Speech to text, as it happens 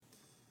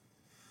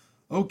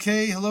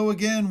Okay, hello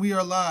again. We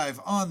are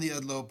live on the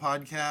Udlow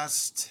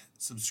podcast.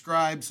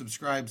 Subscribe,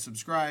 subscribe,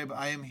 subscribe.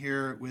 I am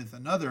here with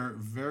another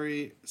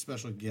very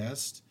special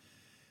guest.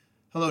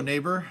 Hello,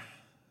 neighbor,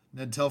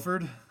 Ned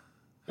Telford. How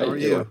How you are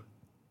doing? you?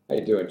 How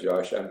you doing,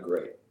 Josh? I'm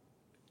great.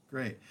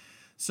 Great.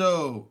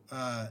 So,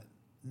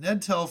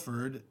 Ned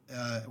Telford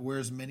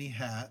wears many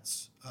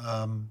hats.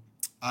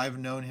 I've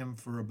known him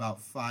for about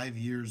 5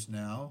 years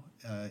now.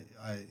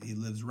 He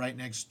lives right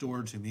next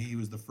door to me. He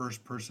was the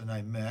first person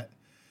I met.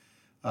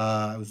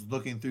 I was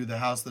looking through the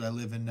house that I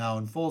live in now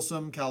in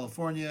Folsom,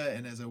 California,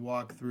 and as I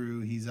walk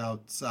through, he's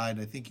outside.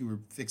 I think you were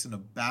fixing a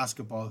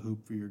basketball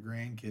hoop for your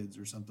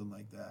grandkids or something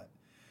like that.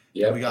 And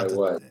we Yep, I got to,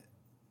 was.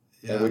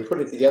 And we yeah,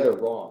 put it together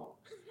wrong.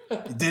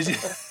 did you?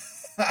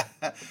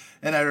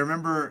 And I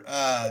remember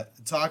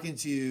talking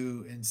to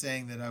you and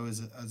saying that I was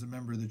a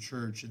member of the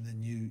church, and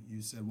then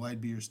you said, "Well, I'd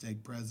be your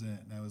stake president,"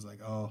 and I was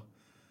like, "Oh,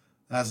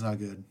 that's not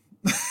good."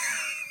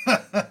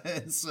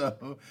 and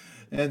so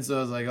and so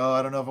I was like, oh,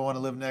 I don't know if I want to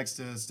live next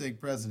to a stake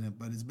president,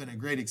 but it's been a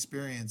great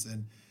experience.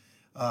 And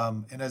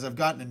as I've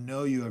gotten to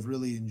know you, I've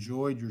really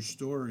enjoyed your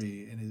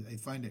story, and I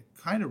find it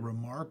kind of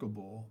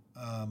remarkable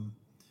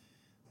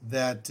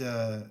that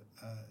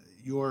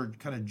your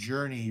kind of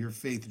journey, your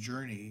faith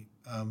journey,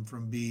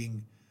 from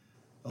being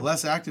a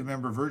less active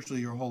member virtually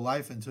your whole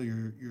life until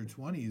your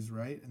 20s,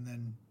 right? And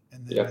then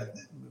Yep.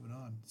 moving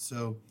on.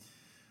 So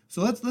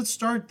let's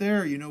start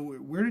there.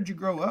 Where did you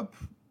grow up?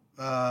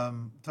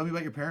 Tell me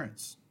about your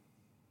parents.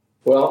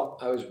 Well,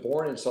 I was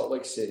born in Salt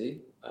Lake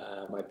City.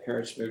 My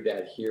parents moved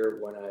out here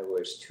when I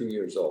was 2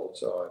 years old,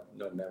 so I have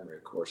no memory,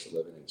 of course, of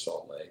living in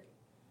Salt Lake.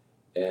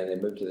 And they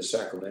moved to the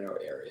Sacramento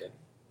area.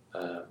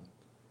 Um,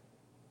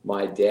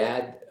 my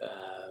dad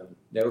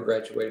never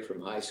graduated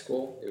from high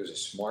school. He was a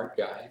smart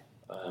guy,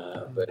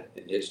 Mm, but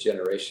in his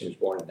generation, he was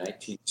born in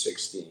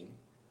 1916.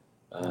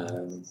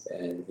 mm,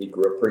 And he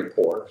grew up pretty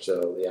poor,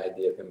 so the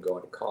idea of him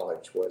going to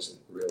college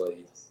wasn't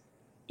really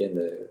in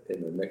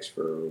the mix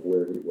for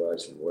where he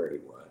was and where he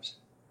was.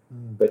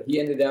 mm, But he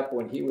ended up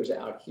when he was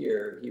out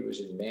here, he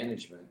was in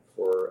management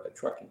for a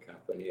trucking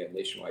company, a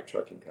nationwide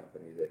trucking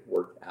company that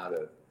worked out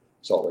of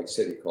Salt Lake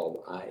City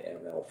called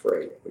IML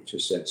Freight, which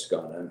has since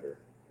gone under.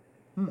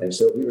 mm. And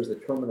so he was the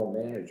terminal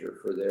manager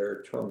for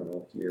their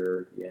terminal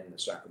here in the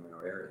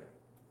Sacramento area.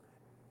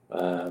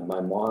 My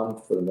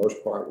mom, for the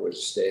most part, was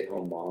a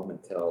stay-at-home mom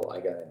until I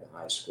got into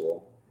high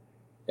school,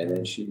 and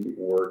then Mm. she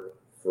worked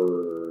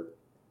for.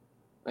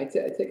 I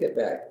take it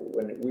back.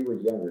 When we were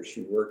younger,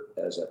 she worked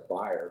as a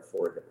buyer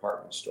for a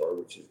department store,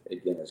 which is,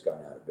 again has gone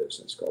out of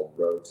business, called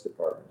Rhodes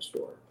Department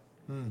Store.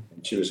 Mm.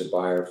 And she was a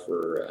buyer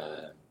for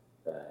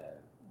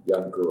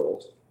young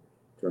girls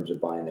in terms of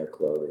buying their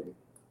clothing.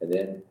 And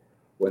then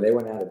when they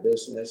went out of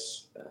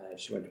business,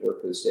 she went to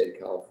work for the state of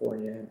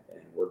California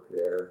and worked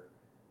there,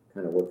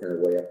 kind of working her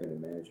way up into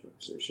management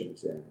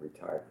positions and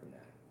retired from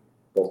that.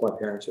 Both my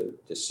parents are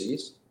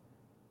deceased,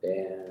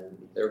 and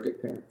they were good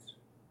parents.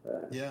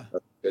 Yeah.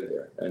 Good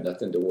there, and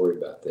nothing to worry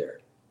about there.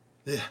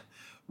 Yeah.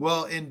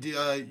 Well, and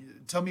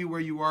tell me where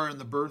you are in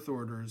the birth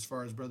order as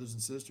far as brothers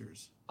and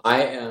sisters.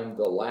 I am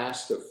the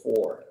last of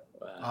four.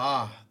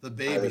 Ah, the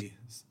I have a, baby.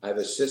 I have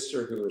a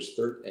sister who is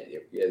 13.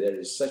 Yeah, that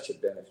is such a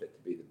benefit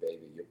to be the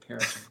baby. Your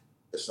parents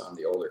focus on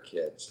the older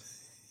kids.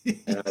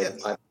 And Yeah.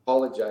 I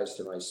apologized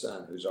to my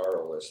son, who's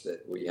our oldest,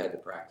 that we had to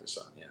practice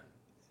on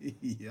him.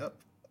 Yep.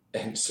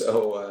 And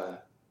so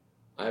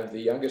I'm the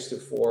youngest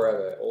of four. I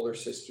have an older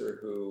sister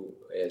who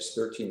is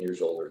 13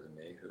 years older than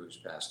me, who's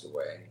passed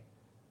away.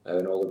 I have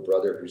an older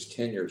brother who's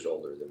 10 years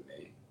older than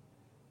me,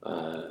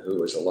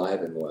 who is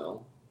alive and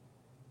well.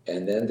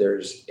 And then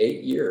there's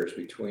 8 years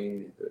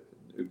between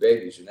the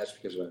babies, and that's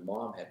because my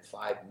mom had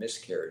five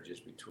miscarriages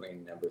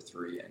between number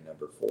three and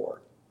number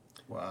four.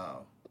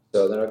 Wow.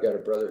 So then I've got a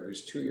brother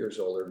who's 2 years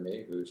older than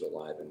me, who's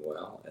alive and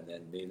well, and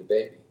then me, the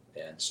baby.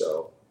 And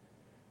so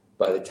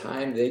by the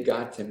time they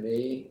got to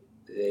me,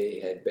 they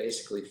had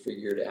basically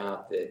figured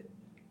out that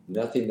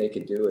nothing they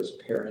could do as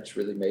parents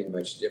really made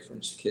much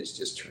difference. Kids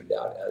just turned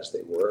out as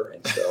they were.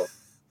 And so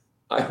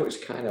I was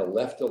kind of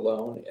left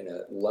alone in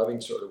a loving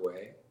sort of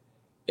way,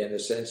 in the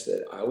sense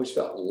that I always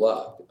felt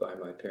loved by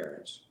my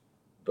parents,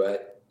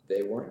 but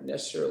they weren't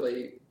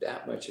necessarily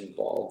that much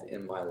involved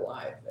in my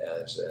life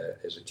as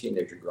a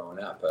teenager growing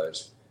up. I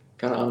was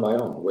kind of on my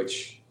own,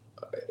 which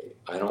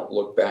I don't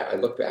look back. I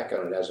look back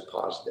on it as a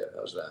positive.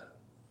 How's that?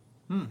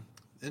 Hmm.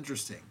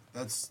 Interesting.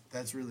 That's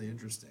really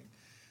interesting.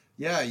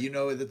 Yeah,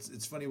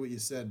 it's funny what you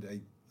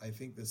said. I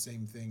think the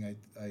same thing.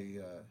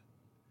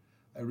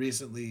 I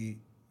recently,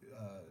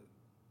 uh,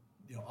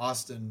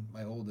 Austin,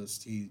 my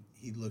oldest, he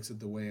looks at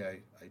the way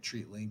I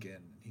treat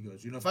Lincoln. He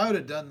goes, if I would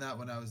have done that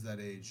when I was that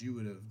age, you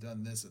would have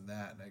done this and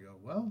that. And I go,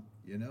 well,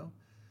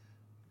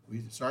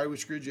 we sorry we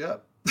screwed you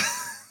up.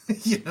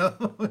 It's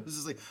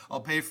just like I'll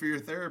pay for your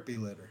therapy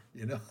later.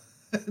 And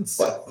But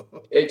so,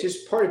 it's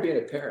just part of being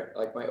a parent.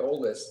 Like my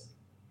oldest,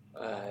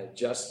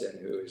 Justin,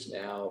 who is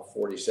now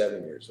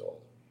 47 years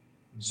old.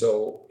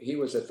 So he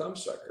was a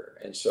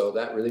thumbsucker. And so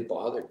that really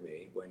bothered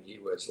me when he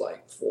was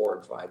like 4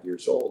 and 5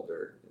 years old,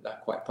 or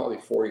not quite, probably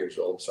 4 years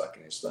old,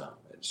 sucking his thumb.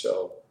 And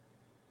so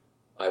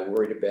I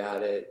worried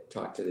about it,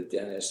 talked to the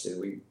dentist, and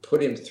we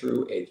put him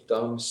through a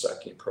thumb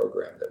sucking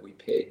program that we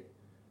paid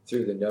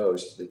through the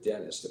nose to the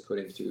dentist to put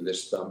him through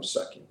this thumb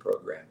sucking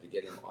program to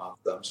get him off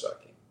thumb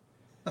sucking.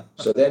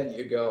 So then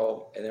you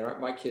go, and then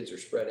my kids are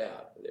spread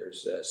out.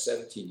 There's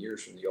 17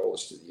 years from the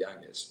oldest to the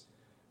youngest.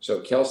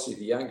 So Kelsey,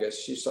 the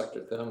youngest, she sucked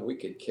her thumb. We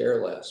could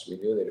care less. We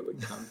knew that it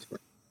would come to her.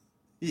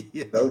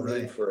 Yeah, No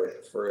right. need for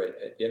an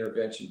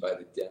intervention by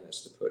the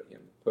dentist to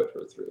put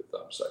her through a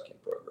thumb sucking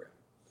program.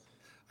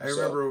 I So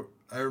remember.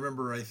 I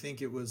remember. I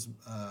think it was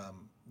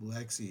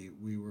Lexi.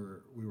 We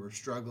were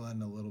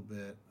struggling a little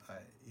bit.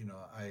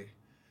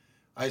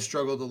 I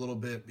struggled a little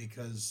bit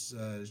because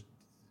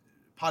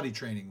potty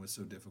training was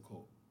so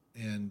difficult,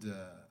 and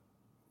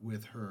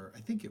with her, I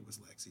think it was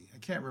Lexi. I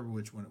can't remember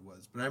which one it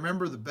was, but I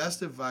remember the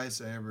best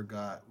advice I ever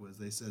got was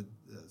they said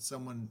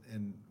someone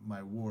in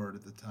my ward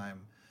at the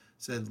time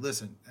said,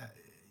 "Listen,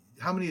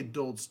 how many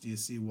adults do you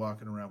see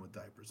walking around with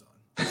diapers on?"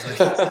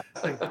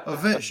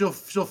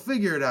 She'll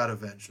figure it out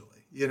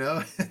eventually, you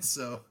know. And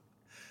so,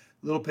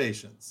 little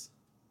patience.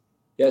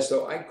 yeah,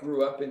 so I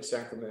grew up in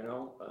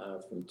Sacramento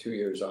from 2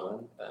 years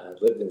on.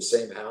 Lived in the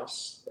same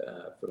house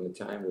from the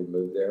time we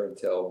moved there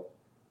until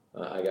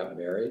I got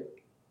married,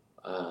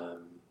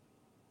 um,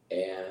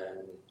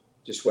 and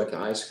just went to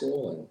high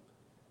school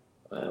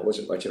and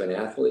wasn't much of an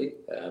athlete,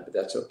 but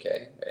that's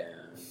okay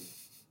and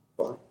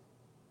fun.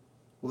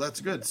 Well, that's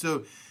good.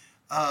 So,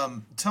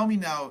 tell me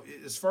now,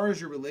 as far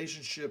as your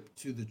relationship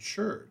to the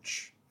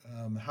church,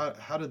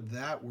 how did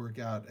that work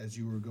out as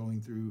you were going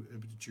through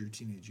your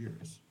teenage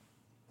years?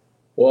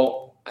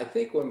 Well, I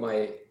think when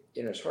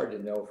it's hard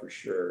to know for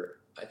sure.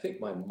 I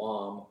think my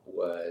mom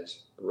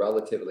was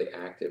relatively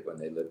active when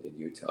they lived in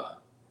Utah.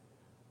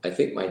 I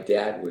think my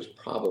dad was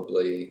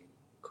probably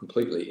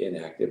completely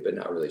inactive, but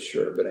not really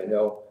sure. But I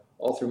know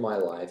all through my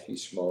life he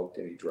smoked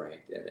and he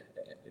drank, and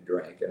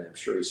I'm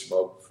sure he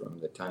smoked from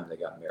the time they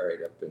got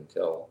married up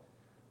until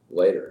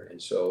later. And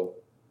so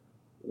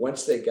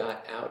once they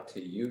got out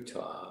to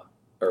Utah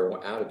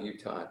or out of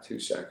Utah to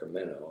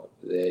Sacramento,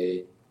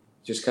 they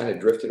just kind of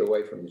drifted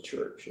away from the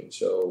church, and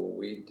so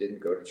we didn't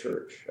go to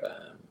church.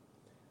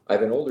 I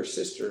have an older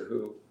sister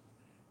who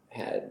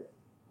had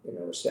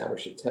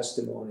established a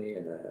testimony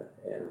and a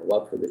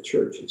love for the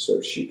church. And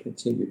so she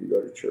continued to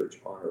go to church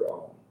on her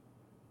own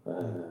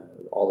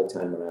all the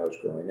time when I was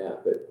growing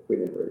up, but we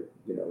didn't really,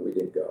 we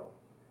didn't go.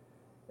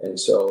 And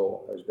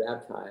so I was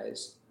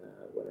baptized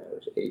when I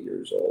was 8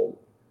 years old.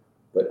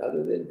 But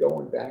other than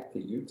going back to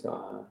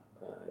Utah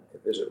to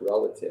visit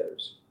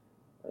relatives,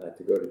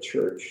 to go to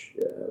church,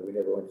 we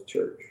never went to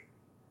church.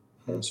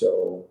 And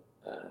so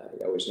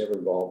I was never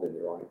involved in the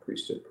Aaronic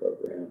priesthood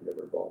program,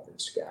 never involved in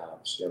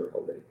scouts, never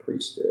held any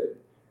priesthood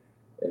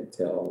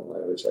until I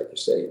was, like you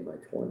say, in my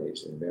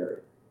 20s and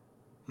married.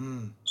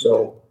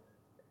 So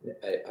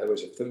I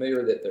was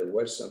familiar that there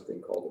was something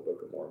called the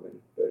Book of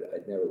Mormon, but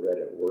I'd never read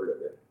a word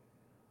of it.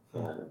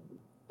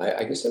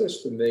 I guess I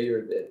was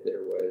familiar that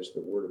there was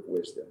the word of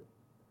wisdom.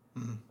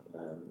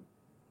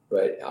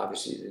 But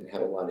obviously it didn't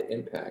have a lot of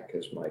impact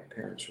because my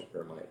parents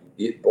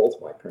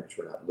both my parents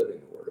were not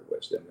living the word of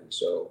wisdom. And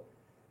so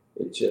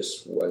it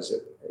just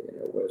wasn't,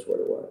 was what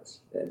it was.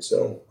 And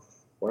so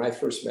when I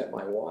first met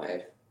my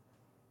wife,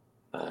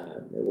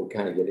 and we'll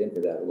kind of get into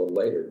that a little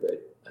later,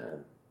 but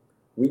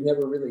we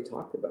never really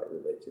talked about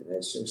religion. And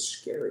it's so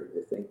scary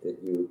to think that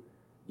you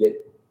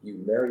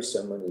marry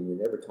someone and you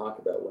never talk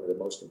about one of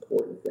the most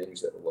important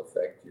things that will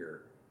affect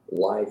your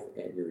life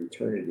and your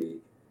eternity,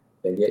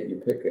 and yet you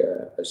pick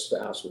a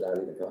spouse without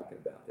even talking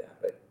about that.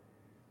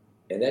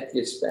 And that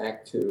gets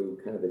back to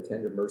kind of the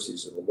tender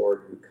mercies of the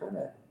Lord, who kind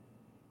of,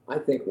 I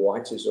think,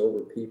 watches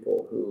over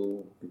people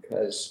who,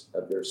 because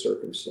of their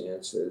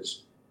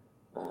circumstances,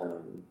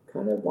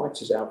 kind of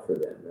watches out for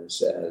them and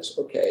says,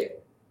 okay,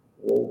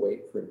 we'll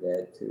wait for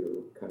Ned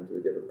to come to a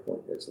different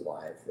point in his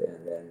life,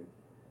 and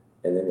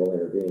then we'll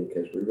intervene,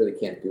 because we really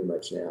can't do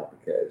much now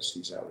because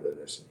he's not really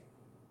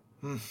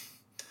listening.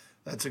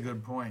 That's a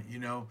good point.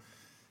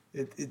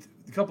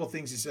 A couple of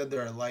things you said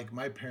there I like.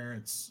 My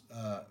parents,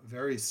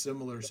 very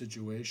similar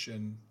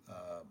situation.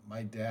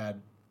 My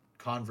dad,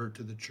 convert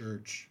to the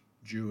church,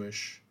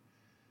 Jewish.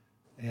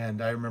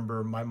 And I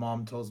remember my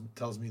mom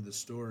tells me the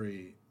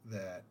story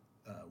that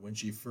when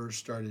she first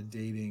started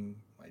dating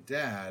my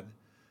dad,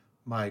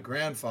 my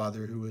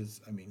grandfather, who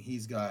was,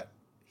 he's got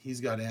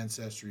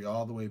ancestry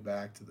all the way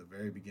back to the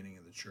very beginning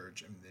of the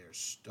church. They're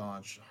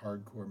staunch,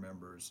 hardcore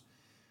members.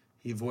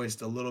 He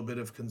voiced a little bit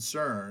of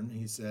concern.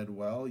 He said,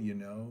 well,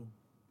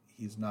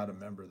 he's not a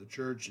member of the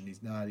church, and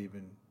he's not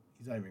even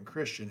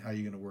Christian. How are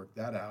you going to work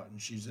that out?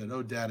 And she said,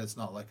 oh, Dad, it's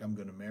not like I'm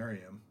going to marry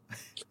him.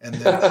 and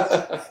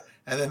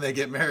then they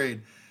get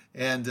married.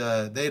 And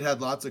they'd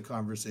had lots of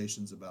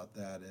conversations about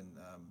that. And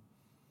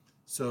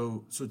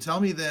so tell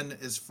me then,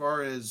 as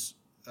far as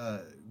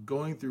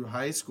going through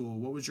high school,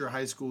 what was your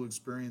high school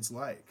experience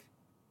like?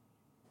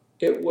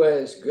 It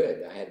was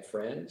good. I had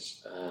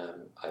friends.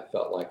 I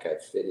felt like I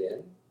fit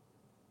in.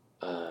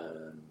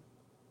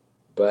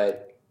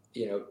 But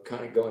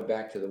kind of going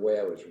back to the way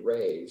I was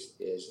raised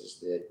is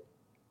that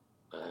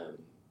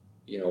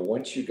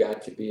once you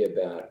got to be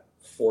about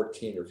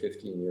 14 or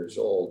 15 years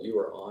old, you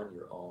were on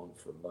your own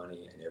for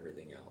money and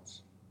everything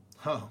else.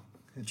 Oh,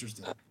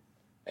 interesting.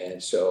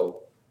 And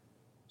so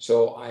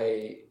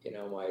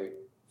my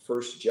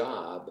first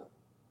job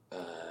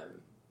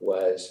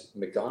was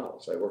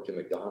McDonald's. I worked at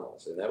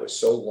McDonald's, and that was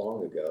so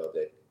long ago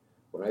that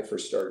when I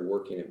first started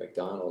working at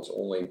McDonald's,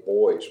 only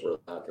boys were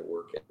allowed to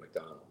work at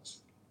McDonald's.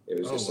 It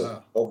was Oh, just a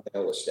wow. whole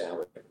male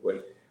establishment.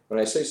 When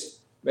I say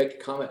make a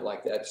comment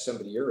like that to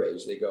somebody your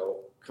age, they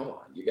go, "Come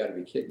on, you got to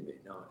be kidding me!"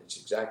 No, it's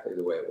exactly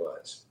the way it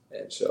was.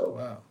 And so,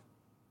 Wow.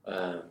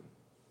 um,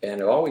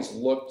 and I've always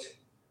looked,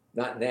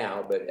 not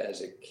now, but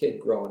as a kid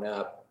growing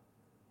up,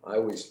 I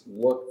always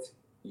looked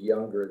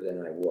younger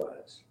than I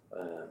was.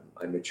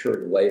 I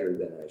matured later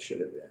than I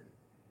should have been.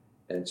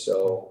 And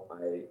so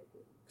I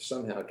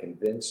somehow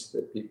convinced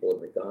the people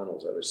at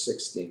McDonald's I was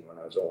 16 when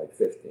I was only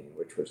 15,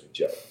 which was a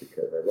joke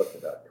because I looked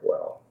about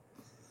 12.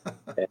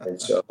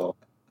 And so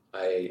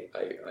I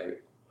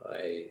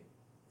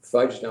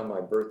fudged on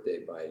my birthday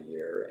by a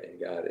year and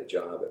got a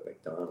job at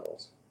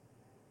McDonald's.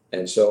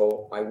 And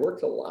so I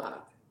worked a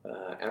lot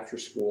after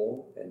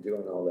school and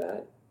doing all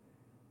that.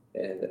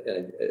 And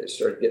I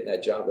started getting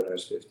that job when I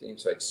was 15.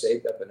 So I'd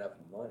saved up enough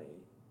money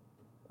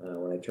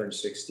when I turned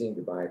 16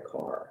 to buy a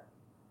car.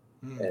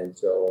 And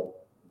so,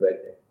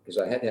 but because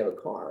I had to have a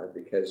car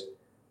because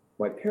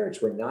my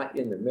parents were not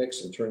in the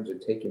mix in terms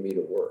of taking me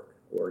to work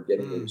or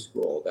getting me to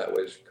school. That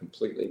was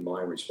completely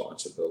my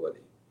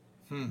responsibility.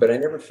 But I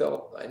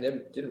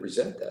didn't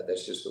resent that.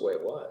 That's just the way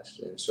it was.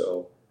 And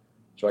so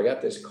I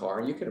got this car,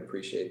 and you can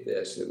appreciate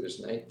this. It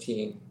was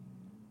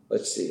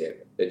let's see,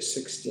 at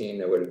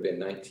 16, it would have been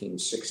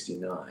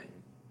 1969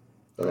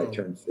 when I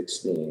turned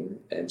 16.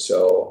 And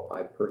so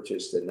I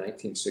purchased a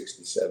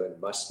 1967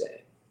 Mustang.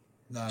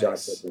 John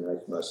Nice. had a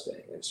nice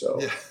Mustang. And so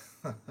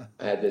Yeah.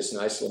 I had this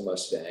nice little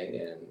Mustang,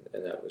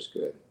 and that was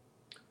good.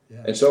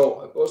 Yeah. And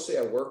so mostly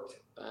I worked,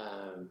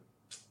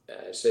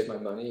 saved my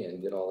money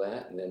and did all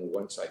that. And then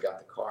once I got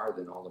the car,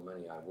 then all the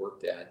money I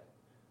worked at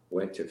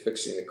went to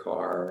fixing the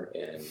car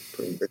and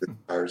putting bigger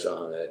tires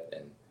on it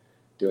and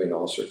doing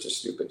all sorts of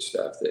stupid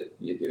stuff that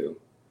you do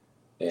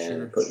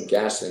and putting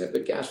gas in it.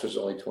 But gas was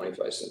only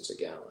 25 cents a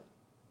gallon.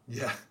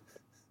 Yeah.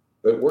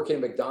 But working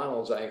at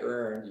McDonald's, I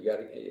earned,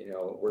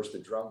 where's the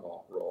drum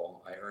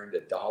roll? I earned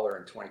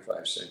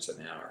 $1.25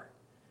 an hour.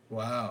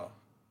 Wow.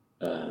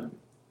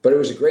 But it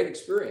was a great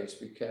experience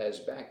because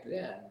back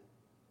then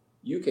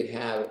you could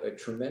have a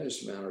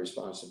tremendous amount of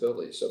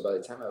responsibility. So by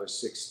the time I was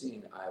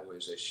 16, I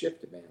was a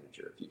shift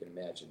manager, if you can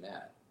imagine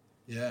that.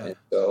 Yeah. And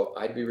so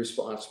I'd be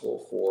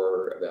responsible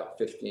for about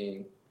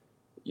 15,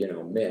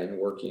 men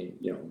working,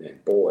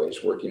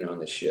 boys working on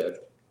the shift,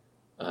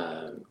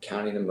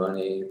 counting the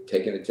money,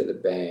 taking it to the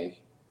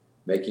bank,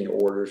 making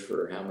orders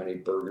for how many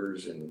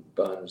burgers and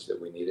buns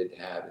that we needed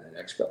to have in the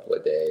next couple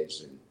of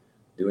days, and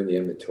doing the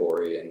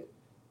inventory.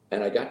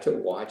 And I got to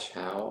watch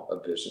how a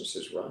business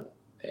is run.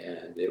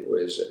 And it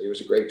was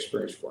a great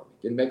experience for me.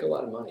 Didn't make a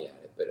lot of money at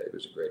it, but it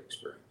was a great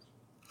experience.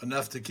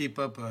 Enough to keep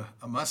up a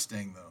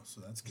Mustang, though, so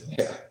that's good.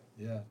 Yeah.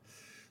 Yeah.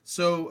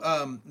 So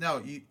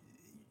now you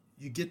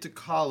get to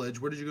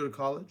college. Where did you go to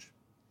college?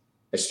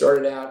 I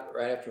started out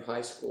right after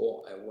high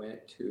school. I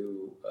went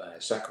to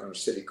Sacramento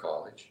City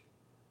College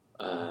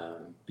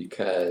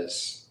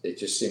because it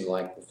just seemed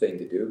like the thing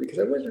to do because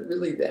I wasn't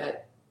really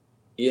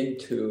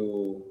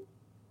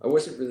I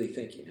wasn't really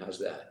thinking, how's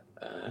that?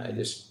 I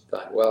just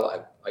thought,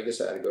 well, I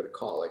guess I ought to go to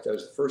college. I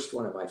was the first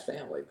one in my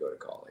family to go to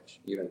college,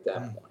 even at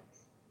that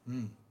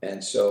point.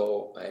 And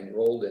so I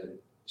enrolled in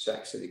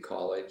Sac City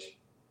College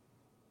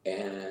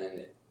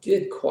and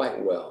did quite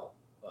well.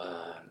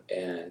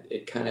 And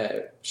it kind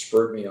of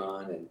spurred me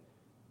on and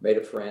made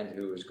a friend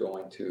who was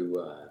going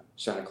to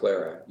Santa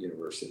Clara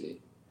University.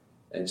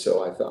 And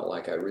so I felt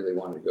like I really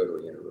wanted to go to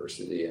a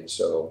university. And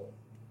so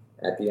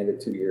at the end of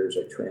 2 years,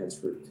 I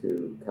transferred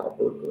to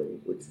Berkeley,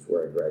 which is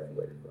where I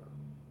graduated from.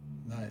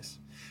 Nice.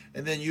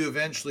 And then you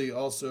eventually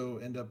also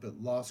end up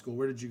at law school.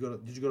 Where did you go?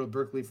 Did you go to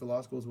Berkeley for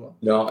law school as well?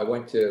 No, I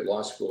went to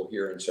law school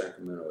here in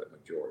Sacramento at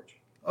McGeorge.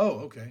 Oh,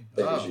 okay.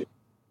 Same as you.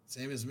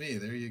 Same as me.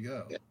 There you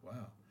go. Yeah.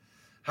 Wow.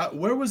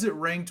 Where was it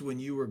ranked when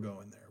you were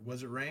going there?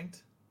 Was it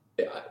ranked?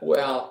 Yeah,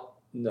 well,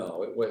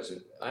 no, it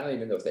wasn't. I don't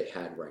even know if they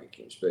had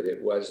rankings, but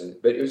it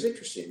wasn't. But it was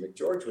interesting.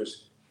 McGeorge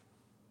was,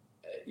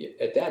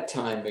 at that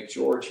time,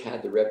 McGeorge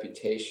had the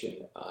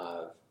reputation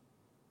of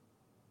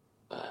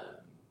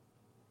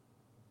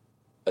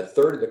a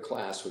third of the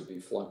class would be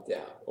flunked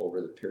out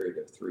over the period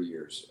of 3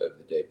 years of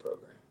the day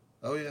program.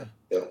 Oh, yeah.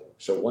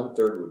 So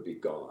 1/3 would be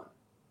gone.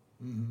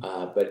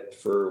 But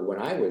for when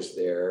I was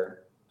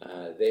there,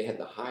 they had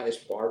the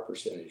highest bar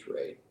percentage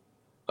rate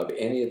of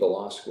any of the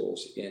law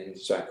schools in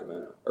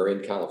Sacramento or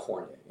in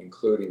California,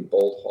 including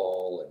Bolt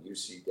Hall and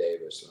UC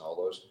Davis and all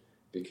those,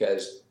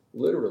 because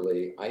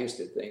literally I used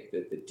to think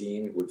that the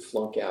dean would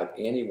flunk out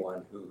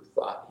anyone who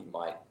thought he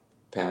might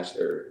pass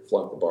or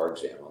flunk the bar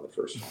exam on the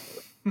first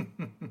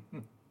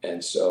time.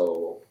 And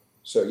so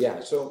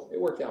it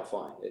worked out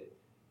fine.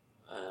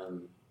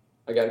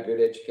 I got a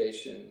good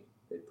education.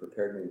 They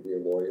prepared me to be a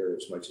lawyer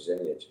as much as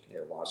any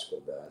educated law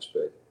school does.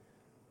 But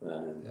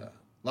Yeah.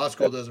 Law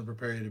school doesn't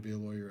prepare you to be a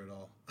lawyer at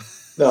all.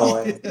 no,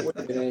 and it wouldn't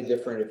have been any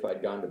different if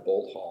I'd gone to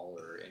Bolt Hall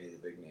or any of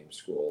the big name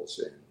schools,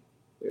 and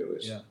it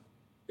was Yeah.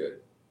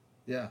 good.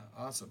 Yeah.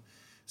 Awesome.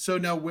 So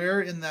now,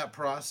 where in that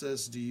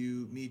process do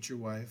you meet your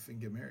wife and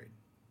get married?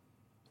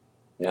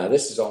 Now,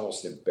 this is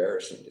almost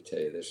embarrassing to tell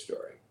you this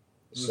story.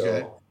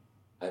 Okay. So,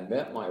 I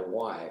met my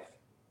wife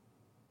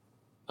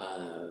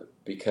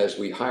because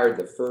we hired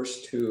the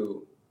first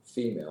two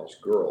females,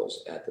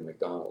 girls, at the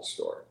McDonald's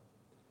store.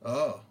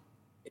 Oh.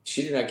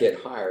 She did not get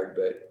hired,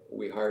 but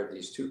we hired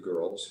these two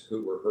girls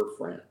who were her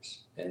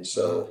friends. And Oh.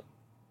 so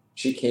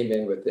she came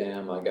in with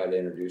them. I got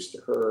introduced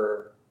to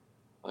her.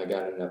 I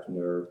got enough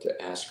nerve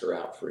to ask her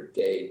out for a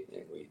date,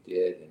 and we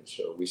did. And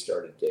so we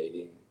started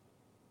dating.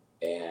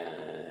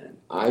 And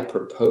I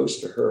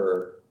proposed to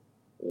her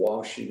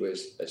while she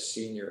was a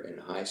senior in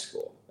high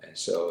school. And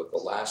so the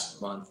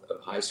last month of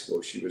high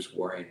school, she was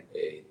wearing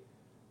an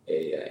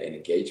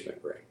engagement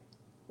ring.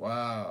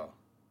 Wow.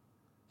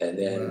 And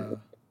then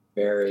Wow.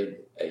 married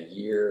a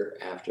year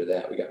after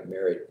that. We got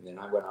married, and then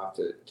I went off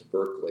to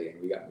Berkeley,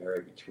 and we got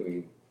married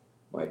between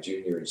my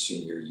junior and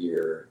senior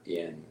year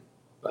in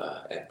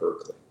at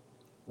Berkeley.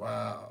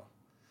 Wow.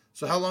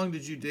 So how long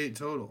did you date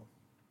total?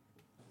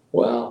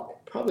 Well,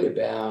 probably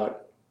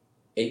about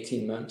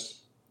 18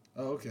 months.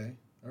 Oh, okay.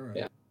 All right.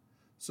 Yeah.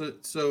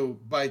 So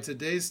by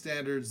today's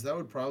standards, that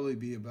would probably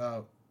be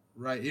about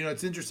right. You know,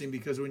 it's interesting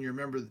because when you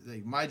remember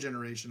like my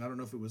generation, I don't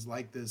know if it was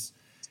like this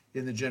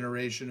in the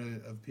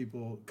generation of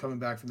people coming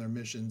back from their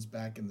missions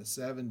back in the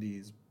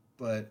 70s,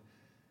 but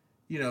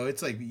you know,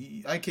 it's like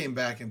I came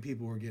back and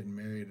people were getting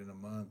married in a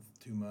month,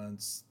 2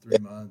 months, 3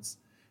 months.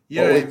 You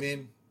know Well, what I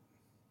mean?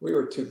 we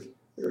were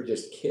we were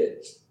just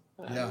kids.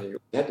 Yeah. We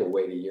had to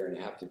wait a year and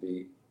a half to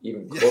be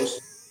even Yeah. close.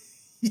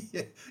 Yeah.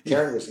 Yeah.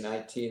 Karen was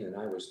 19 and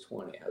I was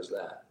 20. How's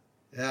that?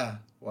 Yeah.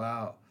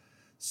 Wow.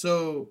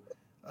 So,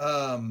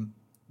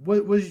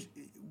 what was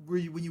were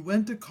you when you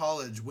went to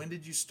college? When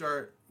did you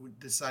start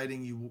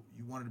deciding you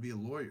wanted to be a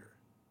lawyer?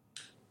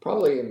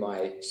 Probably in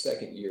my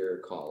second year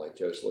of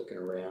college, I was looking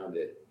around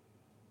at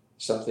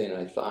something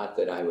I thought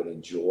that I would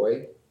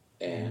enjoy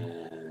Mm-hmm.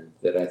 and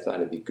that I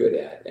thought I'd be good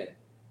at.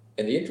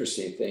 And the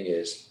interesting thing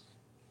is,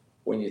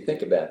 when you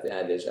think about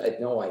that, is I had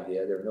no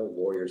idea. There are no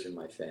lawyers in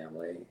my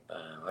family.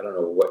 I don't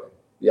know what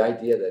the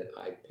idea that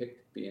I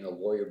picked being a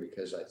lawyer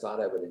because I thought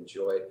I would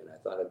enjoy it and I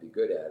thought I'd be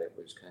good at it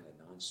was kind of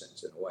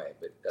nonsense in a way.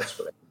 But that's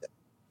what I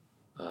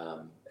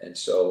did. And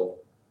so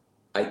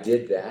I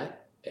did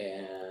that.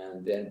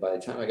 And then by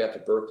the time I got to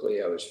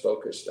Berkeley, I was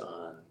focused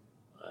on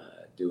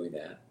doing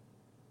that.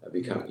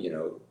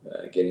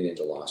 Mm. Getting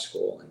into law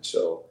school. And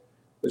so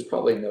it was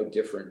probably no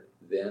different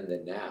then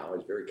than now.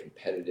 It's very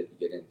competitive to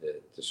get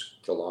into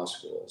to law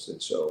schools.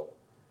 And so,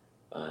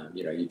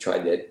 you try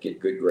to get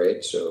good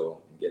grades,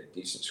 so you get a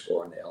decent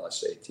score on the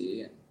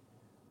LSAT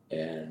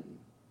and,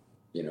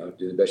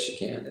 do the best you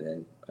can. And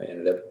then I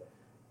ended up,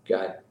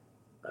 got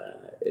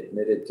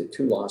admitted to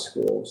two law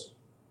schools.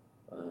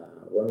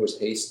 One was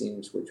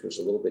Hastings, which was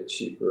a little bit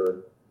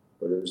cheaper,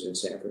 but it was in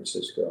San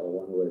Francisco.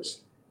 One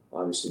was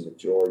obviously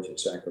McGeorge in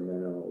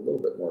Sacramento, a little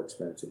bit more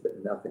expensive,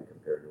 but nothing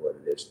compared to what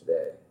it is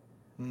today.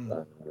 Mm.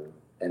 Uh,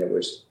 and it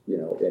was,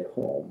 at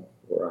home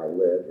where I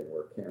lived and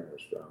where Karen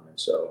was from. And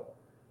so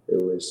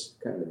it was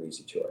kind of an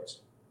easy choice.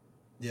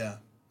 Yeah.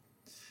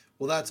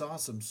 Well, that's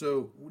awesome.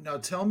 So now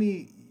tell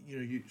me,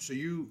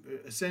 you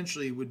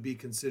essentially would be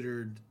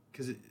considered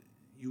because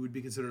you would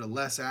be considered a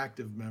less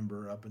active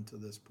member up until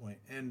this point.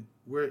 And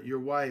where your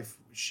wife,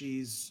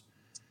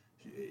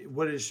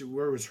 what is she,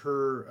 where was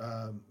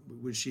her?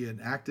 Was she an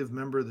active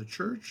member of the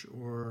church,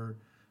 or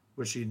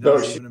was she No,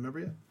 not even a member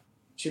yet?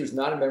 she was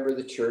not a member of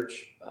the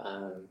church.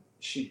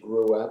 She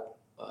grew up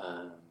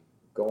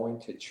going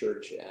to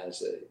church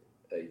as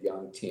a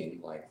young teen,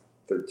 like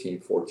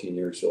 13, 14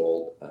 years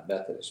old, a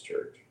Methodist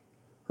church.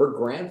 Her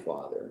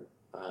grandfather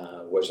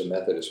was a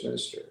Methodist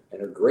minister,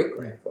 and her great Hmm.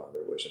 grandfather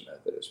was a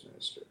Methodist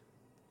minister.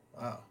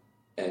 Wow.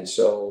 And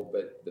so,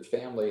 but the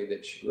family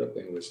that she grew up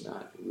in was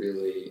not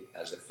really,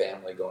 as a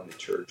family, going to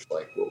church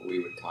like what we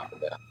would talk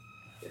about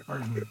in our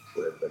Hmm. church,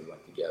 where everybody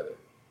went together.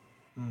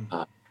 Hmm.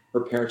 Uh,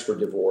 Her parents were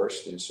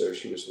divorced, and so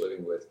she was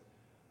living with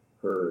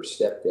her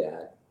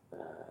stepdad,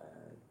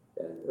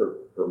 and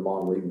her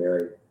mom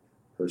remarried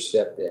her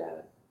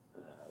stepdad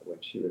when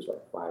she was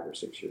like 5 or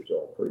 6 years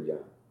old, pretty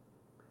young.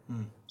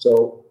 Hmm.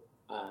 So,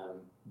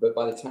 but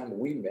by the time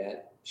we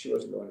met, she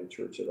wasn't going to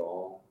church at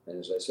all. And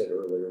as I said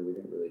earlier, we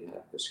didn't really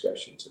have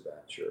discussions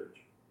about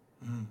church.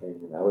 Hmm.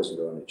 And I wasn't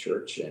going to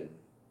church, and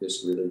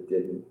just really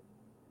didn't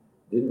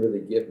really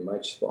give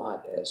much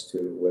thought as to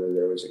whether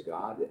there was a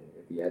God and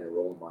if He had a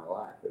role in my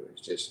life. It was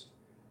just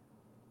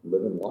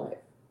living life.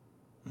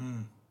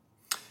 Hmm.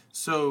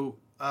 So,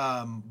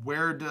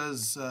 where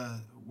does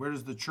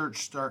the church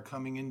start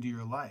coming into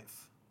your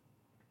life?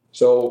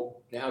 So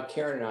now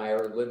Karen and I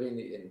are living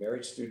in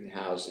married student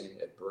housing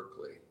at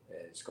Berkeley.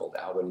 It's called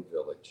Albany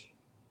Village.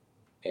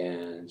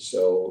 And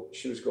so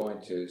she was going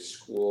to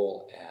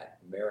school at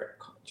Merritt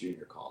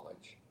Junior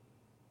College.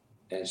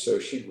 And so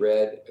she'd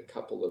read a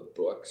couple of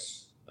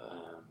books.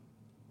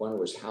 One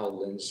was Hal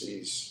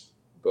Lindsey's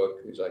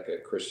book, who's like a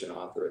Christian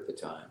author at the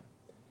time.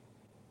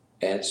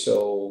 And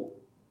so,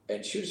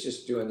 and she was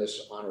just doing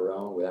this on her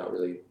own without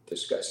really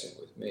discussing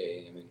with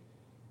me. I mean,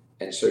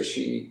 and so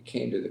she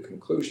came to the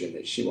conclusion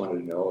that she wanted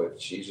to know if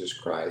Jesus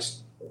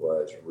Christ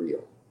was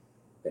real,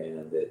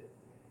 and that,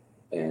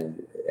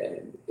 and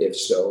if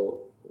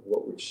so,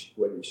 what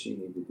did she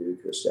need to do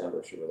to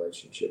establish a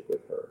relationship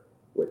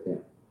with him?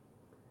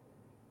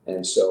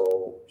 And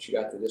so she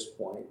got to this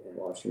point, and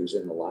while she was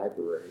in the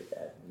library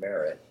at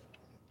Merritt,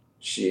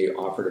 she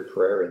offered a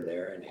prayer in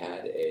there and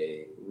had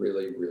a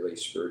really, really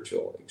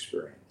spiritual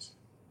experience,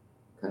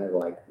 kind of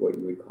like what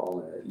you would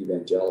call in an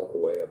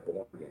evangelical way a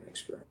born again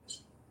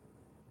experience.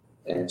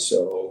 And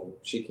so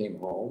she came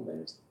home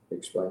and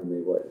explained to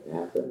me what had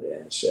happened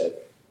and said,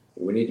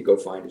 we need to go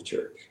find a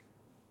church.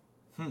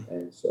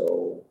 And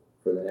so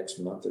for the next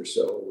month or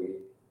so, we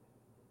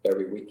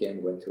every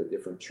weekend went to a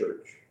different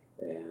church.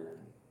 And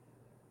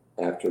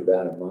after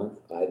about a month,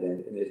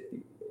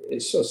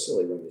 it's so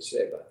silly when you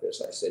say about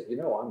this. I said, I'm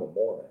a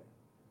Mormon.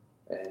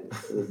 And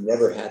we've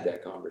never had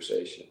that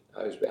conversation.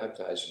 I was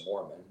baptized a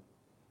Mormon,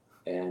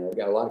 and I've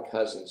got a lot of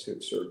cousins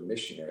who've served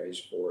missionaries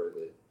for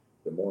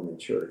the Mormon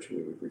church,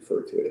 we would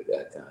refer to it at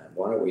that time.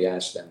 Why don't we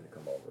ask them to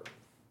come over?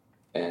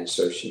 And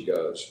so she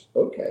goes,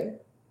 okay.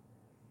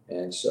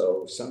 And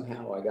so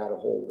somehow I got a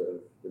hold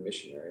of the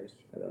missionaries.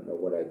 I don't know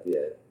what I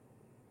did.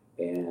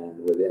 And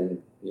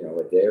within,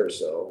 a day or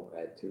so,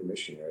 I had two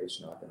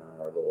missionaries knocking on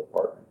our little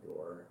apartment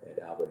door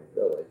at Albany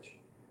Village.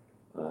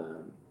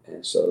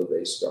 And so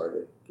they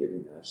started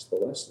giving us the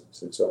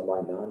lessons. And so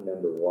my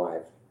non-member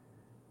wife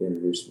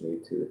introduced me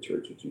to the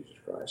Church of Jesus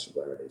Christ of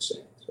Latter-day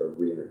Saints, or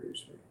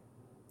reintroduced me.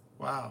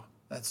 Wow,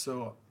 that's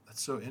so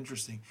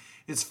interesting.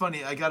 It's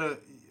funny.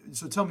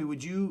 So tell me,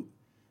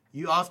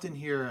 you often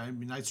hear? I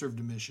mean, I served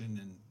a mission,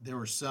 and there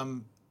were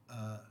some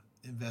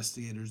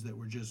investigators that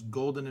were just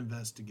golden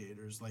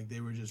investigators, like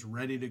they were just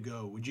ready to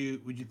go. Would you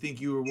think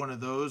you were one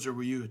of those, or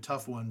were you a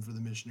tough one for the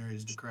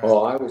missionaries to crack?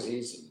 Oh, I was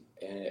easy,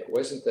 and it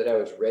wasn't that I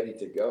was ready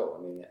to go.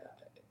 I mean,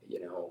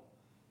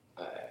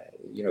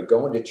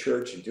 going to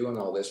church and doing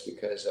all this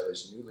because I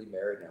was newly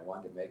married and I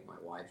wanted to make my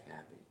wife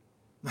happy.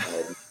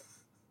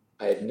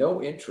 I had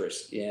no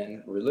interest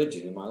in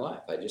religion in my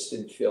life. I just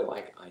didn't feel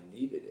like I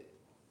needed it.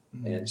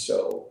 Mm-hmm. And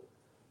so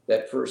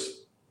that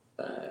first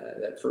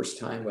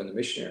time when the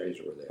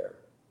missionaries were there,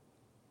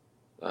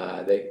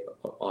 they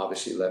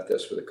obviously left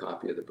us with a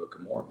copy of the Book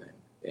of Mormon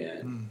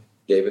and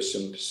gave us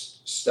some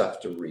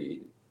stuff to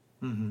read.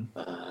 Mm-hmm.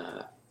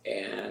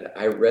 And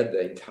I read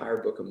the entire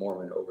Book of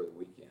Mormon over the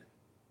weekend.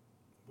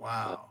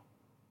 Wow.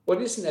 Well,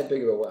 isn't that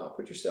big of a wow?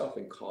 Put yourself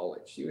in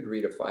college. You would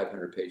read a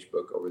 500-page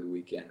book over the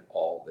weekend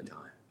all the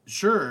time.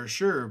 Sure.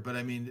 But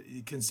I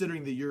mean,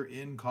 considering that you're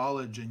in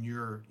college and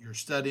you're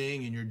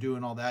studying and you're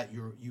doing all that,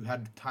 you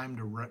had time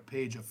to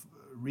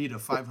read a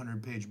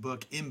 500-page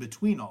book in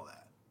between all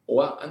that.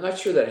 Well, I'm not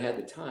sure that I had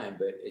the time,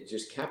 but it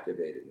just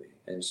captivated me.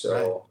 And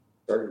so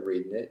I started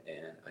reading it,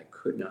 and I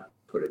could not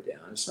put it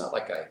down. It's not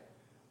like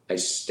I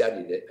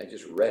studied it. I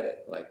just read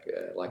it like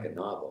a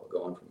novel,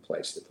 going from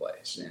place to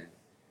place. And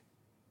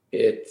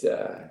it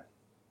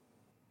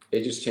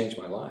just changed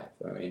my life.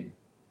 I mean,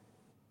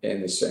 in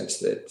the sense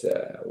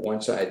that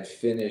once I'd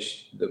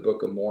finished the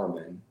Book of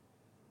Mormon,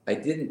 I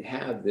didn't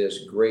have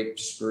this great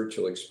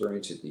spiritual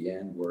experience at the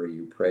end where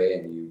you pray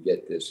and you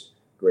get this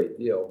great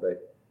deal,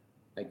 but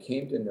I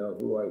came to know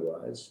who I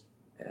was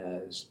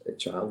as a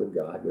child of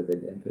God with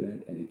an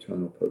infinite and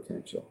eternal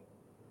potential.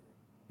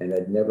 And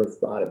I'd never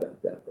thought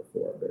about that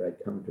before, but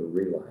I'd come to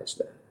realize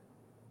that.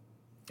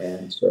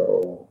 And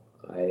so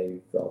I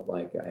felt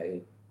like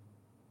I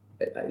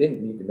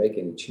didn't need to make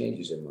any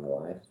changes in my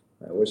life.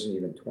 I wasn't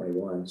even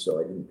 21, so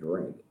I didn't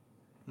drink.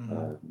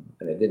 Mm-hmm.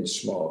 And I didn't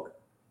smoke,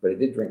 but I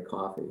did drink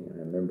coffee. And I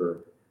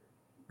remember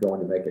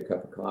going to make a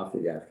cup of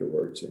coffee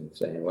afterwards and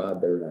saying, well, I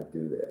better not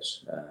do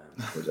this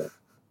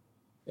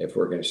if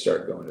we're going to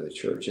start going to the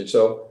church. And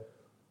so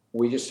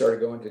we just started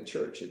going to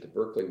church at the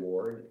Berkeley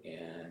ward,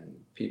 and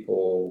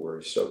people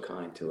were so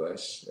kind to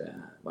us.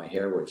 My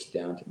hair was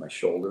down to my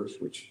shoulders,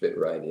 which fit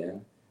right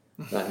in.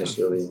 Not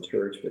necessarily in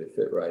church, but it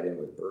fit right in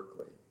with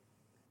Berkeley.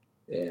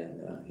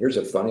 And here's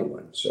a funny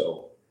one.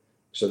 So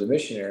the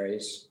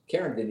missionaries,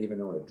 Karen didn't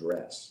even own a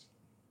dress.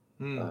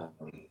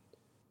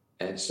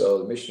 And so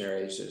the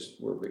missionaries,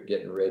 we're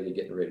getting ready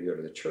to go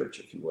to the church,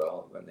 if you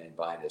will, when they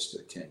invite us to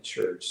attend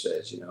church,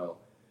 says,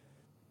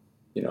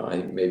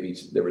 maybe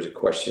there was a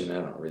question,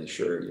 I'm not really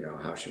sure,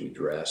 how should we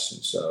dress?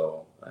 And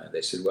so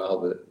they said, well,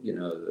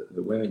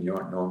 the women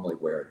don't normally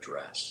wear a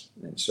dress.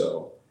 And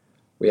so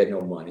we had no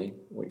money,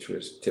 which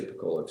was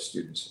typical of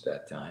students at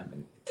that time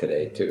and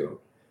today too.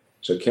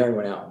 So Karen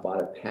went out and bought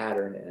a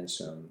pattern and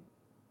some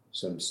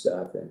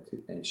stuff,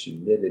 and she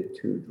knitted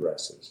 2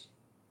 dresses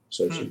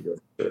so she could go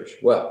to church.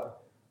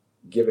 Well,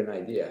 give an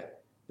idea.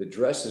 The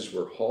dresses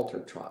were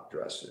halter top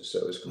dresses, so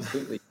it was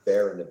completely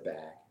bare in the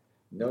back,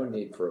 no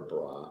need for a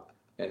bra,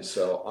 and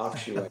so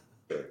off she went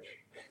to church.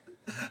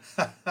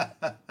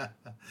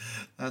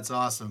 That's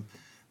awesome.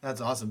 That's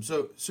awesome.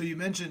 So you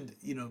mentioned,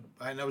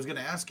 and I was going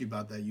to ask you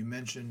about that. You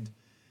mentioned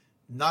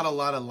not a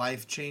lot of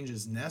life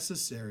changes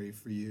necessary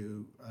for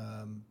you.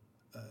 Uh,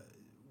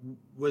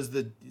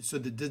 so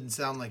that didn't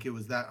sound like it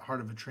was that hard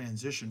of a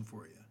transition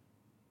for you.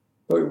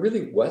 Well, it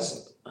really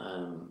wasn't.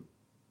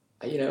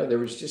 There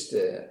was just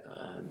a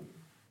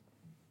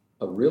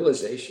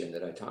realization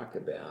that I talked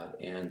about,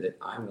 and that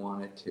I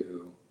wanted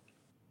to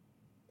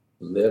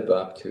live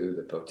up to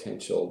the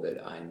potential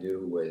that I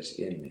knew was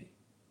in me.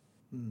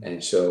 Hmm.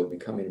 And so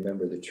becoming a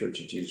member of the Church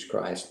of Jesus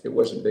Christ, it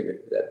wasn't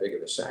that big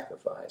of a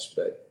sacrifice,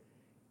 but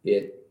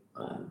it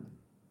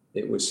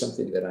it was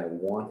something that I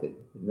wanted.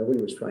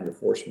 Nobody was trying to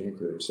force me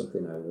into it. It was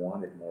something I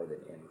wanted more than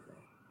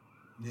anything.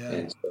 Yeah.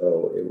 And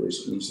so it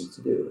was easy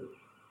to do.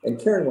 And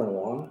Karen went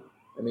along.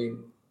 I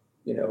mean,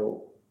 you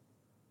know,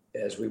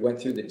 as we went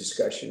through the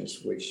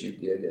discussions, which you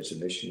did as a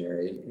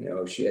missionary,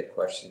 she had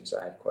questions,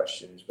 I had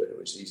questions, but it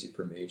was easy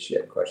for me. She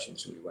had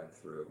questions we went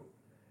through.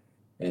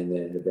 And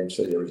then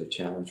eventually there was a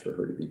challenge for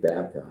her to be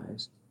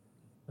baptized.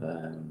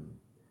 Um,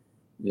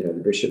 the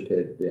bishop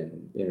had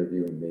been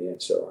interviewing me,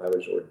 and so I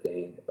was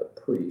ordained a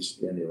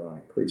priest in the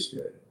Aaronic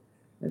priesthood.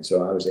 And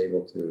so I was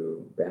able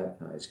to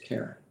baptize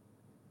Karen.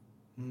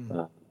 Hmm.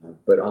 Uh,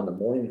 but on the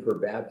morning of her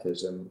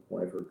baptism,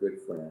 one of her good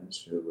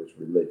friends, who was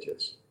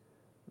religious,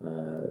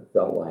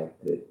 felt like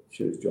that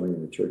she was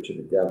joining the Church of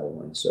the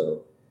Devil. And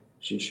so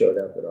she showed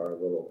up at our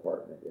little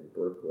apartment in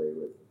Berkeley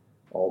with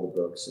all the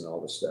books and all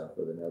the stuff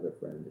with another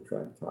friend to try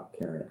to talk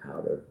Karen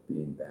out of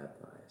being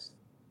baptized.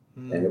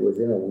 And Hmm. it was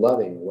in a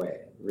loving way,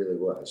 it really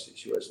was.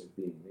 She wasn't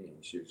being mean.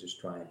 She was just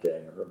trying to,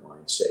 in her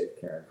mind, save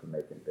Karen from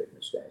making a big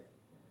mistake.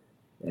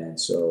 And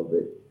so,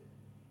 but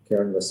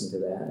Karen listened to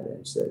that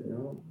and said,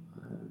 no,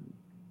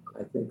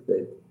 I think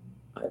that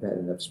I've had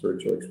enough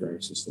spiritual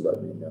experiences to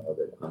let me know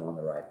that I'm on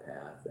the right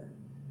path. And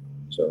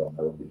so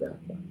I will be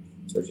baptized.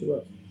 So she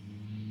was.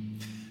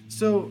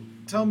 So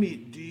tell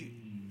me,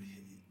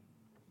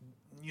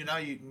 you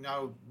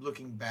now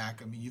looking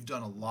back, I mean, you've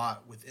done a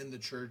lot within the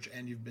church,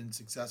 and you've been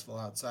successful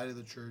outside of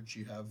the church.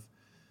 You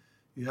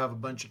have a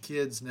bunch of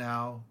kids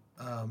now.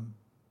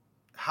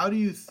 How do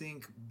you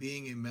think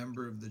being a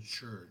member of the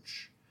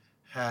church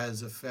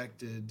has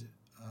affected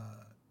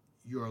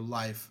your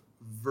life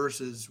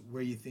versus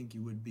where you think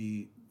you would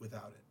be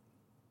without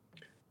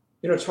it?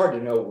 It's hard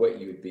to know what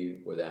you would be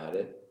without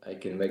it. I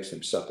can make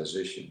some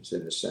suppositions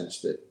in the sense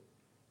that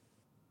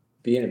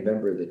being a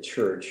member of the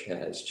church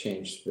has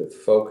changed the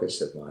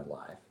focus of my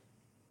life,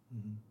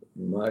 Hmm.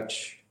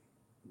 much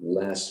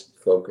less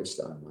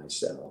focused on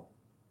myself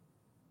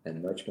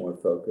and much more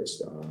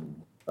focused on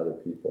other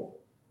people.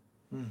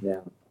 Hmm.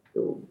 Now,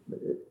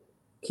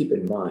 keep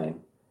in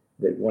mind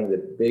that one of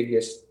the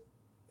biggest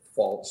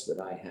faults that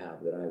I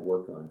have that I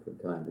work on from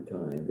time to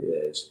time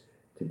is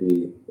to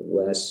be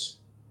less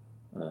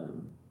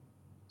um,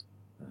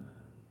 uh,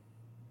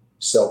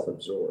 self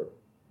absorbed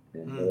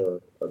and Hmm.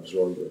 more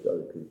absorbed with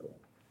other people.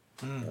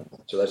 Hmm.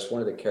 So that's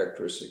one of the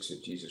characteristics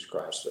of Jesus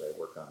Christ that I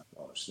work on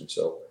most. And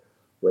so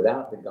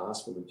without the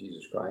gospel of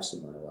Jesus Christ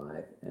in my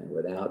life and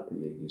without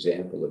the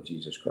example of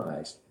Jesus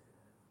Christ,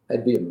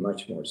 I'd be a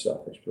much more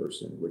selfish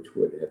person, which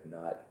would have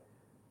not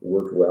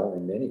worked well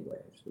in many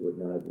ways. It would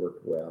not have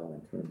worked well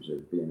in terms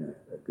of being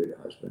a good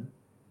husband.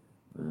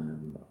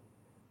 Um,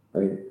 I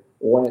mean,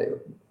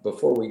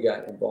 before we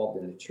got involved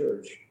in the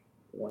church,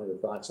 one of the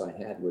thoughts I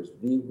had was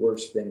the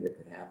worst thing that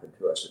could happen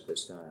to us at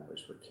this time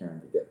was for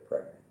Karen to get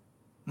pregnant.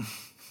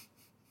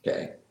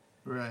 Okay.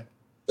 Right.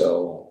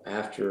 So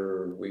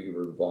after we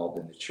were involved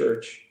in the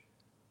church,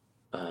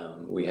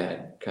 we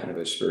had kind of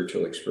a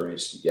spiritual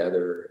experience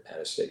together at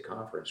a state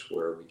conference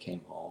where we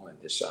came home and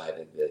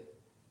decided that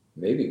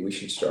maybe we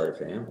should start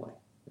a family.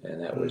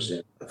 And that was Hmm.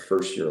 in our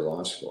first year of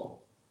law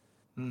school.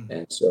 Hmm.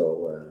 And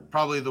so,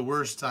 Probably the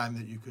worst time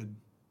that you could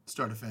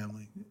start a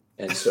family.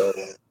 and so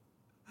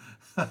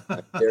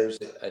there's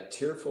a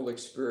tearful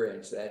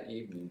experience that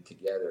evening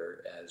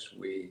together as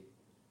we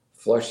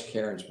flushed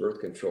Karen's birth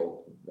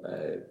control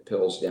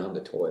pills down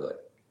the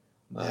toilet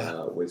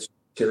Yeah. with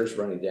tears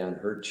running down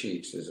her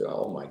cheeks. Is,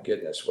 oh my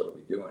goodness, what are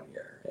we doing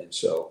here? And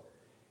so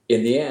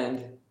in the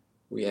end,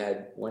 we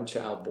had one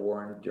child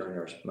born during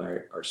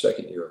our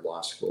second year of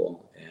law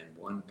school and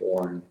one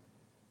born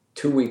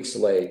 2 weeks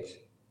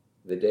late,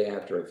 the day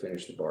after I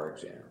finished the bar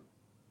exam.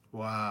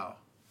 Wow.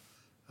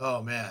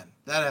 Oh man,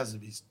 that had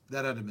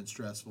to have been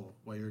stressful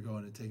while you were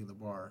going and taking the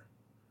bar.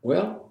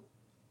 Well,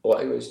 well,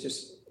 it was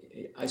just,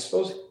 I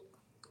suppose,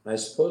 I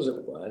suppose it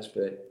was,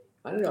 but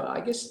I don't know.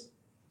 I guess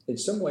in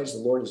some ways the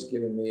Lord has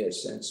given me a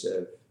sense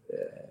of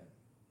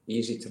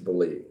easy to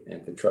believe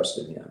and to trust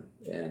in Him,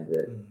 and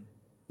that Mm.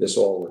 this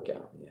will all work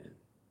out in the end.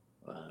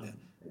 Yeah.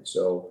 And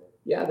so,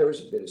 yeah, there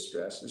was a bit of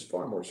stress. There's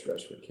far more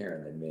stress for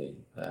Karen than me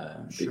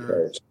Sure.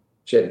 because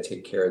she had to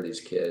take care of these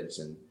kids,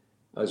 and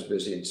I was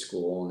busy in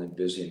school and then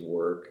busy in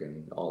work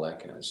and all that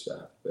kind of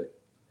stuff. But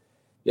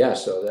yeah,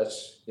 so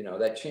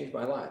that changed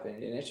my life.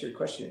 And in answer to your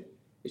question,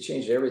 it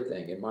changed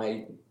everything. In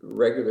my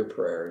regular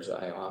prayers,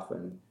 I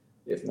often,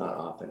 if not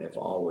often, if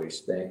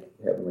always, thank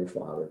Heavenly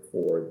Father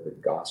for the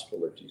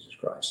gospel of Jesus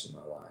Christ in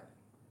my life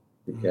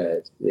Mm-hmm.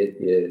 because it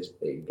is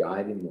a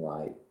guiding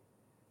light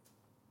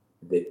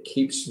that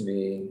keeps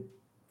me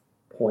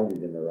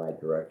pointed in the right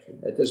direction.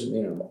 That doesn't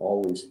mean I'm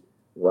always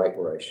right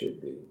where I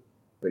should be,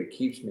 but it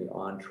keeps me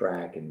on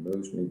track and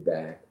moves me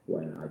back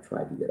when I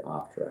try to get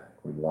off track,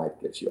 when life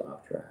gets you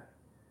off track.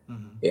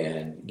 Mm-hmm.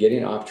 And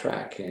getting off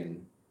track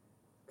can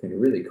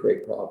really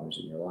create problems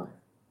in your life.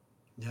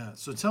 Yeah.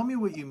 So tell me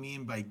what you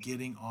mean by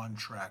getting on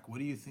track. What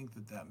do you think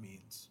that that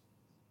means?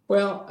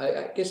 Well,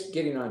 I guess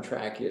getting on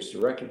track is to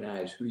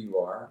recognize who you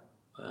are,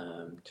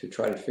 to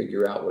try to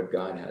figure out what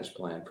God has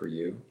planned for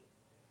you,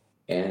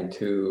 and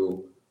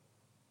to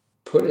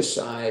put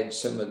aside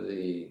some of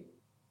the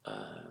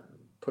um,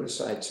 put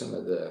aside some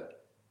of the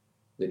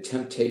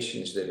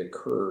temptations that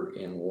occur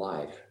in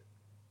life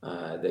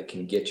that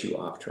can get you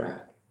off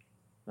track.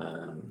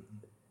 Um,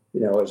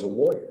 Mm-hmm. as a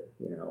lawyer,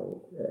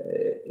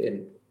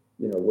 in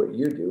what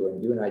you do,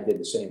 and you and I did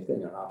the same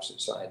thing on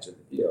opposite sides of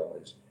the deal.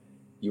 Is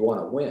you want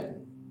to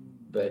win,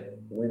 but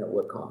win at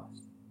what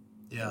cost?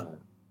 Yeah. Uh,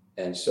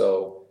 and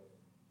so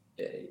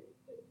uh,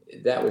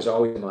 that was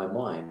always in my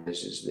mind.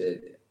 Is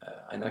that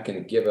I'm not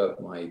going to give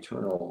up my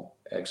eternal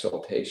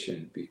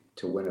exaltation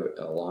to win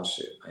a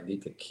lawsuit. I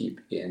need to keep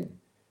in.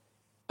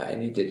 I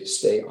need to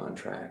stay on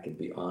track and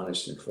be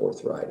honest and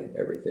forthright in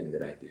everything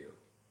that I do,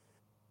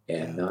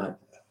 and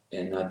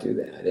Yeah. not do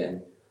that.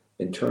 And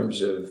in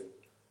terms of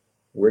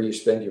where you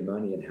spend your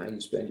money and how you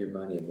spend your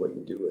money and what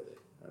you do with it.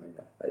 I mean,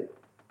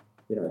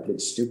 I did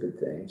stupid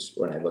things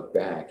when I look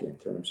back in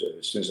terms of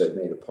as soon as I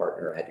made a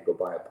partner, I had to go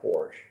buy a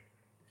Porsche. Right.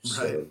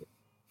 So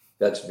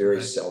that's very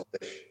Right.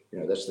 selfish.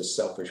 That's the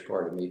selfish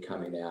part of me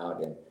coming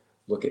out and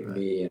look at Right.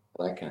 me and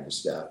all that kind of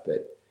stuff.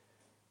 But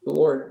the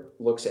Lord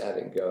looks at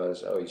it and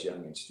goes, "Oh, he's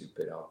young and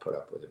stupid. I'll put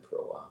up with him for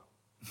a while."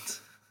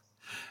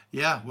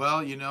 Yeah. Well,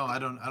 I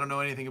don't know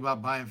anything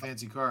about buying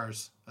fancy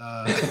cars.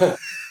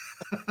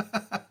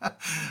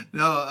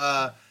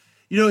 No.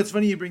 It's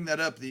funny you bring that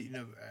up.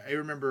 I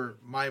remember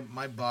my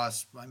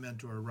boss, my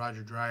mentor,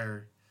 Roger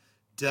Dreyer,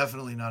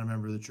 definitely not a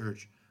member of the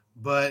church,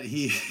 but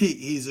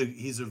he's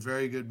a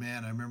very good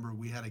man. I remember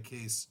we had a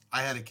case.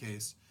 I had a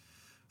case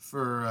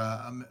for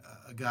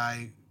a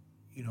guy.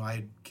 I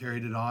had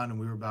carried it on, and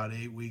we were about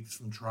 8 weeks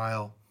from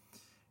trial,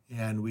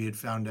 and we had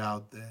found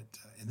out that,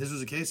 and this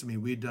was a case. I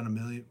mean, we had done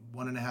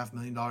 $1.5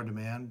 million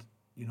demand,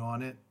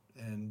 on it,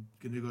 and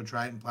going to go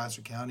try it in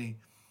Placer County.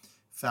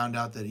 Found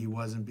out that he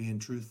wasn't being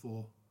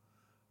truthful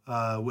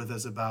with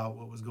us about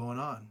what was going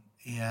on,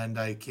 and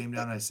I came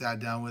down. And I sat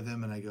down with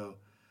him, and I go,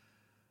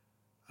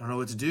 I don't know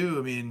what to do.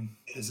 I mean,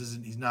 this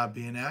isn't. He's not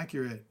being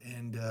accurate,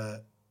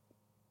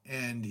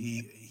 and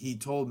he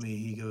told me,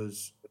 he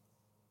goes,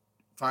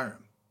 fire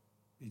him.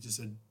 He just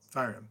said,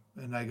 fire him.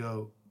 And I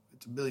go,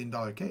 it's $1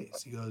 million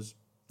case. He goes,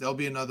 there'll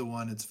be another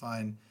one. It's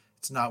fine.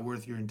 It's not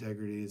worth your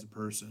integrity as a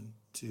person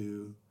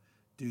to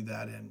do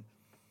that. And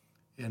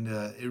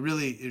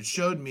it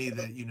showed me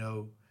that,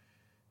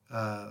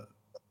 uh,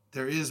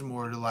 there is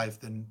more to life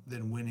than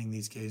winning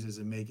these cases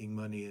and making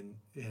money.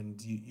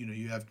 And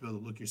you have to be able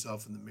to look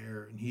yourself in the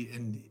mirror.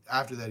 And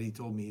after that, he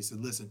told me, he said,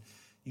 listen,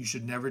 you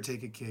should never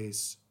take a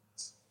case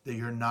that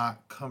you're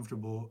not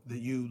comfortable, that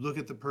you look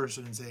at the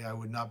person and say, I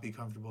would not be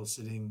comfortable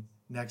sitting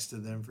next to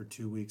them for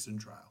 2 weeks in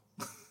trial.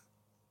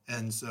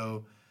 And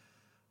so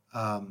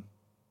um,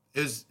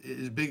 it was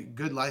a big,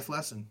 good life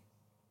lesson.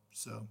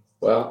 So,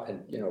 Well,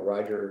 and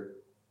Roger,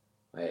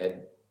 I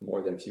had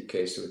more than a few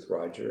cases with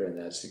Roger, and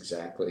that's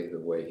exactly the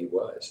way he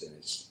was, and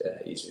it's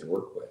easy to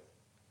work with.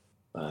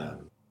 yeah,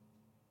 Um,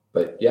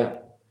 but yeah,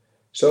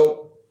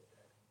 so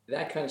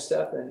that kind of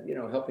stuff, and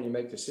helping you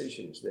make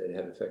decisions that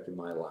have affected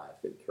my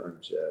life in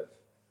terms of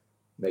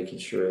making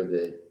sure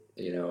that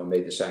I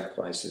made the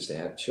sacrifices to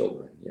have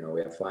children.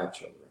 We have 5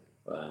 children.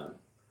 Um,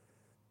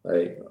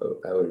 I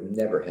I would have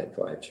never had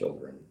 5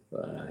 children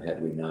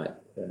had we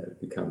not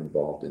become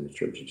involved in the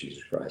Church of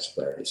Jesus Christ of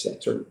Latter-day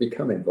Saints, or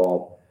become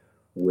involved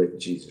with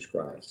Jesus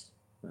Christ.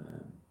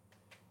 Um,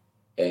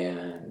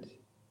 and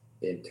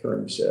in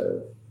terms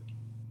of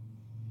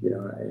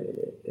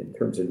in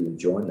terms of the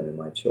enjoyment of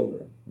my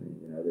children,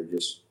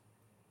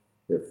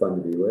 they're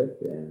fun to be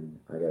with, and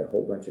I got a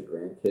whole bunch of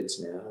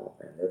grandkids now,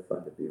 and they're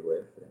fun to be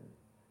with, and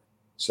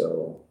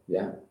so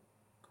yeah,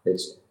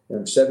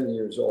 I'm 7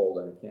 years old,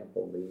 and I can't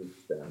believe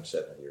that I'm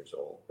 7 years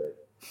old, but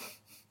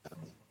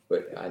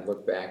I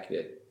look back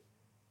at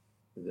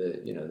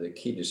the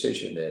key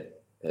decision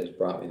that has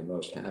brought me the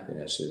most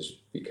happiness is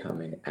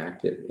becoming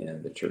active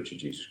in the Church of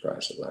Jesus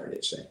Christ of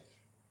Latter-day Saints.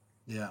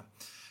 yeah.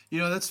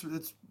 That's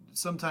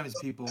sometimes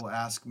people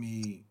ask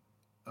me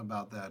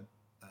about that.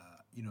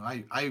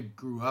 I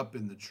grew up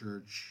in the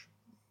church.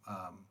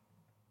 Um,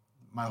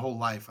 my whole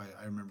life,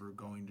 I remember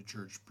going to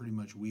church pretty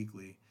much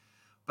weekly,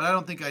 but I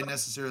don't think I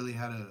necessarily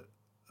had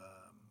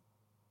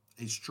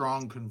a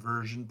strong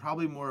conversion,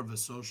 probably more of a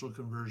social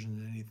conversion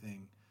than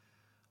anything.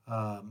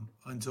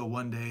 Until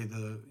one day,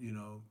 the you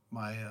know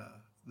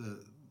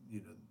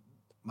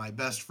my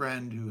best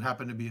friend, who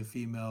happened to be a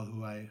female,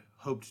 who I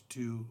hoped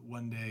to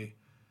one day,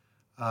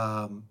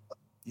 um,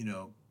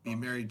 be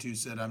married to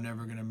said, I'm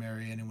never going to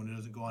marry anyone who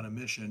doesn't go on a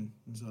mission.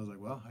 And so I was like,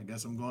 well, I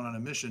guess I'm going on a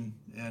mission.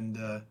 And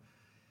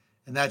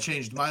that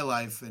changed my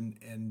life.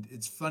 And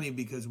it's funny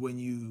because when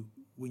you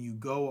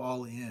go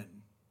all in,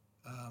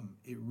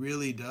 it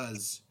really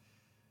does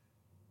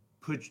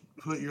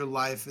put your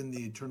life in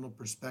the eternal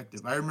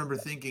perspective. I remember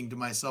thinking to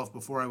myself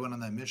before I went on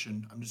that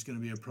mission, I'm just going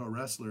to be a pro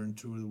wrestler and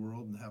tour the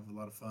world and have a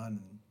lot of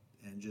fun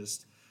and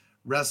just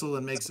wrestle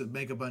and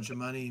make a bunch of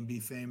money and be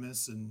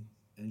famous and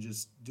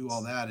just do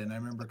all that. And I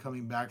remember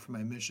coming back from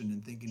my mission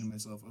and thinking to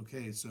myself,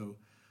 okay, so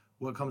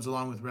what comes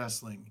along with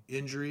wrestling?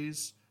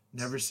 Injuries,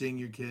 never seeing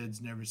your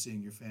kids, never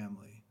seeing your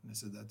family. And I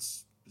said,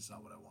 that's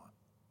not what I want.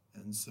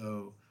 And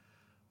so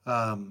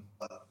um,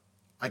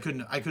 I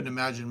couldn't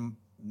imagine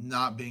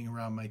not being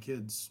around my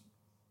kids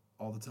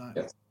all the time,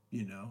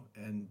 Yeah.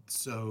 And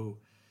so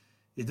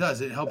it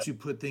helps you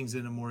put things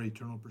in a more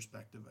eternal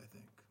perspective, I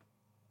think.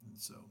 And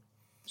so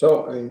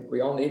So, I mean,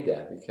 we all need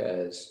that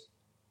because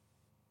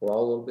we're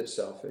all a little bit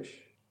selfish.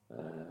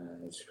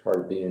 It's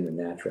hard being a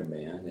natural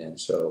man. And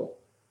so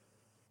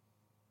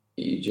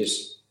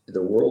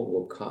the world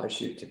will cause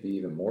you to be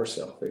even more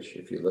selfish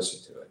if you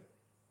listen to it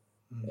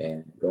mm,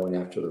 and going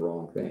after the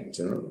wrong things.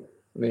 And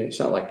I mean, it's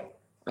not like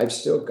I've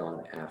still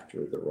gone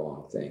after the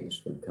wrong things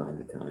from time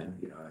to time.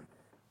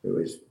 It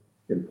was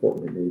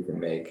important to me to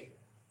make,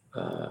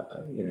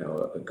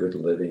 a good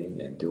living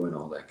and doing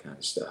all that kind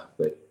of stuff.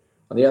 But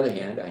on the other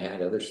hand, I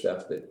had other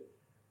stuff that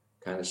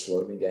kind of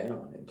slowed me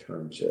down in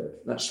terms of,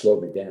 not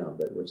slowed me down,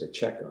 but was a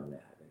check on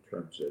that in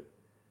terms of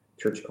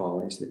church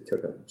callings that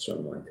took up some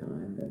of my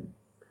time and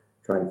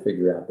trying to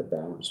figure out the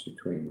balance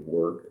between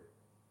work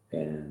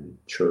and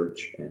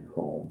church and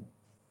home.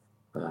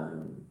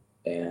 Um,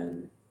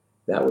 and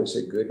that was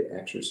a good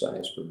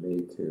exercise for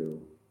me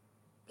to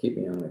keep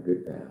me on a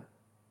good path.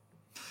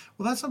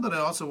 well, that's something I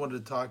also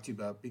wanted to talk to you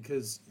about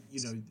because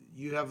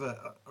you have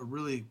a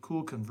really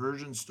cool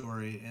conversion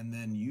story, and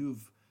then you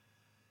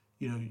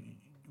know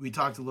we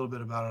talked a little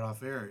bit about it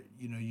off air.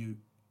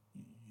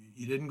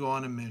 You didn't go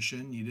on a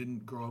mission, you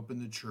didn't grow up in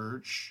the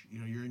church.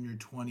 You're in your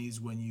 20s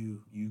when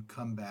you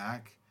come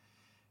back,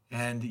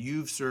 and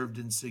you've served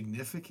in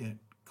significant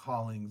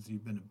callings.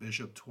 You've been a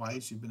bishop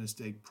twice, you've been a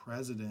stake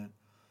president.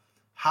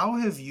 How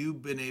have you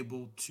been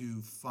able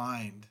to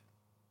find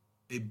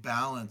a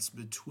balance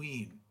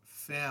between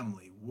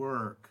family,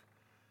 work,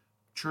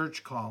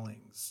 church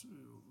callings?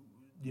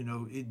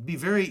 It'd be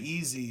very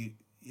easy.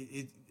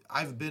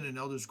 I've been an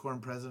elders quorum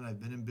president, I've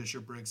been in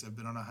bishoprics, I've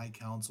been on a high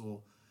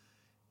council.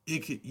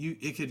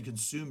 It could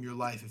consume your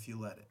life if you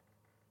let it.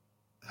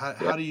 how, Yeah.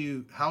 how do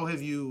you how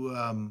have you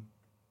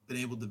been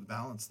able to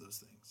balance those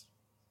things?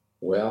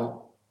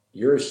 Well,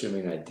 you're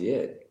assuming I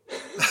did.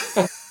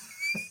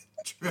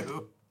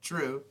 True,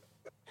 true.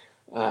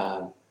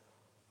 um,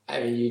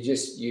 I mean, you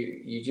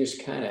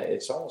just kind of,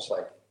 it's almost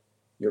like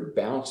you're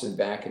bouncing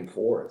back and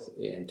forth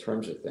in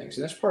terms of things,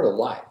 and that's part of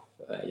life.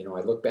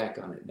 I look back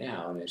on it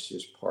now, and it's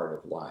just part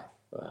of life.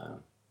 Uh,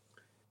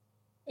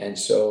 and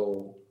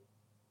so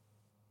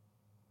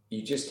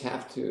you just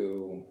have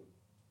to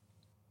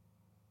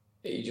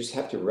you just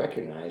have to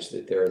recognize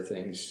that there are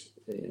things,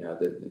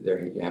 that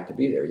there you have to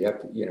be there. You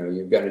have to,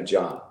 you've got a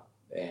job,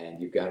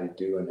 and you've got to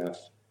do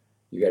enough.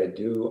 You got to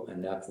do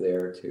enough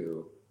there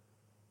to,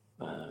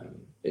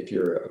 if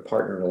you're a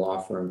partner in a law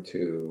firm,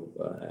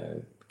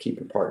 to keep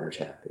your partners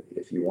happy.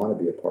 If you want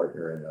to be a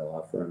partner in a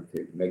law firm,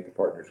 to make the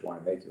partners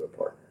want to make you a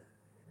partner,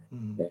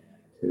 Mm-hmm. and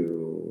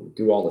to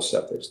do all the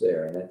stuff that's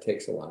there, and that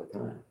takes a lot of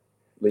time.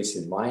 At least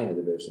in my end of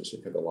the business,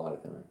 it took a lot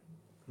of time.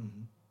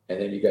 Mm-hmm.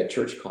 And then you got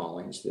church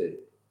callings that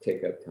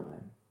take up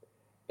time,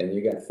 and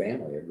you got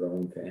family, a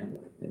growing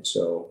family, and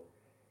so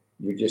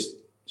you're just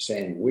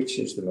saying which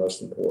is the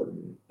most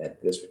important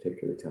at this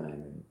particular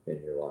time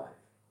in your life.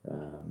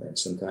 And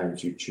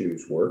sometimes you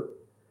choose work,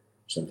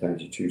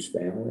 sometimes you choose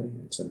family,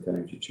 and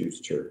sometimes you choose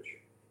church.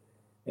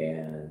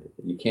 And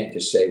you can't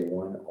just say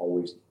one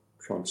always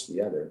trumps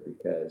the other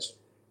because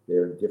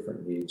there are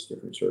different needs,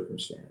 different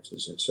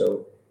circumstances. And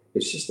so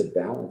it's just a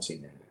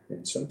balancing act.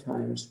 And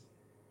sometimes,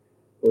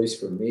 at least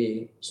for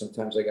me,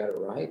 sometimes I got it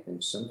right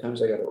and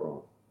sometimes I got it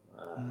wrong.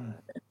 Mm-hmm.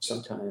 And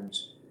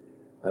sometimes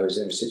I was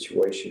in a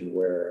situation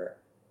where,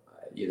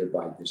 either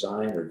by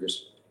design or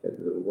just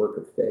the work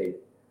of faith,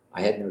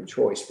 I had no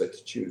choice but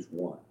to choose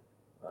one.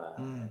 Uh,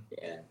 Mm-hmm.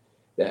 and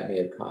that may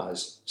have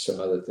caused some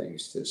other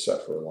things to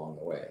suffer along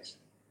the ways.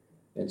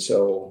 And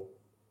so,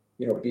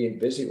 being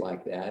busy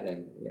like that,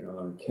 and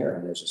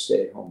Karen, as a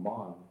stay at home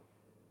mom,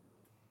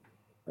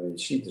 I mean,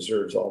 she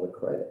deserves all the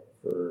credit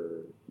for,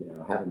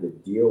 having to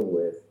deal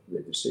with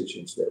the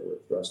decisions that were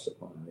thrust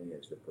upon me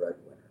as the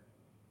breadwinner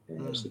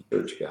and as Mm-hmm. the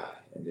church guy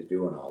and to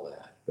doing all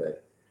that.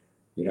 But,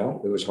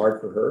 it was hard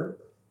for her.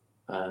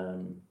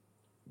 Um,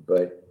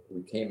 but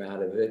we came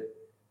out of it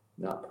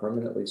not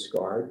permanently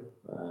scarred,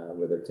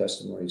 with our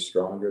testimonies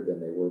stronger than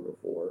they were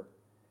before,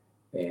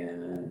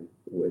 and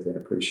with an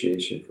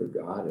appreciation for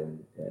God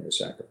and the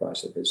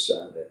sacrifice of His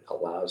Son that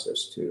allows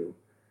us to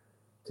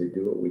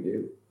do what we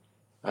do.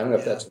 I don't know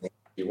if Yeah. that's what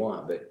you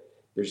want, but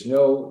there's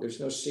no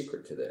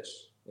secret to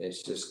this.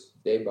 It's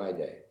just day by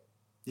day.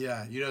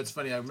 Yeah, it's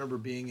funny. I remember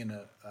being in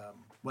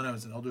when I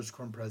was an elders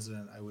quorum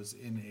president, I was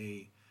in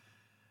a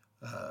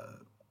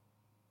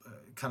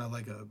kind of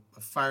like a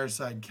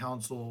fireside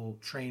council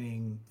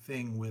training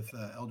thing with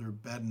Elder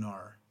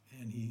Bednar,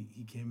 and he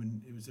came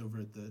and it was over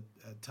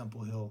at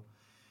Temple Hill,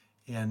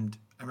 and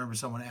I remember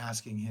someone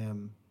asking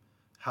him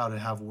how to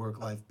have work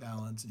life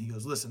balance, and he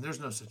goes, "Listen, there's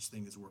no such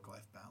thing as work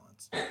life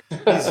balance."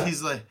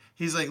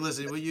 He's like,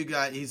 "Listen, what you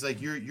got?" He's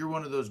like, "You're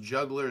one of those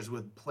jugglers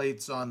with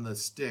plates on the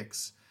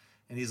sticks,"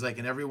 and he's like,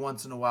 "And every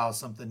once in a while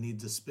something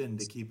needs a spin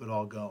to keep it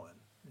all going."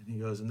 And he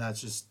goes, "And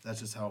that's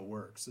just how it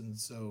works." And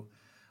so,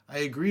 I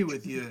agree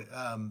with you.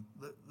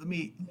 Let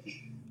me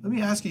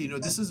ask you.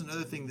 This is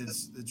another thing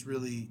that's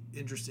really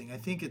interesting. I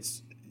think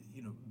it's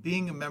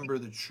being a member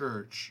of the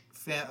church.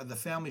 The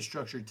family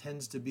structure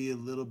tends to be a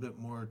little bit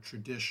more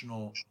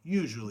traditional.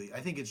 Usually, I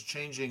think it's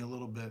changing a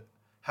little bit.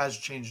 Has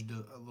changed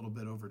a little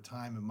bit over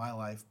time in my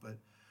life, but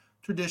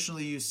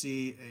traditionally, you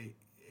see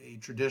a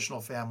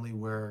traditional family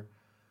where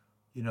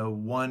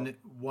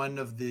one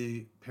of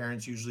the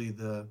parents, usually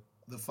the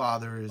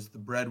father, is the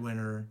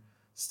breadwinner,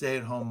 stay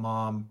at home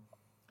mom,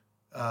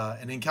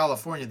 and in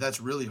California, that's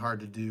really hard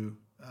to do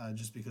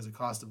just because of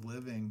cost of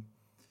living.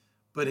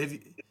 But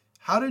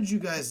how did you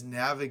guys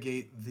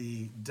navigate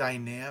the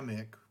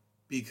dynamic?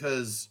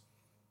 Because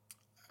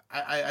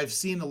I've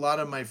seen a lot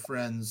of my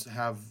friends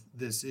have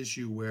this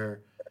issue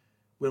where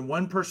when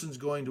one person's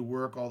going to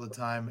work all the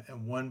time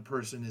and one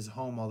person is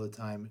home all the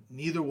time,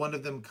 neither one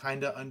of them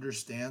kind of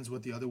understands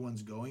what the other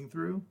one's going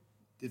through.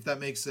 If that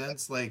makes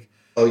sense, like,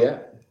 Oh yeah.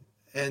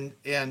 and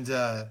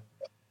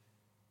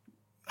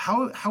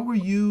how were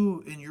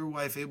you and your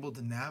wife able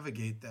to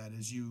navigate that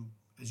as you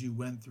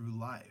went through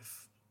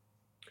life?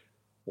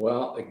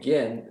 Well,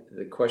 again,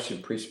 the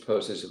question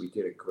presupposes that we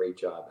did a great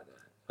job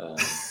of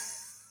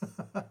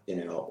that.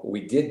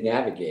 We did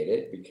navigate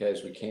it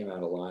because we came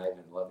out alive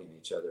and loving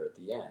each other at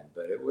the end,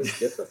 but it was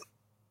difficult.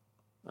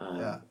 Yeah.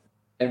 Um,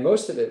 and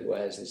most of it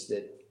is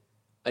that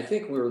I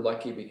think we were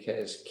lucky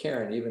because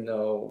Karen, even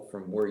though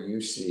from where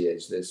you see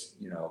is this,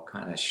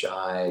 kind of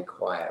shy,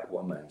 quiet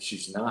woman,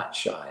 she's not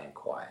shy and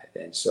quiet.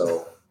 And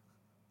so,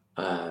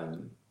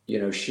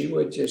 she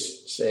would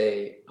just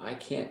say, I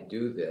can't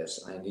do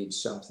this. I need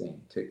something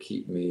to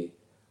keep me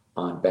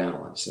on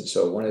balance. And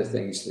so, one of the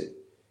Mm, things that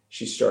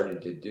she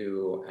started to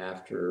do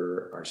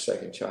after our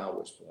second child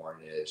was born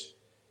is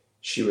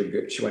she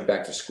went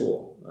back to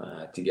school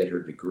to get her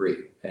degree.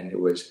 And it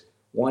was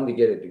one, to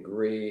get a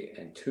degree,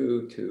 and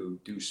two, to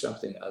do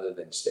something other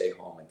than stay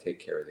home and take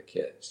care of the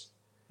kids.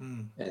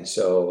 mm, And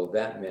so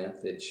that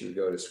meant that she would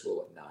go to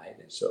school at night.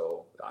 And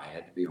so I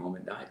had to be home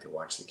at night to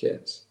watch the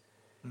kids.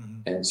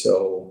 mm. And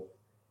so,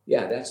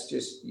 yeah, that's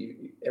just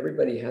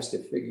everybody has to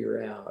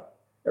figure out.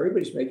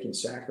 Everybody's making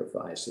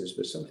sacrifices,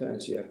 but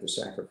sometimes you have to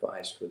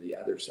sacrifice for the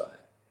other side.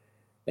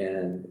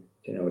 And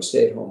a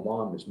stay-at-home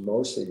mom is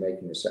mostly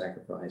making the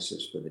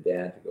sacrifices for the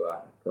dad to go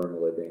out and earn a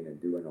living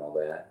and doing all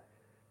that,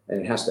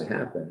 and it has to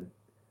happen.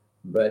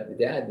 But the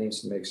dad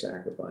needs to make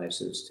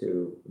sacrifices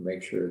to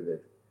make sure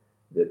that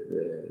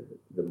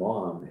the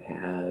mom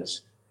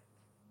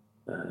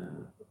uh,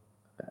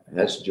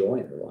 has joy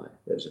in her life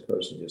as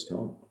opposed to just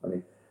home. I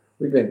mean,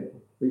 we've been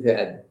we've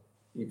had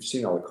you've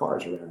seen all the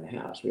cars around the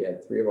house. We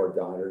had 3 of our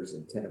daughters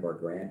and 10 of our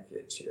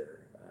grandkids here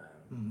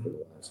for Mhm.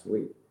 the last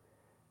week,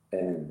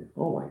 and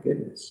oh my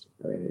goodness,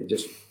 I mean, it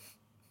just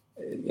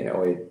a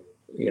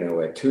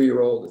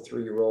 2-year-old, a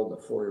 3-year-old, and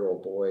a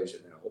 4-year-old boys,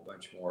 and then a whole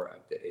bunch more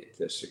up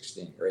to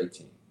 16 or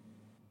 18.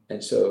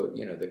 And so,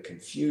 the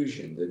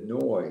confusion, the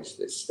noise,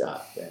 this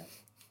stuff. And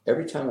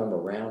every time I'm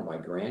around my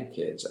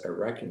grandkids, I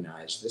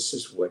recognize this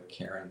is what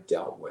Karen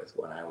dealt with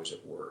when I was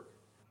at work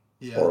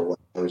Yeah. or when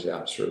I was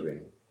out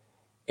serving.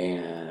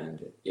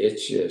 And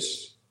it's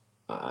just,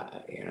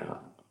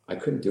 I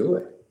couldn't do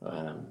it.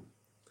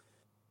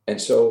 And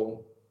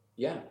so,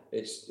 yeah,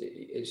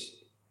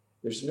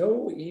 there's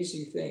no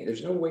easy thing.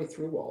 There's no way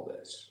through all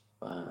this.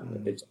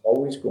 Mm, It's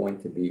always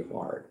going to be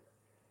hard. mm.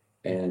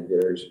 And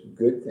there's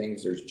good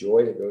things, there's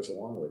joy that goes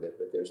along with it,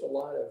 but there's a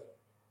lot of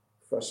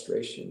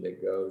frustration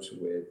that goes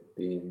with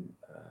being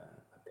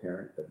a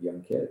parent of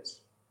young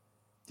kids.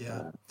 Yeah.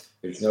 Uh,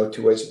 there's no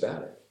two ways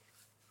about it.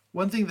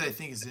 One thing that I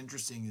think is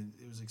interesting, and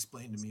it was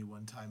explained to me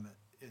one time,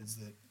 is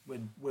that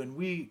when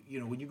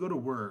you go to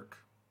work,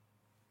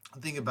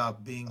 the thing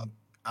about being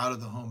out of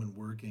the home and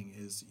working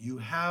is you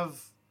have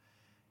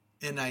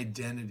an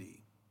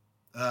identity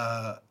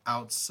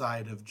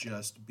outside of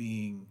just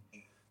being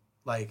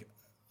like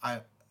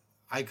I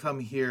I come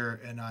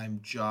here and I'm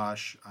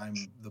Josh. I'm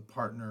the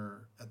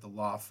partner at the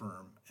law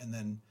firm, and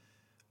then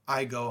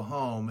I go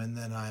home and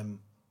then I'm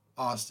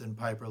Austin,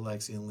 Piper,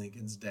 Lexi, and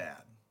Lincoln's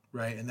dad,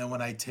 right? And then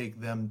when I take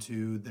them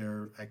to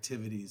their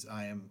activities,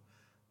 I'm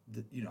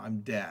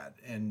dad.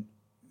 And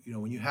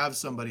when you have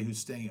somebody who's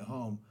staying at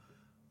home,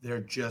 they're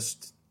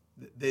just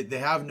they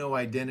have no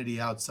identity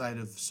outside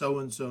of so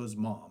and so's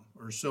mom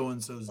or so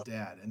and so's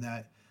dad, and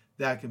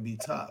that can be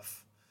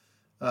tough.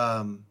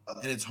 And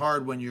it's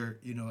hard when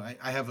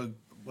I have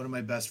one of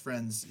my best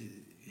friends,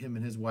 him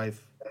and his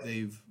wife,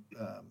 they've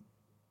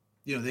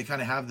they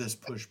kind of have this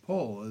push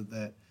pull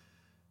that,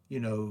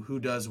 who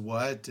does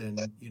what, and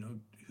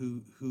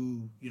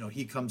who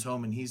he comes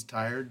home and he's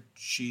tired.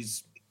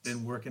 She's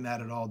been working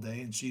at it all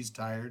day and she's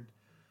tired.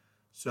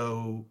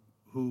 So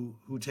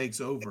who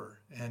takes over?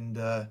 And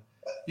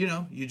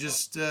you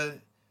just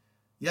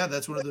yeah,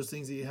 that's one of those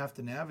things that you have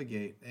to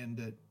navigate.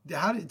 And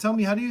tell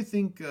me, how do you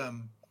think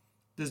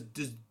does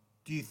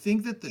do you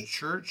think that the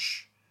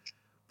church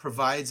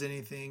provides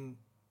anything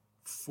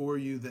for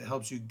you that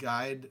helps you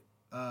guide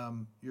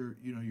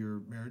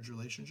your marriage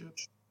relationship?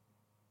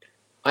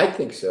 I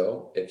think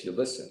so if you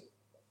listen.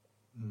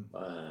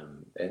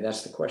 Mm-hmm. And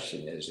that's the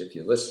question is if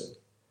you listen.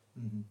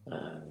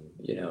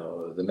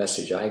 Mm-hmm. The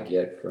message I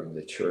get from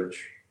the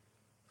church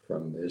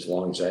from as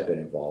long as I've been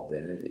involved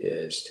in it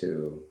is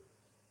to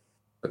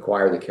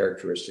acquire the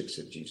characteristics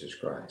of Jesus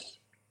Christ.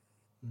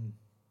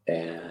 Mm-hmm.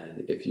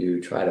 And if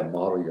you try to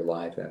model your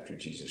life after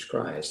Jesus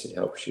Christ, it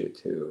helps you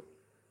to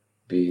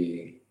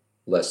be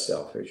less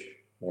selfish,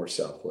 more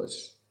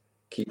selfless,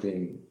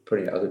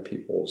 putting other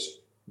people's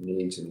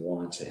needs and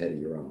wants ahead of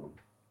your own.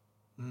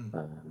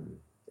 Mm-hmm.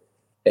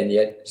 And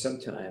yet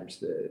sometimes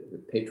the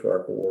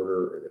patriarchal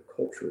order or the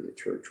culture of the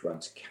church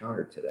runs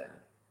counter to that,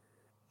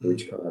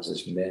 which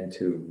causes men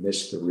to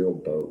miss the real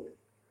boat.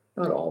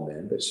 Not all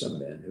men, but some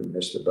men who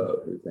miss the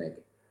boat, who think,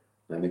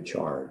 I'm in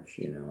charge,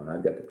 and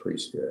I've got the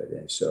priesthood.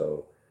 And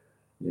so,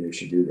 you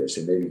should do this.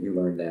 And maybe he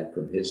learned that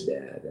from his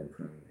dad and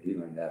he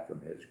learned that from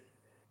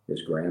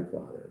his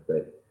grandfather.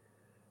 But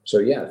so,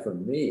 yeah, for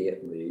me,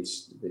 at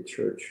least, the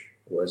church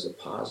was a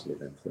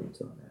positive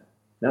influence on that.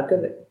 Not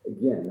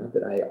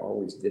that I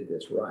always did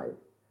this right,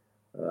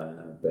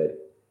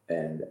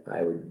 and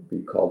I would be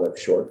called up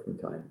short from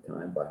time to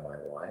time by my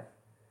wife.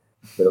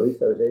 But at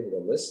least I was able to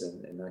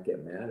listen and not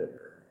get mad at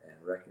her and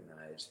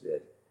recognize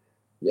that,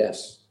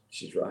 yes,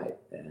 she's right,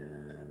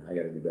 and I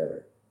got to do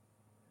better.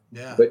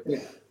 Yeah.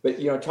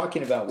 But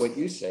talking about what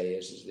you say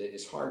is that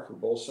it's hard for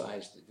both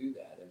sides to do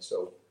that. And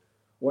so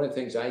one of the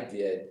things I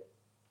did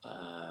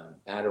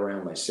at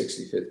around my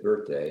 65th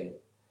birthday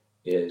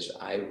is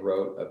I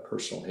wrote a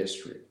personal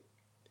history.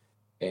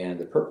 And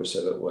the purpose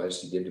of it was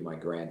to give to my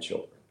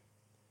grandchildren.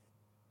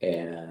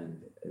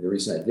 And the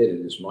reason I did it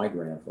is my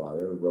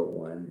grandfather wrote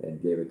one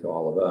and gave it to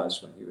all of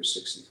us when he was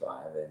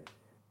 65. And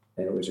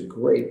it was a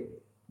great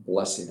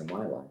blessing in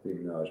my life,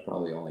 even though I was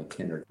probably only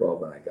 10 or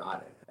 12 when I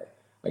got it.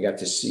 I got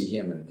to see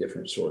him in a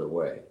different sort of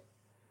way.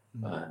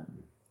 Mm-hmm.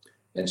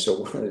 And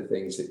so one of the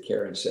things that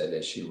Karen said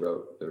as she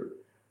wrote the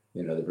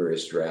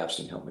various drafts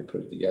and helped me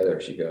put it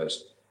together, she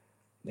goes,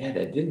 man,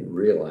 I didn't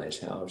realize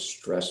how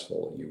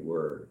stressful you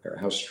were or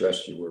how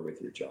stressed you were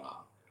with your job.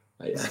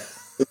 I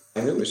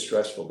knew it was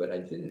stressful, but I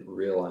didn't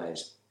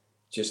realize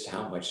just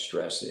how much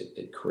stress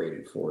it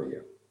created for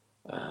you.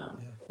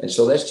 And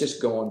so that's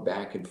just going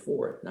back and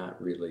forth,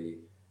 not really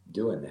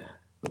doing that.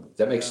 Does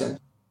that make sense?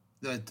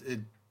 That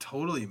it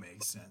totally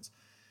makes sense.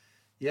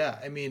 Yeah,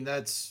 I mean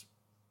that.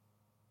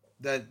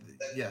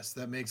 Yes,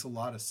 that makes a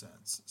lot of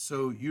sense.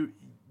 So you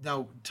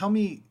now tell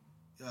me,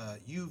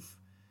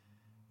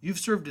 you've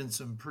served in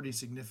some pretty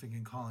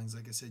significant callings.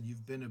 Like I said,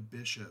 you've been a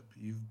bishop,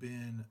 you've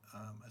been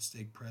a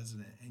stake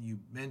president, and you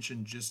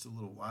mentioned just a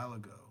little while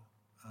ago,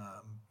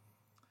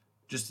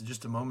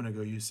 just a moment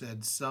ago, you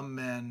said some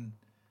men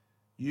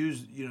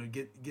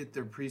get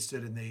their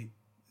priesthood and they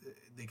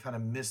kind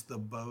of miss the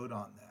boat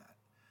on that.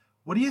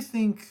 What do you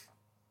think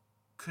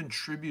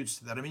contributes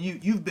to that? I mean,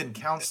 you've been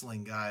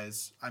counseling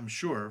guys, I'm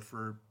sure,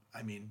 for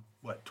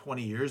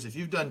 20 years. If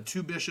you've done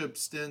two bishop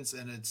stints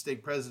and a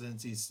stake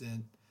presidency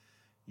stint,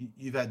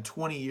 you've had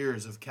 20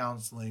 years of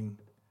counseling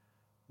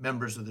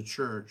members of the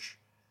church.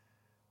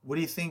 What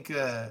do you think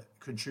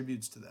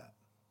contributes to that?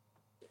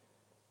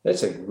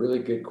 That's a really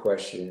good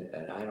question,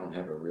 and I don't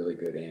have a really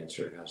good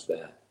answer. How's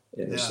that?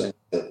 In the sense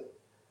that,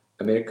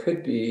 it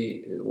could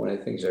be one of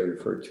the things I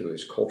refer to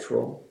as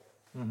cultural.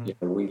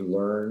 Mm-hmm. We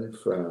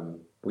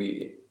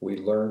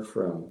learn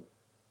from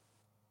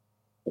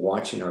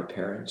watching our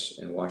parents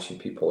and watching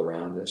people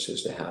around us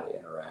as to how to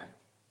interact.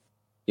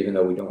 Even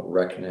though we don't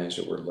recognize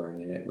that we're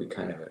learning it, we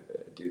kind of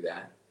do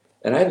that.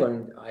 And I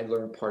learned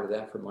part of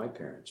that from my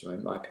parents.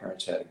 My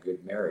parents had a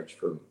good marriage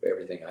from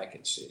everything I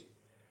could see.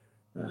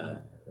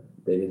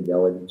 They didn't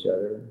yell at each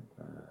other.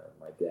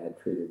 My dad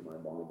treated my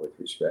mom with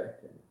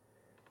respect,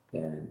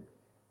 and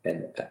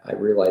I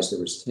realized there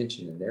was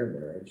tension in their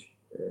marriage,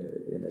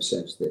 in the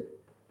sense that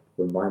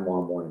when my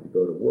mom wanted to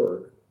go to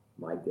work,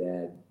 my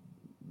dad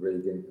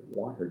really didn't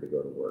want her to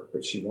go to work,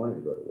 but she wanted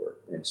to go to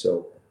work, and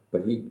so.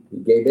 But he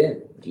gave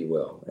in, if you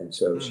will, and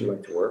so she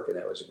went to work, and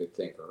that was a good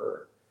thing for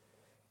her.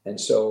 And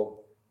so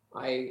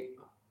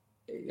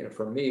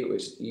for me, it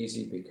was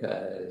easy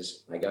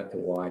because I got to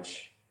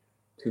watch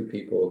two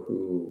people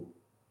who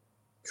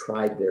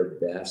tried their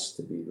best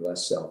to be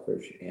less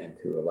selfish and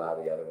to allow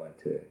the other one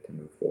to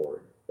move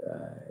forward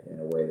in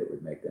a way that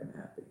would make them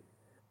happy.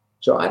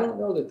 So I don't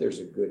know that there's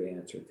a good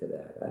answer to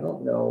that. I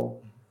don't know.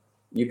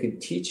 You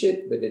can teach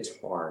it, but it's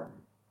hard.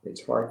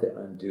 It's hard to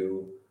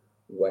undo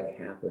what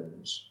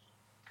happens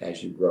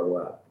as you grow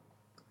up.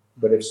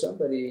 But if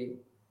somebody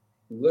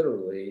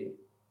literally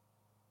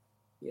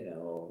you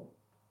know,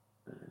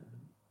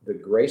 the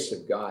grace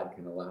of God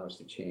can allow us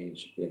to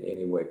change in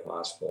any way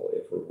possible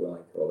if we're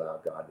willing to allow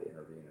God to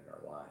intervene in our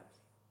lives.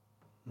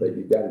 But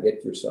you've got to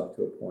get yourself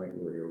to a point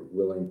where you're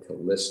willing to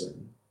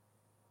listen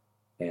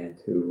and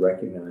to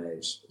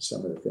recognize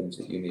some of the things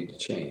that you need to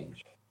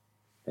change.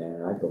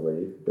 And I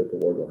believe that the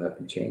Lord will help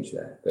you change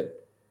that.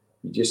 But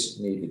you just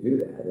need to do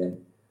that.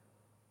 And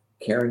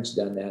Karen's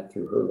done that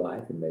through her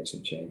life and made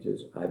some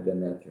changes. I've done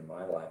that through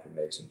my life and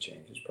made some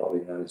changes.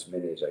 Probably not as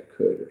many as I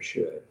could or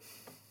should.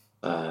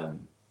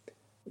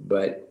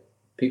 But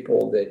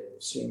people that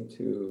seem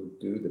to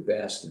do the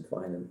best and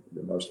find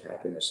the most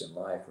happiness in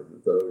life are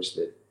those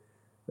that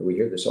we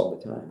hear this all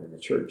the time in the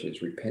church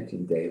is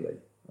repenting daily,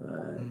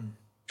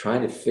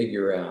 trying to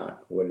figure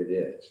out what it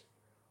is.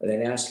 And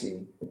then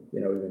asking,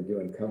 we've been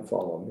doing Come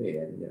Follow Me.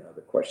 And,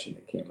 the question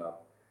that came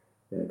up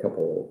in a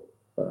couple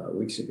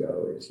weeks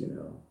ago is,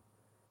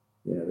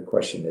 the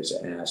question that's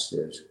asked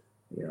is,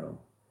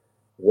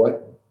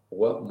 what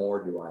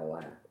more do I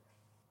lack?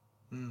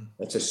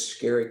 That's a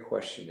scary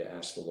question to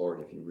ask the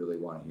Lord if you really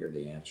want to hear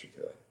the answer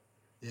to it.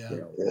 Yeah.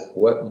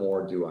 What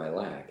more do I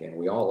lack? And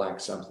we all lack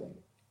something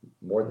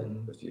more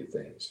than a few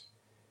things.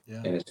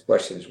 Yeah. And the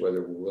question is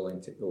whether we're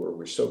willing to, or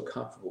we're so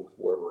comfortable with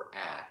where we're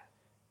at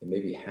and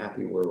maybe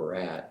happy where we're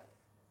at,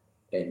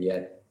 and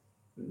yet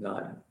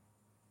not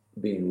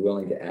being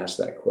willing to ask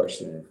that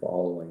question and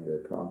following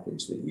the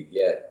promptings that you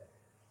get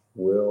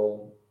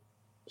will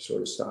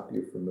sort of stop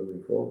you from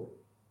moving forward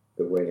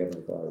the way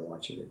Heavenly Father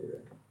wants you to do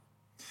it.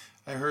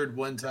 I heard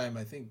one time,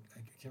 I think,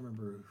 I can't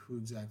remember who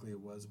exactly it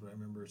was, but I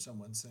remember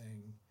someone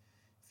saying,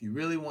 if you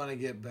really want to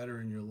get better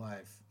in your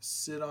life,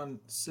 sit on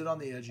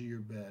the edge of your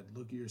bed,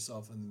 look at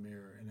yourself in the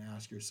mirror and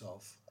ask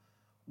yourself,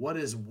 what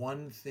is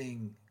one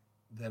thing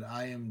that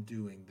I am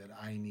doing that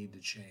I need to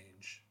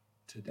change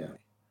today?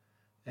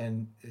 Yeah.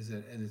 And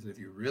if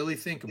you really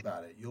think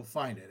about it, you'll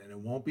find it, and it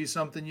won't be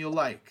something you'll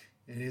like.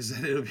 And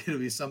it'll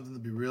be something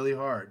that'll be really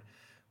hard.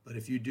 But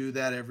if you do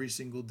that every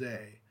single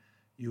day,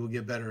 you will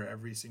get better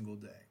every single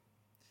day.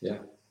 Yeah,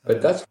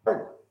 but that's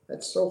hard.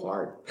 That's so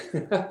hard.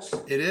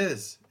 It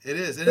is, and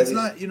it's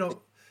not,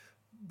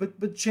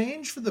 but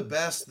change for the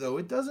best though.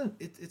 It doesn't.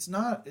 It's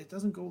not. It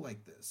doesn't go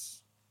like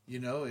this.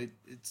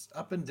 It's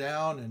up and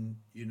down, and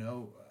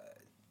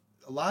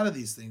a lot of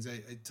these things.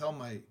 I tell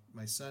my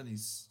son,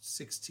 he's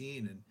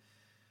 16, and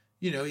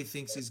he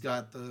thinks he's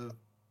got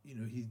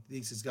he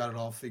thinks he's got it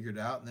all figured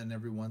out, and then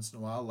every once in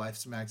a while, life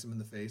smacks him in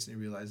the face, and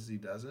he realizes he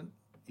doesn't.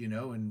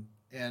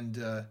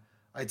 And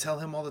I tell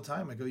him all the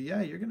time. I go,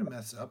 yeah, you're gonna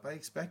mess up. I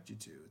expect you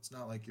to. It's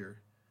not like you're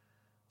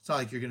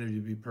gonna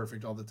be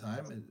perfect all the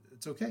time.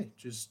 It's okay.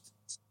 Just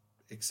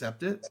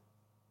accept it.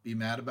 Be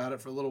mad about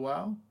it for a little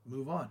while.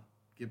 Move on.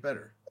 Get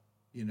better.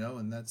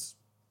 And that's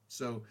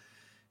so.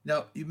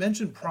 Now you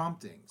mentioned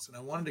promptings, and I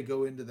wanted to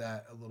go into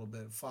that a little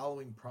bit.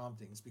 Following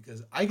promptings,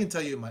 because I can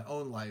tell you in my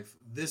own life,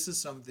 this is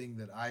something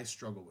that I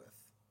struggle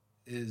with.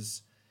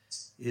 Is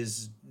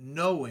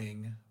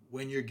knowing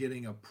when you're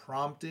getting a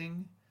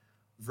prompting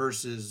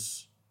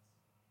versus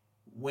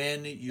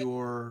when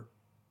you're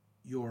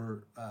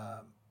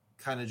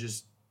kind of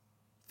just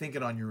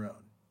thinking on your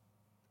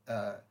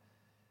own.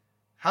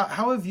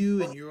 How have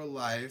you in your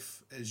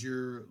life, as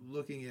you're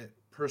looking at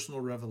personal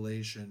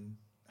revelation,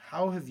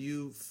 how have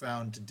you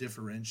found to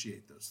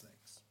differentiate those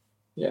things?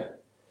 Yeah,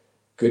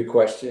 good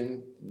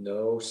question.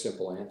 No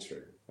simple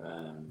answer.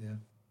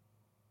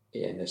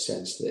 In the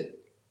sense that,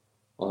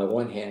 on the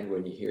one hand,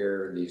 when you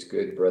hear these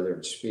good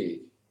brethren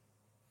speak,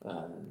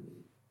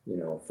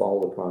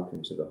 follow the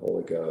promptings of the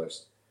Holy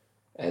Ghost,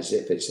 as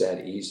if it's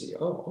that easy.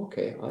 Oh,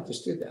 okay, I'll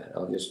just do that.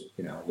 I'll just,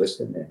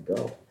 listen and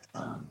go.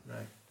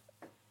 Right.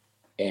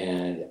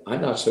 And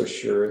I'm not so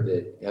sure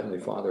that Heavenly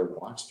Father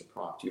wants to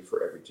prompt you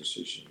for every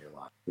decision in your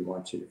life. He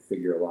wants you to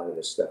figure a lot of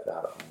this stuff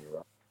out on your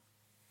own.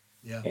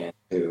 Yeah. And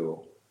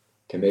to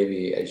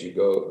maybe as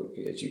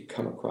you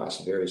come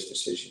across various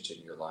decisions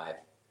in your life,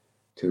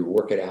 to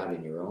work it out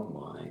in your own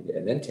mind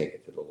and then take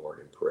it to the Lord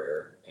in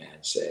prayer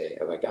and say,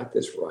 have I got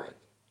this right?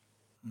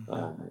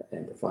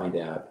 And to find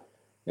out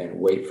and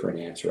wait for an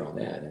answer on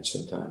that. And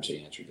sometimes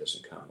the answer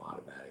doesn't come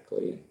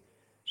automatically. And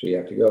so you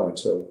have to go. And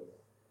so,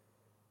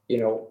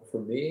 for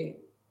me,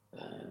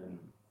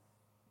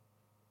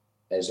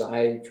 as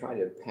I've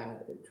tried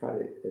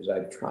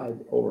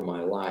over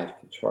my life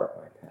to chart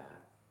my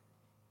path,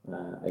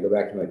 I go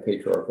back to my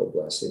patriarchal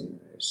blessing.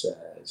 It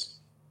says,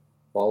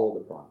 follow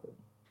the prophet.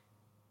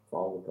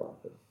 Follow the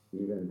prophet.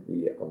 Even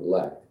the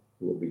elect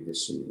will be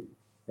deceived.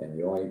 And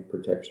the only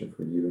protection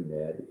for you,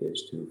 Ned,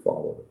 is to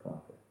follow the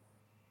prophet.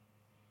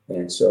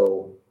 And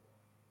so,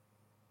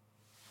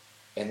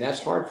 and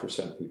that's hard for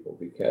some people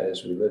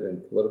because we live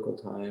in political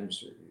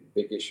times,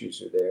 big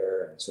issues are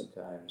there, and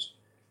sometimes,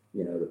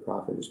 the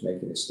prophet is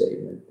making a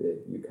statement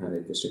that you kind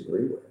of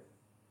disagree with.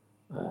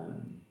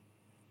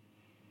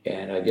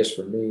 And I guess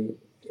for me,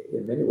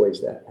 in many ways,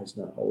 that has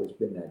not always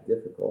been that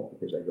difficult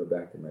because I go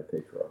back to my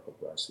patriarchal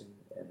blessing,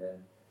 and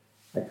then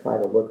I try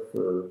to look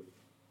for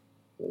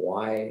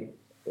why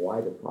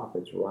the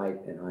prophet's right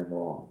and I'm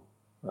wrong,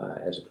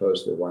 as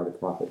opposed to why the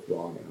prophet's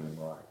wrong and I'm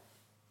right.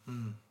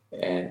 Hmm.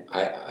 And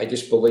I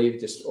just believe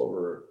just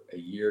over a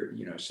year,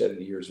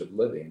 70 years of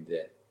living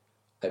that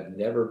I've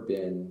never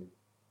been,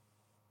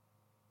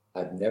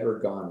 I've never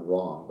gone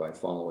wrong by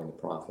following the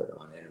prophet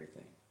on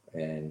everything.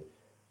 And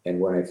and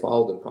when I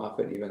followed the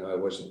prophet, even though I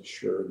wasn't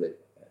sure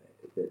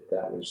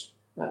that was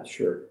not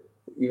sure,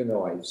 even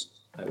though I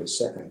was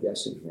second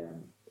guessing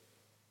him,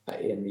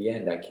 in the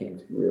end I came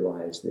to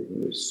realize that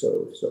he was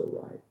so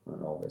right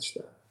on all this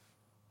stuff.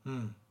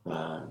 Hmm.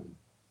 Um,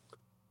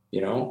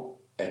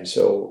 and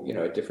so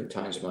at different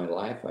times in my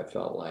life, I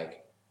felt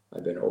like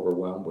I've been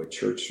overwhelmed with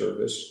church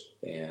service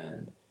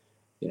and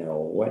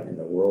what in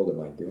the world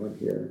am I doing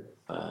here?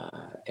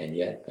 And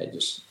yet I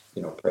just,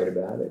 prayed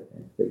about it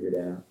and figured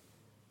out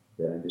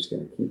that I'm just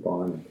going to keep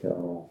on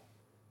until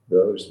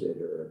those that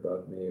are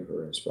above me who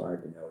are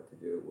inspired to know what to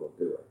do will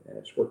do it. And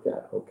it's worked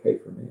out okay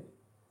for me.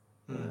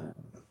 Hmm.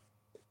 Uh,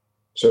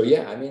 so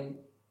yeah, I mean,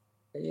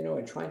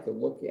 and trying to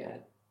look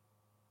at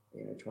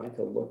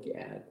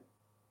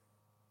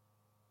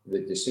the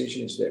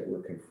decisions that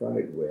we're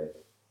confronted with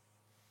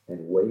and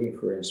waiting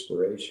for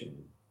inspiration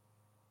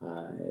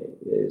uh,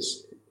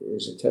 is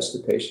a test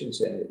of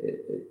patience, and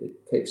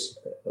it takes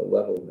a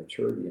level of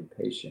maturity and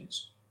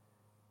patience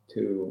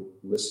to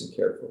listen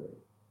carefully.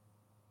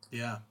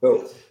 Yeah.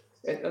 So,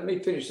 and let me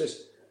finish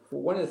this.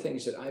 One of the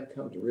things that I've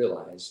come to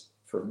realize,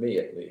 for me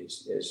at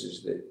least,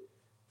 is that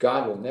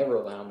God will never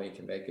allow me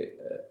to make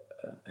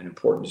an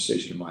important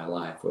decision in my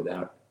life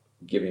without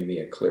giving me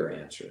a clear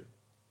answer.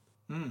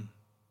 Hmm.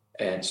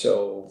 And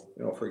so,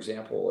 for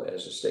example,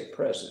 as a stake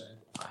president,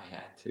 I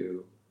had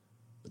to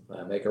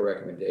make a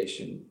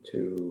recommendation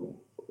to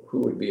who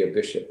would be a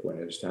bishop when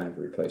it was time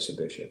to replace a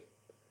bishop.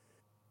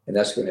 And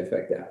that's going to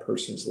affect that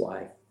person's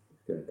life.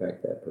 It's going to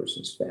affect that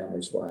person's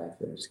family's life,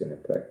 and it's going to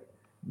affect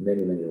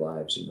many, many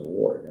lives in the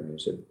ward. I mean,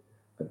 it's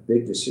a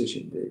big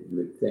decision that you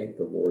would think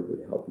the Lord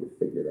would help you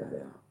figure that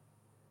out.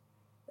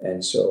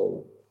 And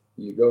so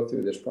you go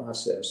through this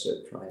process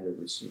of trying to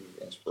receive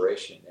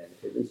inspiration. And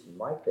at least in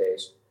my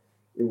case,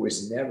 it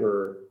was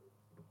never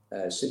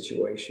a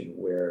situation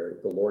where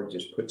the Lord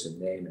just puts a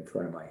name in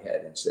front of my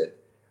head and said,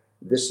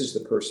 "This is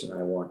the person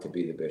I want to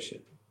be the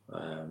bishop."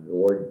 The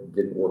Lord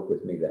didn't work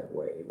with me that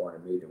way. He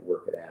wanted me to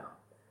work it out.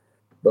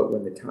 But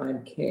when the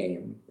time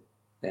came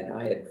and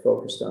I had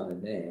focused on a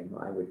name,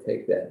 I would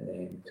take that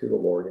name to the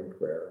Lord in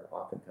prayer,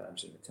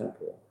 oftentimes in the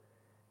temple,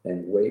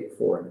 and wait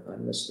for an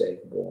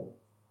unmistakable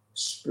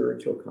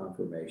spiritual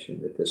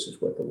confirmation that this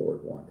is what the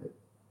Lord wanted.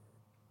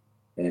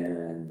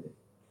 And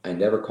I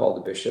never called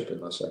the bishop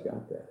unless I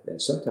got that.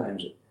 And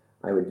sometimes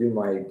I would do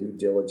my due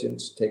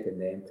diligence, take a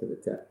name to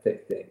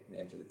take the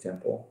name to the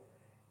temple,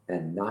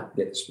 and not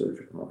get the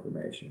spiritual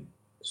confirmation.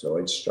 So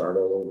I'd start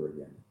all over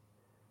again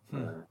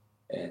Hmm.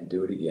 and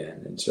do it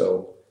again. And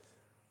so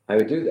I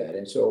would do that.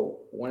 And so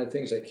one of the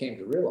things I came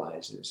to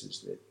realize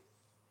is that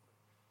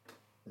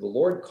the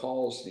Lord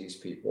calls these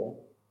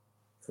people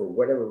for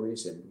whatever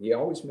reason. He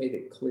always made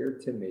it clear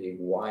to me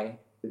why.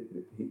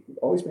 He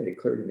always made it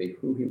clear to me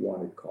who he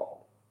wanted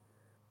called,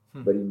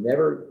 Hmm. but he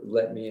never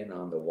let me in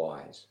on the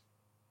whys.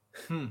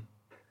 Hmm.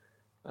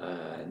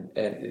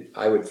 And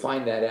I would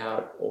find that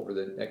out over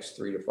the next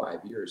 3 to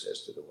 5 years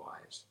as to the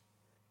whys.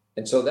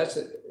 And so that's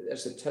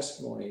a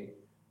testimony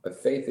of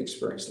faith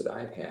experience that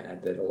I've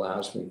had that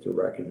allows me to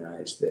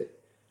recognize that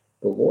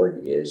the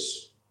Lord he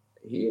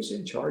is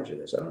in charge of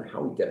this. I don't know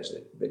how he does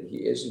it, but he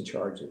is in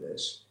charge of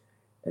this.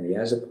 And he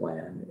has a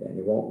plan, and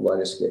he won't let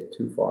us get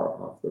too far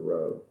off the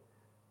road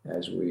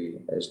as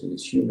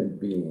these human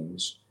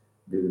beings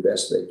do the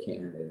best they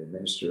can and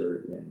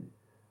administer in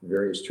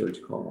various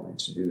church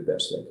callings to do the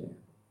best they can.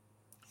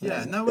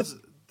 Yeah, and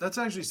that's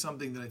actually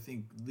something that I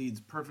think leads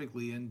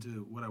perfectly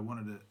into what I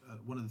wanted to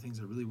one of the things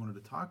I really wanted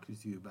to talk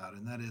to you about,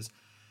 and that is,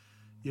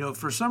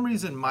 for some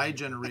reason, my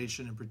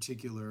generation in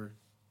particular,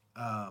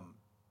 um,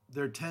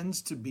 there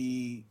tends to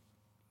be,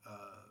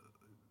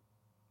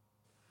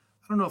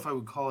 I don't know if I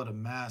would call it a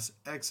mass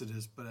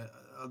exodus, but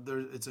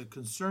it's a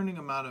concerning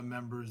amount of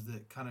members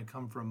that kind of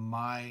come from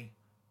my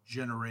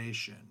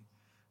generation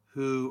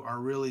who are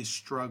really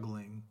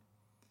struggling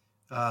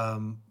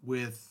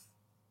with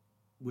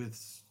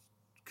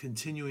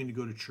continuing to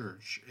go to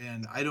church.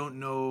 And I don't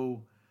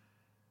know,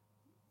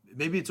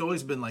 maybe it's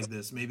always been like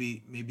this.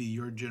 Maybe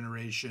your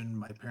generation,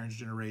 my parents'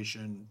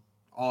 generation,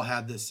 all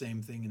had this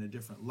same thing in a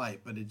different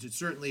light. But it just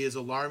certainly is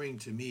alarming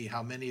to me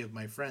how many of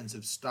my friends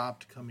have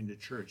stopped coming to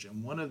church.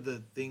 And one of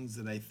the things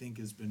that I think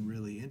has been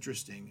really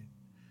interesting,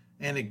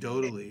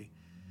 anecdotally,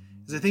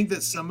 is I think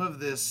that some of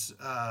this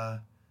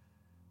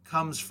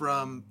comes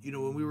from,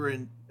 when we were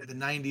in the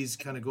 90s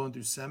kind of going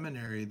through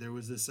seminary, there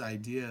was this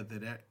idea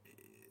that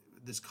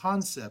this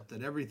concept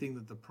that everything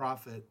that the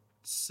prophet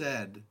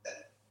said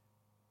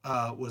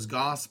was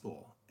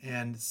gospel.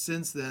 And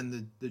since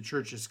then, the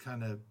church has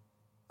kind of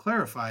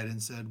clarified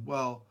and said,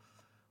 well,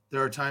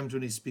 there are times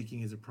when he's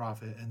speaking as a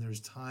prophet, and there's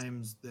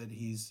times that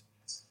he's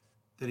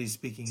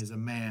speaking as a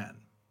man.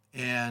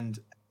 And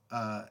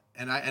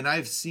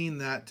I've seen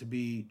that to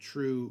be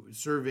true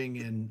serving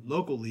in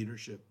local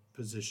leadership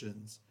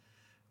positions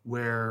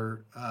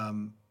where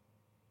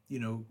you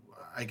know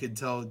I could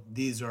tell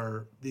these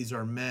are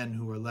men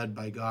who are led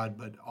by God,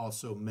 but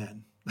also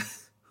men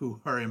who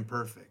are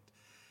imperfect.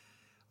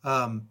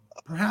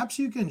 Perhaps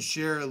you can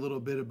share a little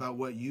bit about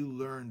what you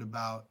learned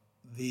about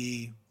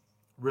the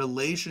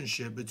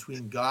relationship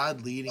between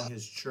God leading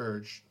his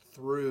church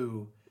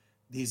through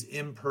these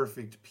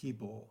imperfect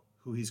people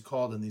who he's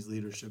called in these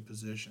leadership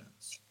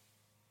positions.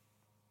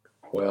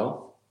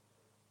 Well,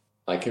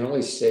 I can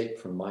only state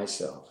for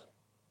myself.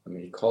 I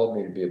mean, he called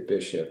me to be a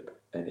bishop,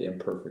 an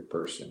imperfect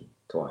person,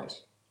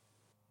 twice.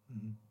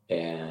 Mm-hmm.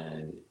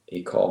 And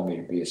he called me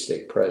to be a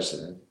stake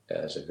president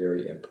as a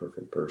very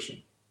imperfect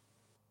person.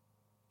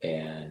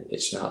 And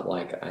it's not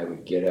like I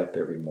would get up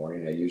every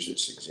morning. I use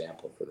this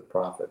example for the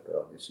prophet, but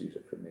I'll just use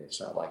it for me. It's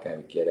not like I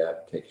would get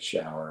up, take a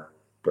shower,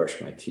 brush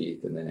my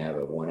teeth, and then have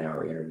a 1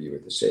 hour interview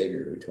with the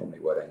Savior who told me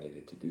what I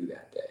needed to do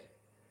that day.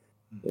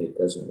 Mm-hmm. It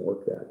doesn't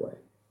work that way.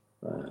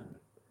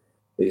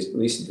 At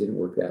least it didn't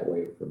work that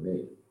way for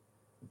me.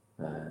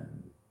 Um,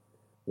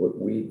 what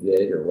we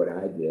did, or what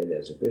I did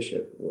as a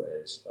bishop,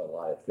 was a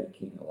lot of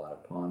thinking, a lot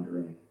of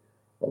pondering,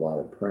 a lot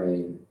of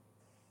praying,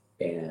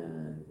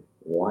 and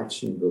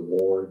watching the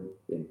Lord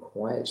in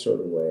quiet sort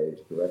of ways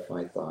direct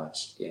my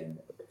thoughts in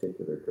a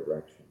particular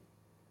direction.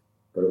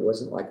 But it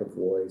wasn't like a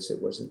voice,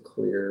 it wasn't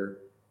clear.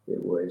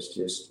 It was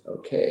just,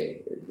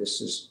 okay,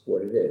 this is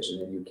what it is.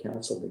 And then you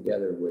counsel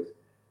together with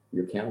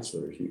your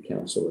counselors, you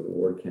counsel with a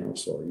word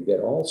counselor, you get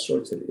all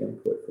sorts of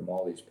input from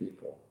all these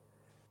people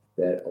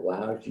that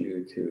allows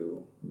you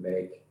to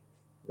make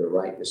the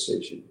right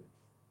decision.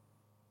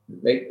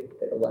 It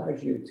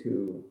allows you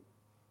to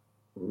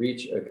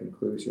reach a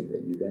conclusion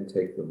that you then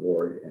take the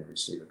Lord and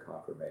receive a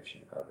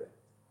confirmation of it.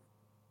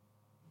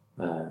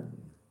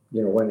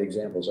 One of the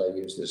examples I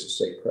used as a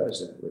stake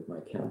president with my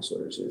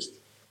counselors is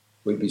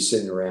we'd be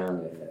sitting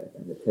around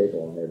in the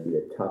table and there'd be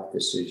a tough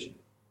decision,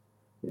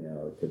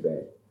 to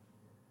make.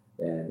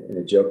 And in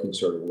a joking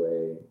sort of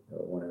way,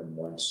 one of them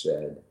once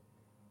said,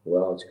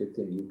 well, it's a good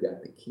thing you've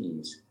got the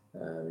keys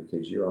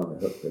because you're on the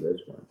hook for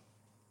this one.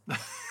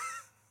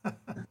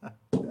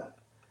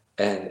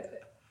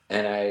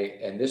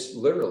 And this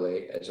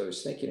literally, as I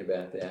was thinking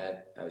about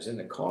that, I was in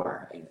the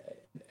car, and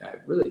I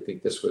really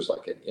think this was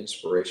like an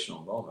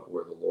inspirational moment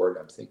where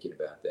I'm thinking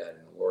about that,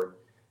 and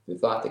the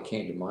thought that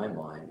came to my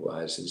mind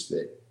is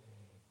that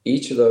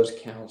each of those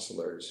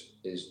counselors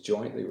is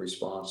jointly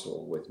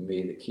responsible with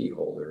me, the key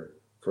holder,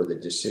 for the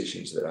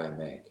decisions that I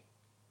make.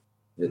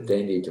 That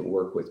they need to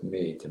work with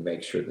me to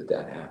make sure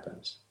that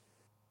happens.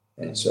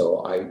 And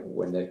so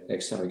when the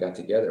next time we got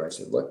together, I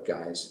said, look,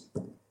 guys,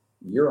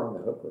 you're on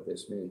the hook with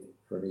this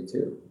for me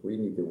too. We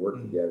need to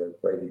work together,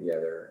 pray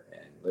together,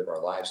 and live our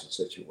lives in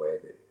such a way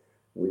that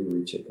we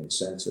reach a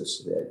consensus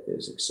that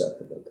is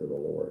acceptable to the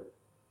Lord.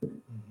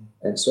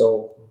 And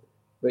so,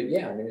 but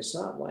yeah, I mean, it's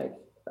not like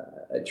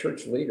a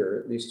church leader,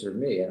 at least for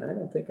me, and I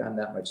don't think I'm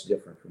that much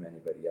different from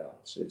anybody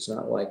else. It's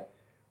not like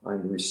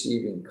I'm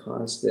receiving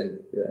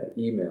constant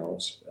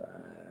emails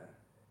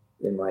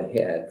in my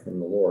head from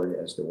the Lord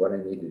as to what I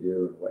need to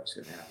do and what's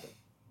going to happen.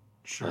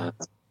 Sure.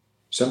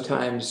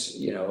 Sometimes,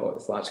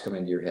 thoughts come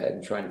into your head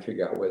and trying to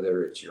figure out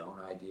whether it's your own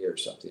idea or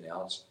something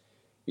else.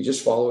 You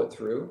just follow it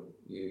through.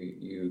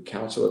 You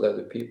counsel with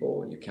other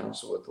people, you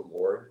counsel with the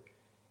Lord,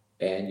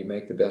 and you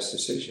make the best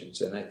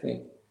decisions. And I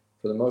think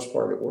for the most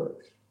part, it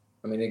works.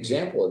 I mean, an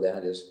example of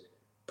that is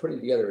putting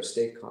together a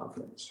stake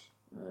conference.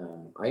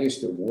 I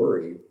used to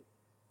worry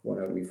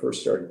when we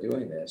first started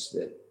doing this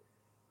that,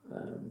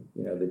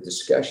 the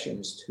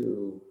discussions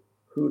to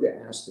who to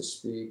ask to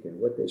speak and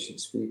what they should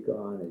speak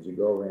on as you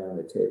go around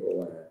the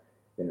table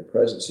in a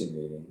presidency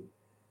meeting,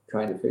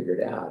 trying to figure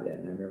it out.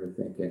 And I remember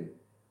thinking,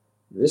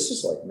 this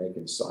is like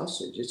making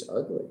sausage. It's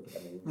ugly. I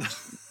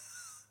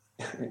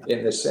mean,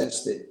 in the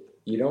sense that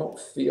you don't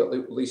feel,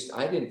 at least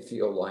I didn't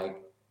feel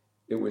like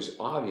it was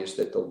obvious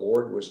that the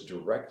Lord was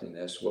directing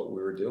us what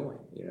we were doing.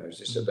 It was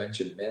just a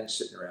bunch of men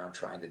sitting around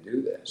trying to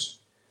do this.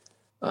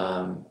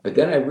 But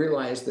then I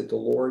realized that the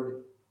Lord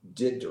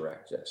did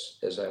direct us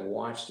as I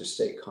watched the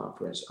stake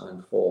conference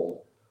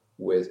unfold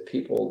with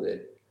people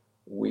that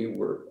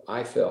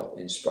I felt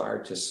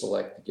inspired to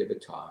select to give a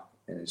talk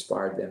and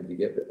inspired them to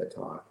give a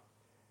talk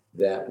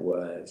that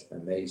was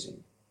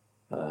amazing.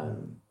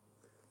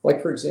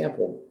 Like, for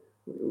example,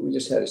 we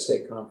just had a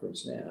stake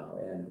conference now,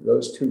 and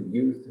those two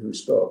youth who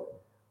spoke,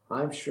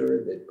 I'm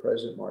sure that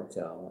President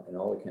Martell and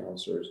all the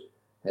counselors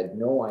had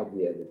no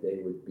idea that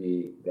they would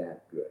be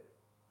that good.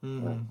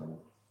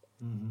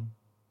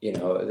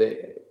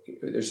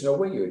 There's no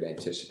way you would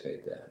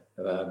anticipate that,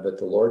 but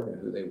the Lord knew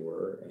who they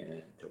were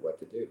and to what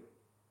to do.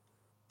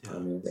 Yeah. I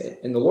mean,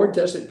 and the Lord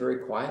does it very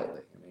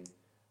quietly. I mean,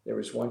 there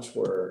was once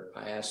where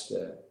I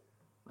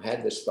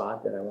had this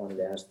thought that I wanted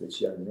to ask this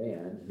young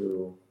man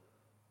who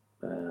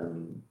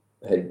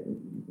had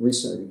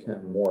recently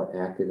become more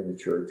active in the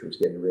church, was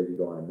getting ready to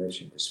go on a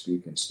mission to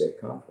speak in stake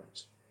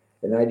conference.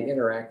 And I'd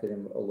interacted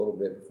him a little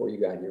bit before you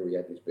got here. We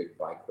had these big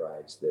bike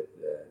rides that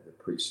the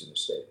priests in the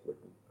stake would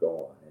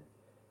go on. And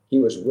he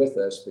was with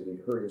us, but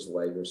he'd hurt his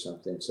leg or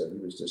something, so he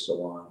was just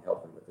along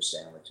helping with the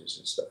sandwiches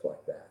and stuff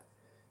like that.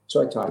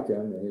 So I talked to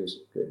him, and he was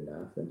good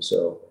enough. And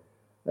so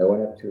I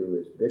went up to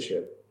his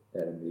bishop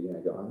at a meeting. I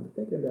go, I'm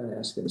thinking about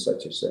asking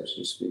such and such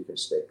to speak at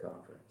state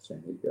conference.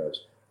 And he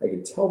goes, I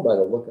can tell by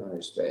the look on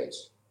his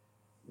face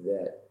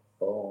that,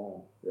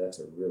 oh, that's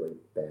a really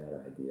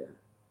bad idea.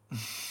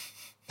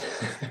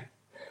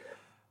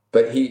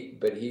 But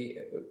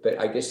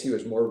I guess he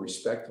was more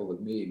respectful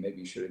of me. Maybe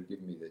he should have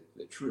given me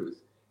the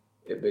truth.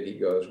 But he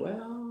goes,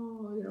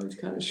 well, he's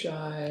kind of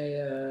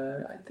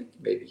shy. I think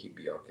maybe he'd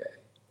be okay.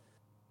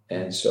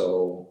 And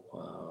so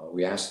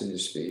we asked him to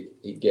speak.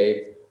 He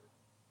gave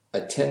a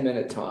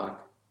 10-minute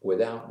talk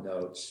without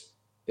notes.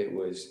 It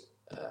was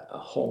a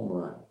home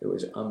run. It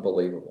was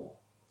unbelievable.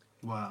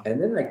 Wow.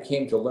 And then I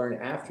came to learn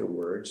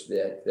afterwards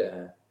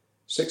that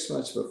 6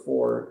 months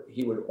before,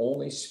 he would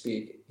only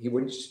speak. He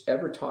wouldn't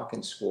ever talk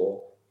in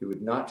school. He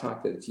would not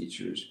talk to the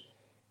teachers.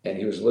 And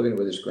he was living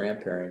with his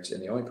grandparents.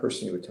 And the only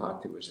person he would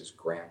talk to was his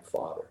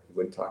grandfather. He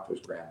wouldn't talk to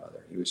his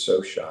grandmother. He was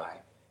so shy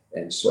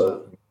and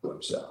so to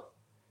himself.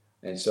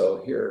 And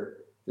so here,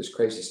 this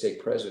crazy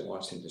stake president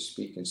wants him to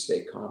speak in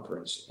state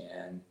conference,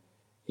 and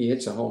he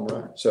hits a home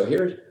run. So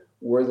here's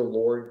where the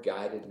Lord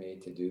guided me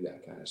to do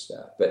that kind of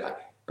stuff. But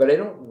I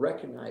don't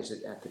recognize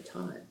it at the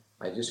time.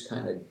 I just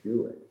kind of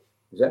do it.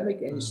 Does that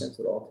make any sense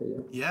at all to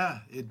you? Yeah,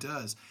 it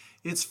does.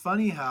 It's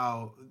funny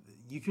how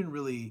you can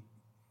really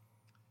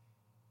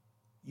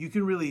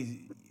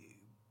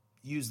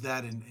use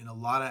that in a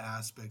lot of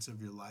aspects of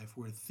your life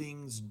where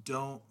things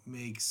don't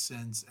make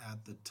sense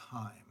at the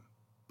time.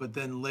 But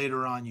then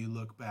later on you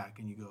look back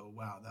and you go,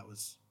 wow, that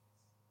was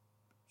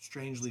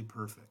strangely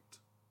perfect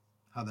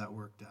how that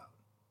worked out.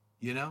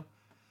 You know?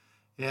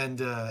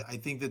 And I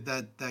think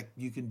that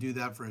you can do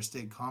that for a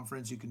state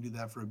conference. You can do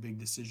that for a big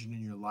decision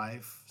in your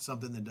life,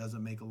 something that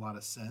doesn't make a lot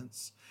of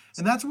sense.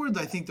 And that's where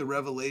I think the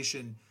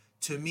revelation,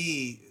 to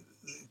me,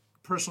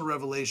 personal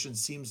revelation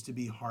seems to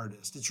be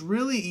hardest. It's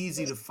really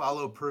easy to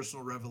follow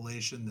personal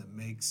revelation that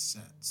makes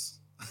sense.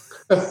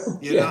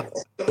 You know?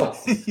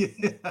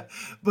 Yeah.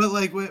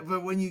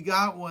 But when you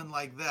got one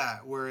like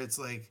that, where it's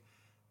like,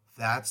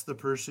 that's the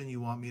person you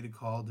want me to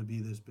call to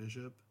be this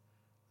bishop,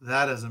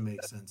 that doesn't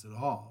make sense at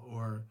all.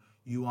 Or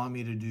you want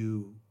me to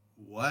do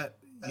what?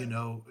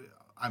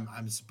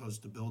 I'm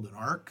supposed to build an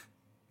ark.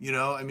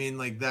 I mean,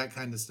 like that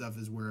kind of stuff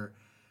is where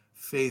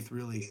faith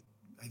really,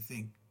 I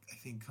think,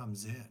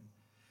 comes in.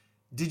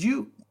 Did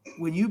you,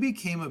 when you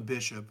became a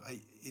bishop?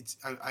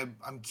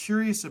 I'm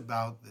curious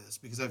about this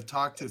because I've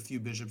talked to a few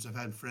bishops. I've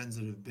had friends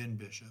that have been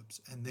bishops,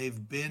 and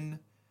they've been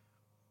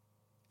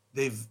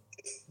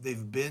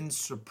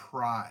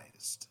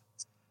surprised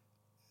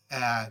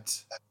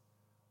at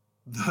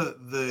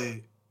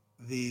the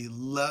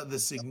the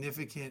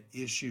significant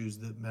issues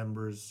that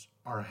members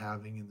are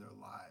having in their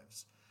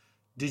lives.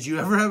 Did you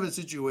ever have a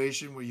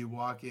situation where you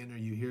walk in or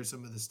you hear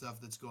some of the stuff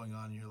that's going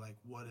on and you're like,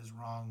 what is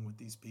wrong with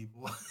these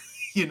people?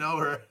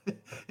 Or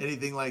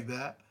anything like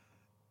that?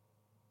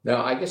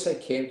 No, I guess I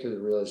came to the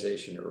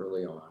realization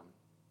early on,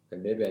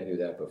 and maybe I knew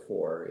that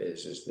before,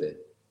 is that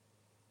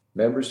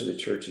members of the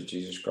Church of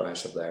Jesus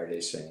Christ of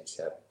Latter-day Saints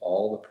have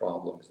all the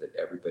problems that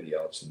everybody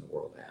else in the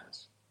world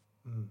has.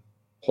 Mm.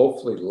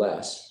 Hopefully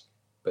less,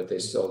 but they're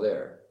still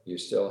there. You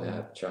still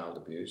have child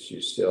abuse.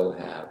 You still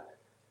have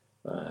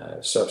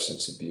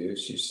substance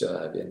abuse. You still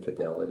have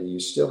infidelity. You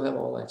still have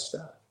all that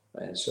stuff.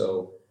 And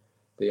so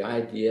the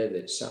idea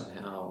that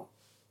somehow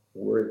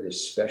we're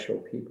this special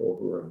people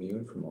who are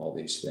immune from all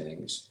these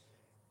things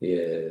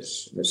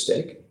is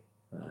mistaken.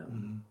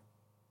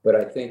 But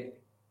I think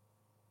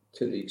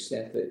to the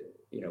extent that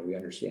we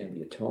understand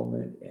the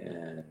atonement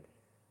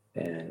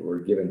and we're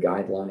given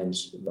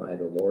guidelines by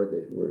the Lord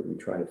that we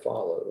try to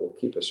follow, it will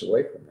keep us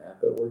away from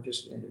that. But we're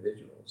just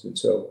individuals, and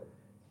so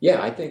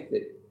I think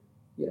that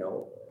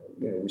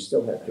we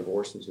still have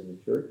divorces in the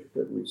church,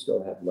 but we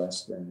still have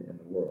less than in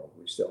the world.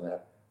 We still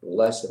have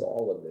less of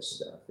all of this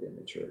stuff in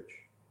the church.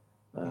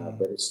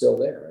 But it's still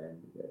there, and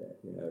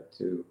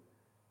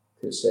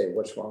to say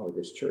what's wrong with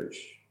this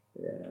church,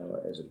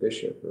 as a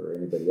bishop or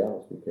anybody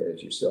else,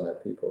 because you still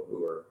have people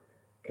who are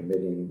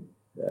committing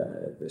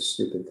the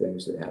stupid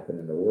things that happen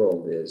in the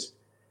world is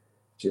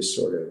just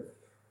sort of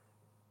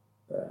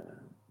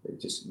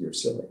you're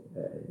silly.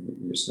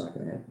 You're just not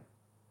going to happen.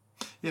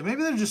 Yeah,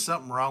 maybe there's just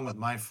something wrong with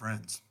my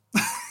friends.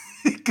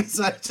 Because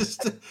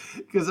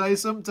I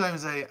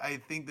sometimes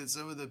I think that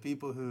some of the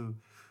people who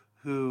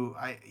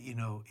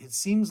it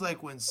seems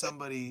like when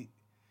somebody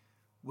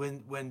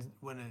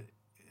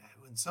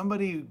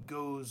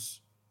goes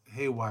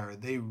haywire,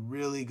 they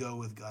really go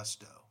with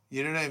gusto.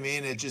 You know what I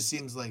mean? It just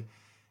seems like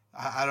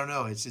I don't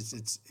know.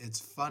 It's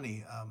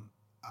funny.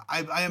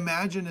 I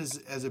imagine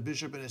as a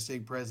bishop and a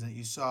stake president,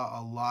 you saw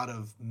a lot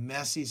of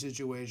messy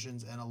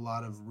situations and a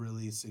lot of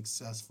really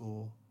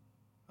successful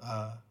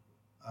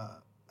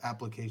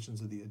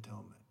applications of the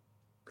atonement.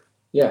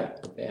 Yeah,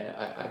 and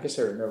I guess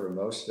I remember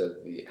most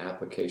of the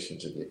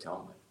applications of the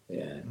atonement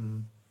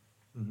and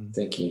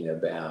thinking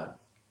about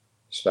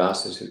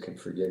spouses who can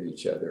forgive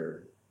each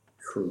other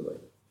truly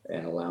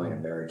and allowing a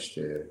marriage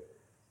to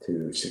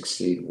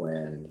succeed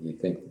when you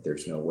think that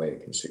there's no way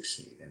it can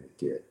succeed, and it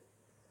did.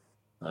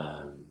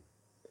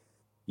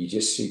 you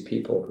just see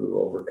people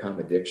who overcome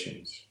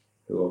addictions,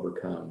 who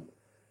overcome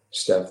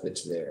stuff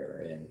that's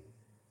there,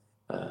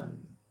 um,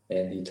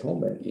 and the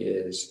atonement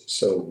is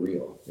so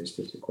real. It's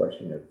just a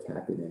question of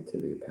tapping into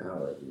the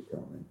power of the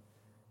atonement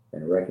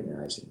and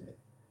recognizing it.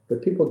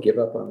 But people give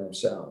up on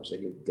themselves; they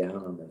get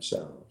down on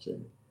themselves,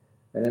 and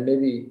then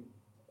maybe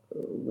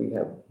we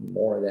have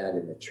more of that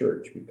in the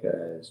church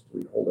because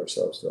we hold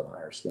ourselves to a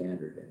higher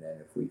standard, and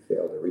then if we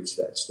fail to reach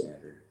that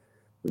standard,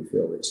 we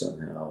feel that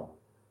somehow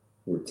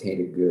we're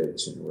tainted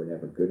goods and we're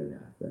never good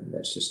enough, and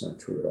that's just not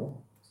true at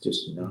all. It's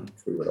just not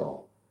true at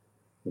all.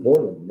 The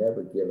Lord will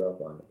never give up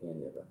on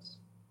any of us.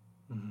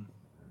 Mm-hmm.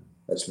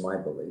 That's my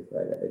belief.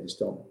 I just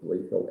don't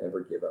believe He'll ever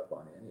give up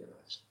on any of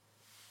us.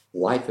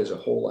 Life is a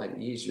whole lot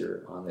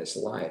easier on this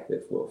life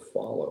if we'll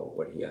follow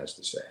what He has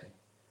to say.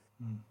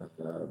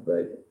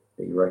 But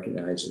He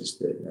recognizes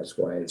that, and that's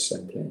why His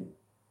Son came.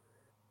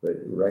 But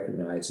He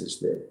recognizes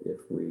that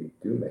if we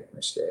do make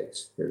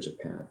mistakes, there's a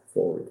path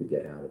forward to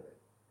get out of it.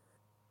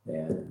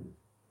 And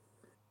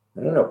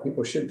I don't know,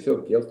 people shouldn't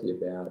feel guilty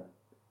about it.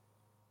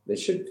 They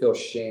shouldn't feel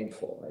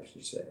shameful, I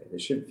should say. They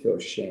shouldn't feel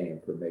shame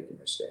for making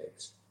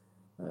mistakes.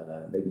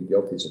 Maybe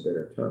guilty is a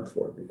better term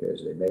for it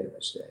because they made a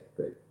mistake.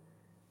 But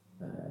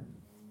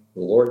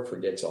the Lord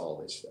forgets all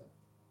this stuff.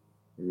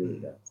 He really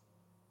does.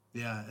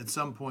 Yeah, at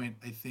some point,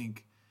 I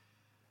think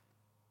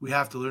we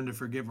have to learn to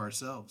forgive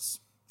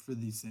ourselves for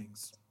these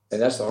things. And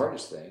that's the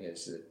hardest thing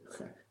is that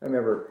I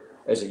remember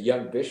as a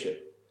young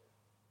bishop,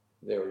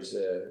 there was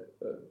a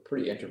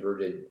pretty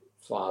introverted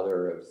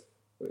father of,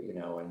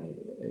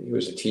 and he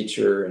was a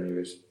teacher and he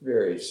was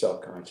very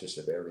self-conscious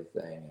of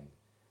everything. And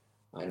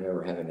I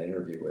remember having an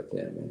interview with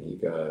him and he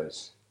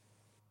goes,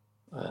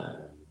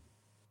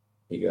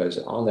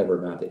 I'll never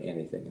amount to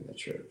anything in the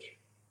church.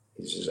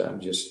 He says,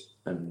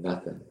 I'm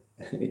nothing.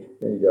 And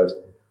he goes,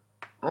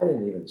 I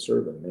didn't even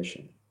serve a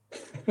mission.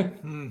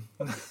 And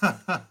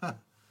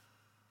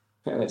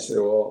I said,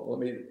 well,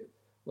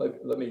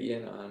 let me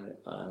in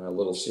on a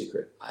little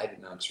secret. I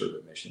did not serve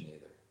a mission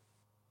either.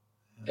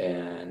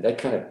 And that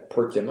kind of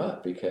perked him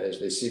up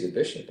because they see the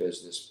bishop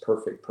as this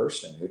perfect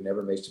person who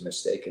never makes a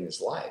mistake in his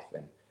life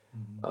and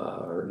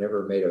or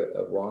never made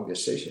a wrong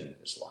decision in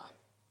his life.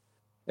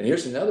 And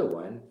here's another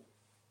one.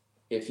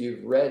 If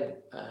you've read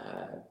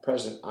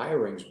President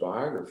Eyring's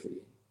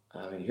biography,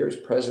 here's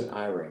President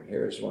Eyring.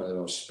 Here's one of the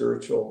most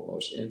spiritual,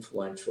 most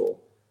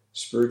influential,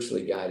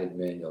 spiritually guided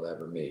men you'll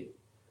ever meet.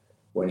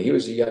 When he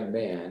was a young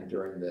man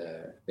during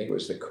I think it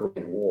was the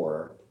Korean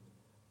War,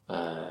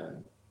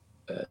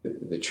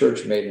 the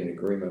church made an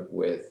agreement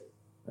with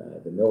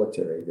the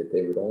military that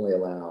they would only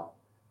allow,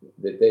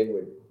 that they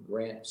would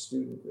grant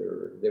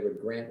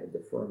a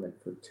deferment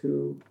for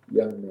 2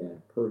 young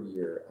men per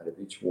year out of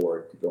each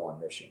ward to go on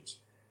missions,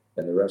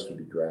 and the rest would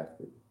be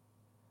drafted.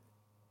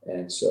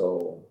 And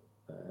so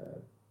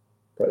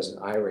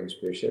President Eyring's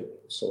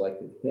bishop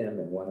selected him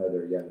and one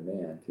other young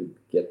man to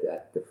get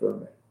that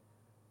deferment.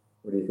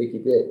 What do you think he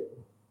did?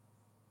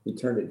 He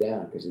turned it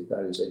down because he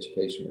thought his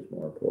education was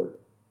more important.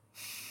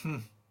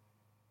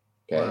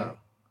 Okay. Wow.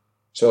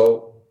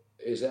 So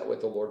is that what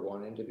the Lord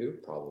wanted him to do?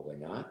 Probably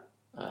not.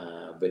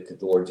 But did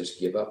the Lord just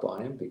give up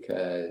on him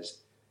because,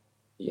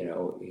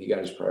 he got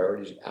his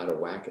priorities out of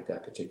whack at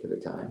that particular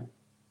time?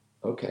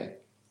 Okay.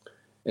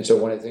 And so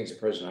one of the things that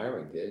President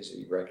Eyring did is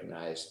he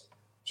recognized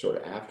sort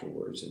of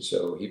afterwards. And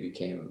so he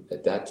became,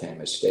 at that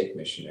time, a stake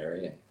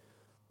missionary and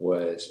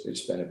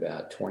spent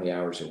about 20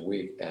 hours a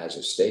week as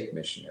a stake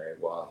missionary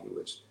while he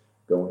was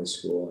going to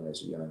school and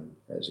as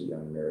a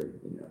young married,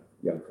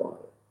 young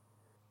father.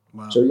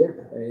 Wow. So yeah,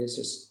 it's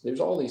just,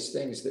 there's all these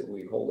things that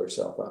we hold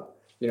ourselves up.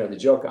 The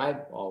joke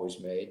I've always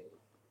made,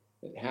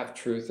 half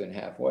truth and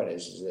half what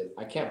is that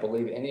I can't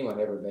believe anyone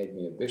ever made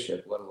me a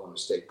bishop, let alone a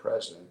stake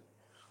president.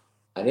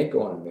 I didn't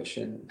go on a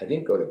mission. I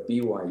didn't go to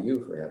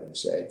BYU, for heaven's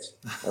sakes.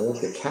 I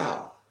went to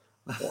Cal.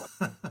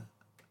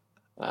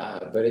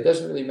 But it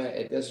doesn't really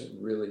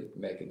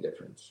make a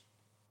difference.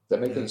 Does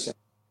that make any sense?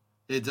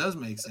 It does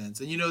make sense.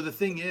 And the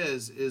thing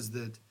is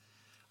that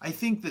I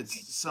think that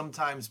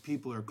sometimes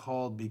people are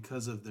called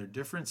because of their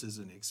differences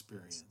in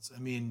experience. I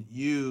mean,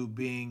 you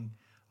being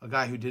a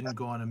guy who didn't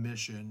go on a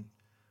mission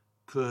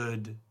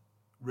could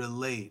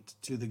relate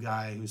to the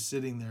guy who's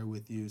sitting there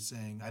with you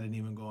saying, I didn't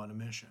even go on a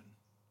mission.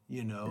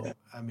 Yeah.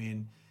 I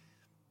mean,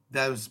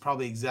 that was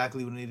probably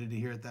exactly what I needed to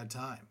hear at that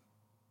time,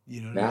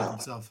 to make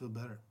himself feel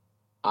better.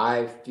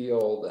 I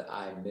feel that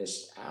I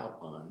missed out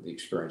on the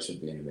experience of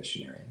being a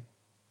missionary.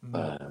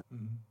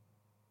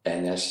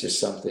 And that's just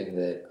something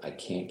that I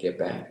can't get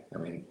back. I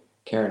mean,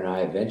 Karen and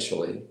I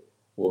eventually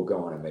will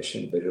go on a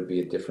mission, but it'll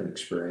be a different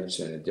experience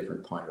and a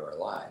different point of our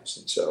lives.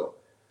 And so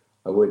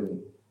I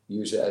wouldn't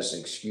use it as an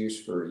excuse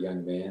for a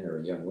young man or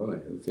a young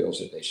woman who feels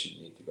that they should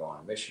need to go on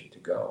a mission to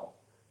go.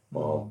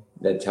 Well,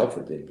 Ned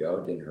Telford did go,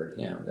 it didn't hurt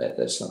him.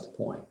 That's not the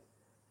point.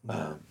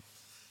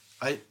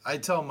 I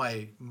tell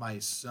my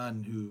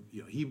son who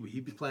he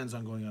plans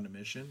on going on a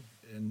mission,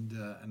 and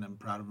I'm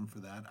proud of him for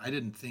that. I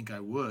didn't think I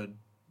would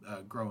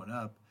growing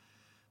up.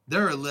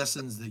 There are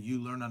lessons that you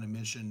learn on a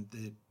mission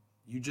that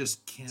you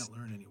just can't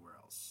learn anywhere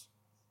else.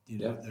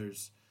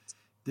 There's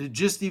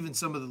just even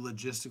some of the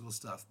logistical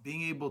stuff,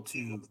 being able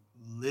to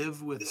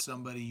live with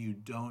somebody you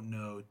don't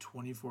know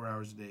 24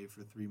 hours a day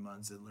for 3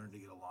 months and learn to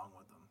get along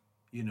with them.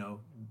 You know,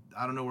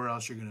 I don't know where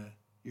else you're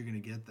gonna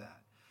get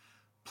that.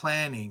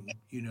 Planning,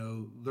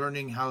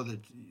 learning how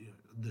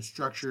the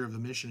structure of a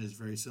mission is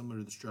very similar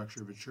to the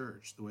structure of a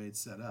church, the way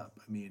it's set up.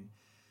 I mean,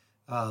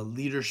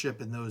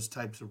 leadership in those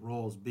types of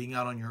roles, being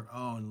out on your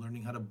own,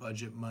 learning how to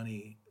budget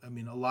money. I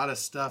mean, a lot of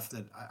stuff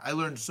that I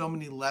learned so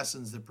many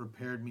lessons that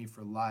prepared me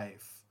for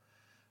life,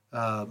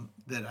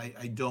 that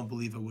I don't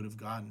believe I would have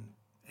gotten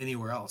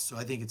anywhere else. So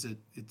I think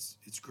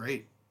it's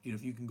great.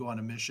 If you can go on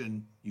a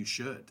mission, you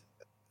should.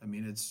 I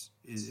mean,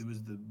 it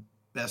was the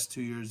best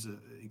 2 years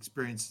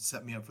experience that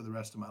set me up for the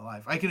rest of my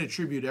life. I can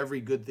attribute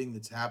every good thing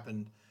that's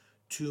happened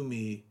to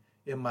me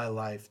in my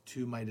life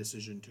to my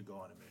decision to go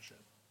on a mission.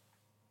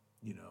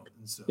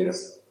 And so You know,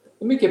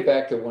 let me get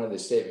back to one of the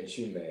statements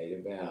you made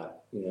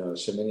about,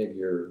 so many of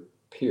your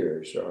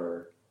peers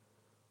are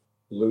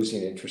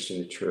losing interest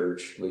in the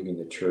church, leaving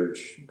the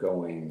church,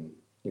 going,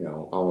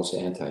 almost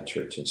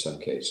anti-church in some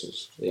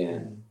cases.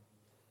 And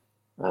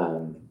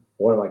mhm.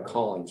 one of my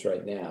callings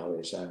right now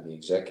is I'm the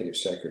executive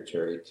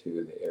secretary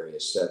to the Area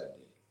 70.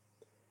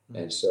 Mhm.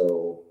 And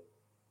so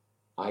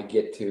I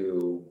get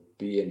to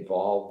be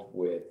involved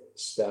with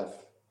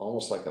stuff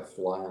almost like a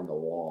fly on the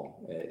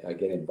wall. I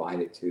get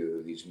invited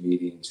to these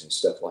meetings and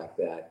stuff like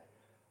that,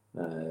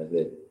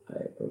 that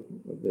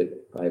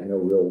I have no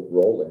real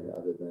role in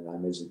other than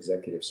I'm his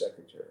executive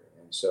secretary.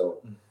 And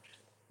so,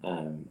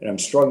 and I'm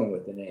struggling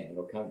with the name.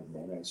 It'll come to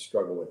me. I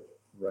struggle with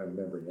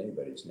remembering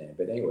anybody's name.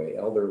 But anyway,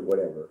 Elder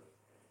whatever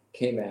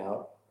came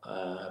out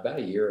about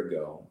a year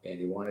ago, and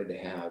he wanted to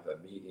have a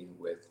meeting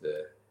with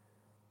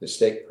the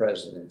stake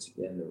presidents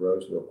in the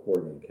Roseville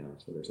Coordinating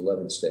Council. There's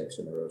 11 stakes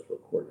in the Roseville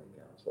Coordinating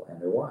Council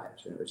and their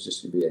wives. And it was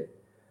just going to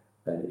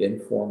be an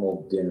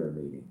informal dinner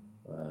meeting.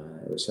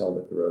 It was held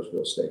at the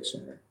Roseville Stake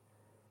Center.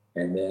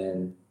 And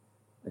then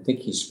I think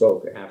he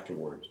spoke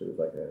afterwards. It was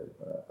like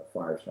a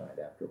fireside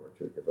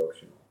afterwards, or a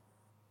devotional.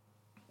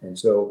 And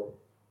so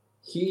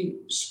he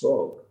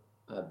spoke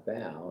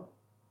about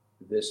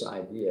this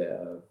idea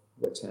of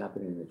what's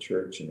happening in the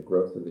church and the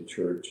growth of the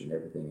church and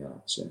everything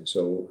else. And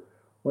so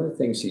one of the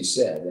things he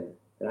said,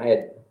 and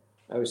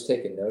I was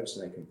taking notes,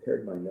 and I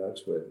compared my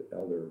notes with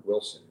Elder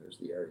Wilson, who's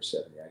the Area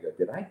 70. I go,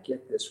 did I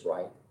get this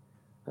right?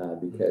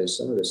 Because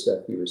some of the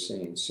stuff he was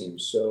saying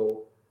seemed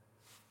so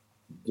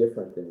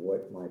different than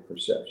what my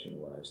perception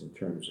was in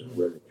terms of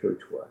where the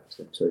church was.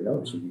 And so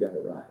no, so you got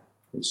it right.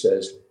 He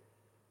says,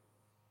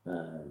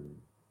 um,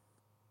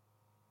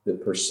 the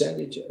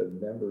percentage of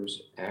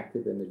members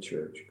active in the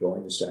church,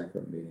 going to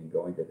sacrament meeting,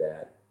 going to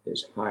that,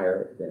 is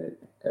higher than it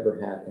ever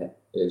had.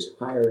 Is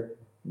higher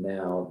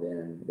now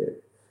than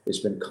it's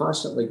been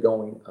constantly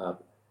going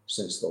up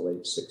since the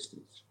late 60s.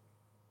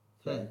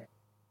 Okay?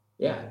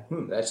 Yeah,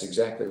 that's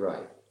exactly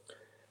right.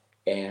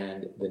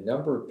 And the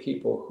number of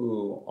people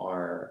who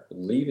are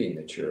leaving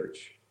the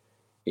church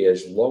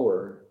is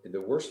lower. The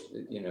worst,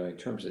 in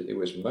terms of, it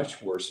was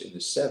much worse in the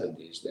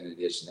 70s than it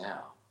is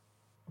now.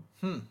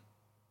 Hmm.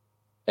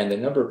 And the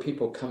number of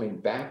people coming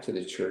back to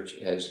the church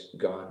has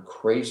gone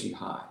crazy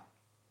high.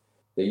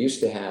 They used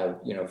to have,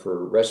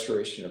 for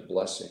restoration of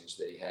blessings,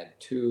 they had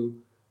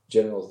two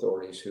general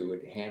authorities who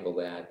would handle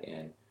that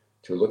and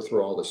to look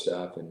through all the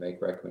stuff and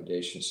make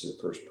recommendations to the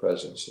first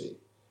presidency.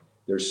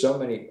 There's so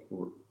many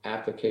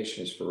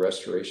applications for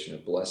restoration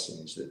of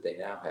blessings that they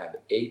now have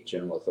 8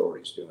 general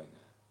authorities doing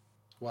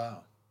that.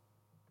 Wow.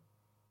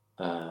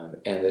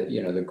 And that,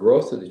 the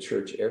growth of the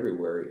church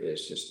everywhere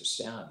is just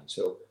astounding.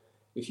 So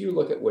if you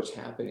look at what's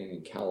happening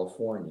in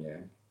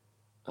California,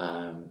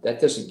 that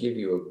doesn't give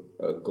you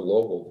a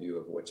global view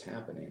of what's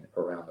happening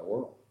around the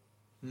world.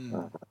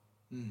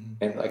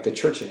 And like the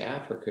church in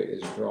Africa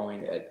is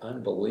growing at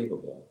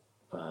unbelievable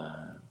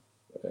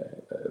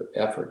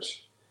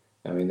efforts.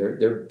 I mean,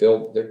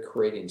 they're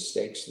creating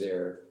stakes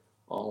there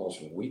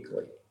almost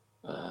weekly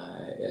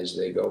as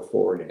they go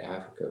forward in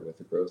Africa with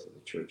the growth of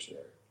the church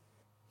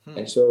there.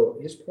 And so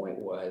his point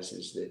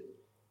is that,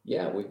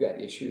 yeah, we've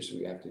got issues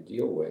we have to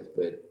deal with,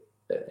 but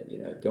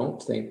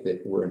don't think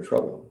that we're in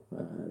trouble.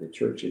 The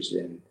church is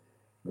in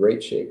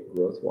great shape,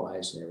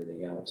 growth-wise, and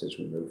everything else as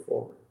we move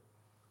forward.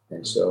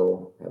 And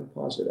so, have a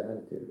positive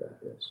attitude about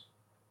this.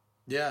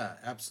 Yeah,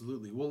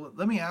 absolutely. Well,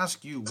 let me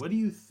ask you, what do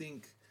you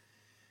think?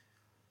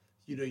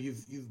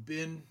 You've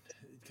been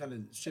kind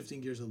of shifting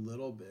gears a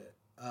little bit.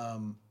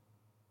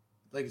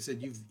 Like I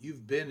said,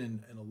 you've been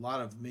in a lot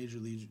of major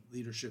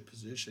leadership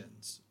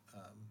positions.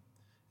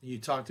 You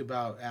talked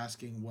about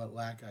asking what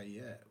lack I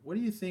yet. What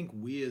do you think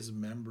we as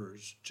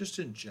members, just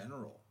in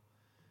general,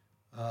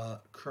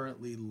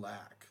 currently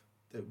lack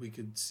that we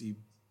could see?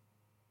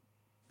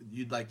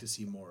 You'd like to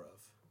see more of.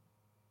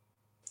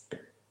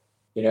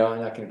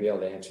 I'm not going to be able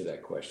to answer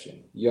that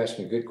question. You ask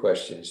me good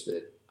questions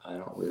that I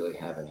don't really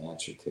have an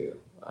answer to.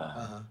 Uh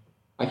huh.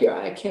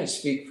 I can't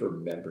speak for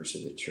members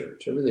of the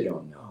church. I really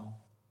don't know.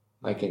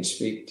 I Mm-hmm. can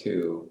speak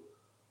to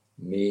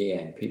me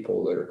and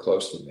people that are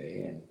close to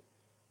me. And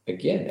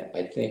again,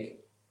 I think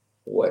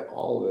what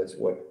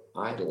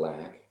I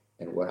lack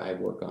and what I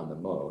work on the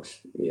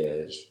most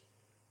is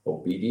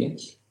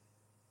obedience.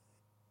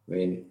 I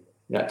mean,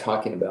 not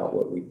talking about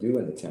what we do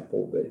in the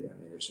temple, but I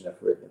mean, there's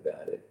enough written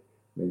about it.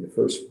 I mean, the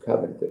first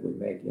covenant that we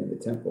make in the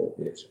temple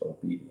is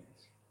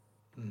obedience.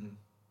 Mm-hmm.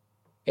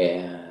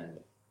 And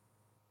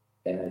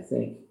I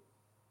think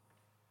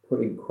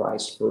putting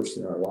Christ first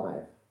in our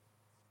life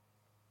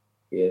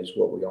is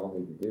what we all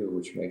need to do,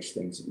 which makes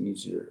things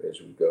easier as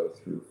we go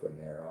through from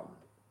there on.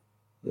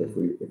 If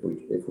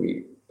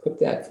we put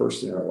that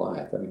first in our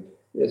life, I mean,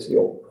 that's the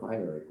old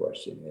primary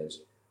question is,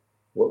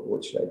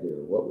 what should I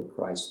do? What would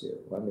Christ do?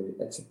 Well, I mean,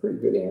 that's a pretty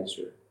good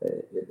answer.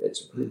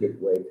 It's a pretty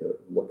good way to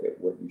look at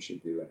what you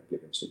should do in a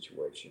given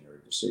situation or a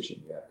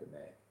decision you have to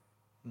make.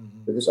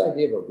 Mm-hmm. But this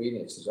idea of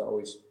obedience has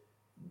always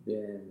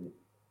been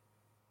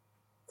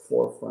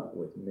forefront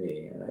with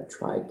me, and I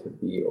tried to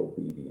be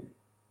obedient.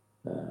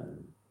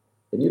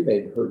 And you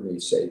may have heard me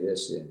say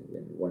this in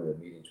one of the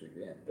meetings we've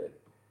been, but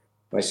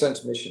my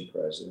son's mission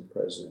president,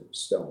 President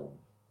Stone,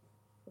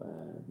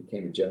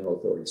 became a general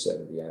authority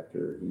 70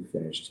 after he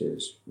finished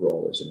his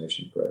role as a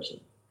mission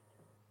president.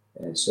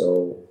 And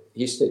so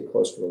he stayed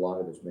close to a lot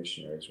of his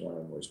missionaries. One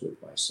of them was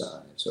with my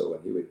son. And so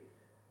when he would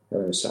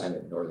have an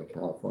assignment in Northern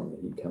California,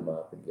 he'd come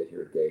up and get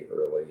here a day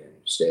early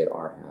and stay at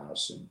our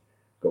house and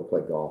go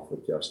play golf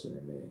with Justin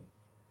and me.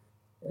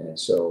 And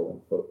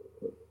so but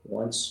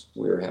once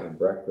we were having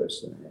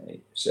breakfast, and I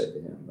said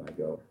to him, I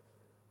go,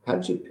 how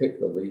did you pick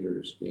the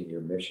leaders in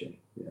your mission?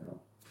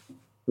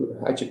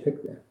 How'd you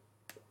pick them?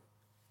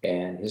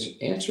 And his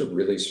answer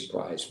really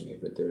surprised me,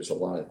 but there's a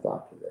lot of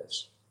thought to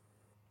this.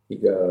 He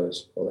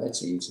goes, well,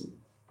 that's easy.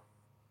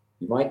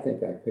 You might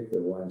think I picked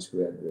the ones who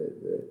had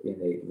the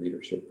innate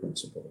leadership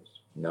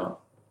principles. No,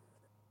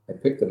 I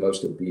picked the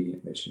most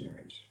obedient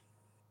missionaries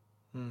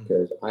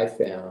because I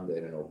found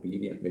that an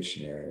obedient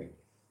missionary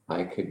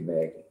I could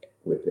make,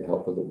 with the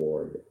help of the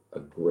Lord, a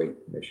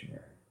great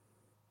missionary.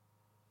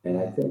 And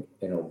I think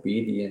an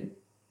obedient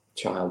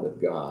child of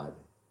God,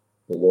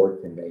 the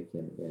Lord can make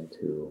him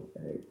into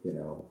an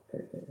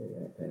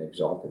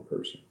exalted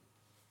person.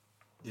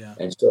 Yeah.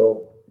 And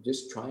so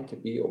just trying to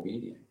be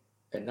obedient,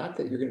 and not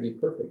that you're going to be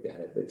perfect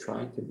at it, but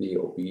trying to be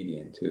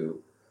obedient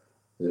to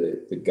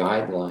the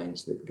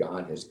guidelines that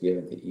God has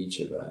given to each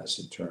of us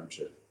in terms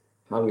of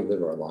how we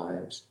live our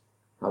lives,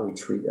 how we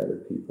treat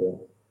other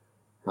people,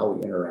 how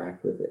we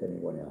interact with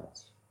anyone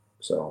else.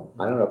 So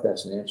I don't know if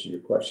that's an answer to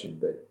your question,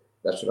 but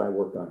that's what I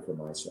worked on for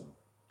myself.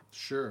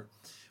 Sure.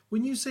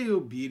 When you say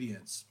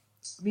obedience,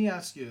 let me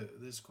ask you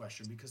this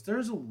question, because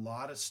there's a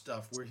lot of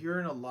stuff we're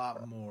hearing a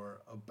lot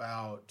more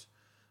about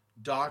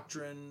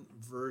doctrine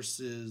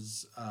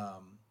versus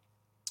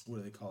what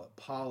do they call it,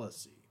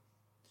 policy.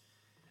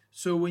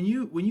 So when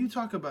you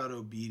talk about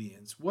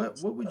obedience, what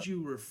would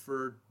you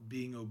refer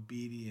being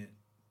obedient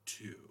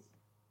to?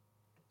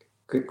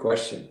 Good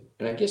question.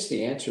 And I guess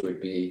the answer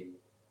would be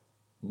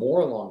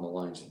more along the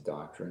lines of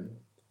doctrine,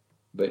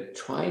 but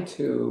trying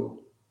to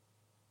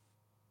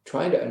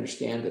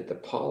understand that the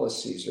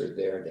policies are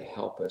there to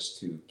help us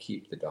to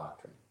keep the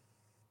doctrine.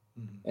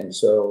 Mm-hmm. And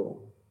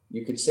so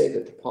you could say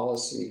that the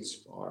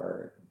policies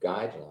are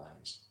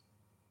guidelines,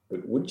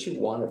 but wouldn't you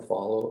want to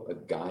follow a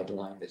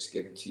guideline that's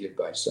given to you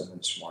by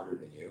someone smarter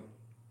than you?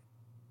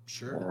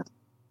 Sure.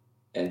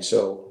 And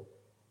so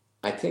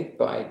I think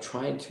by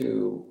trying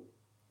to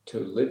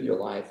live your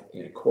life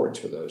in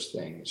accordance with those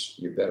things,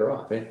 you're better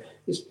off. But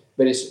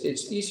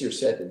it's easier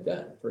said than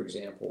done. For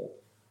example,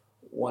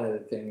 one of the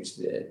things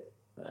that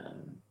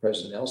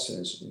President Nelson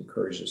has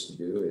encouraged us to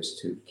do is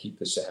to keep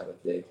the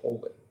Sabbath day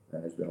holy.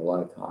 And there's been a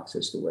lot of talks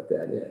as to what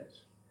that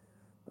is.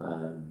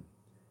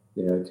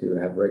 To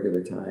have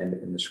regular time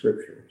in the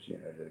scriptures,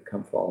 the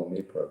Come Follow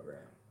Me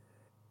program.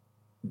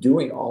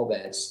 Doing all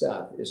that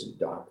stuff isn't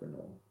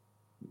doctrinal.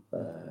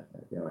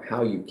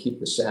 How you keep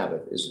the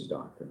Sabbath isn't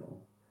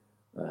doctrinal.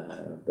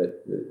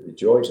 But the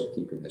joys of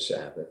keeping the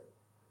Sabbath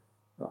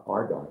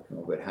are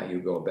doctrinal, but how you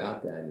go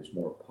about that is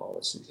more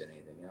policy than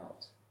anything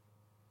else.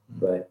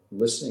 But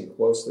listening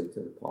closely to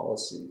the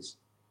policies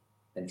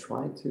and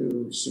trying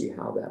to see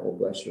how that will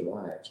bless your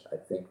lives, I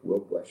think will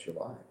bless your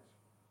lives.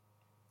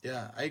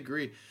 Yeah, I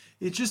agree.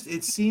 It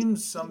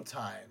seems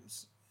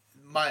sometimes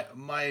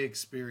my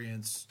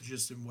experience,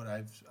 just in what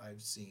I've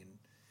seen,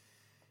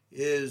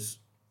 is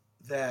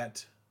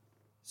that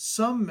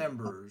some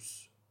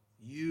members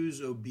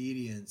use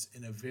obedience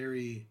in a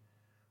very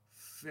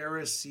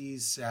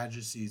Pharisees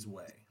Sadducees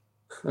way.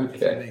 Okay. If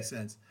that makes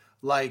sense.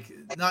 Like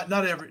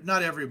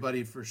not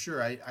everybody for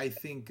sure. I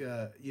think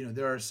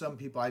there are some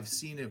people, I've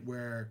seen it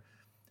where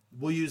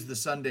we'll use the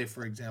Sunday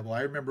for example.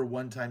 I remember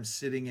one time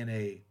sitting in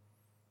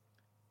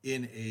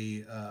an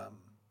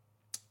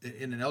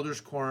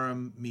elders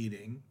quorum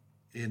meeting,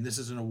 and this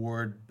is an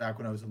award back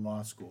when I was in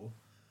law school,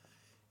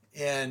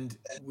 and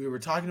we were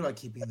talking about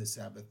keeping the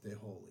Sabbath day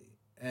holy.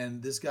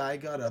 And this guy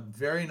got up,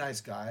 very nice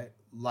guy,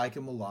 like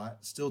him a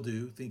lot, still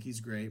do, think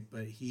he's great,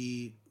 but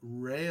he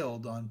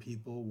railed on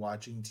people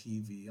watching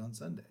TV on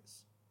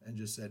Sundays and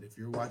just said, if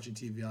you're watching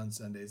TV on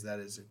Sundays, that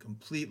is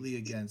completely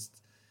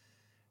against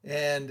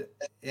and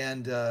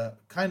kind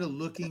of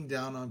looking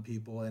down on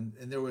people. And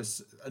there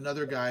was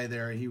another guy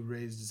there. He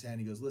raised his hand.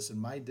 He goes, "Listen,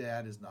 my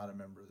dad is not a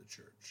member of the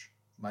church.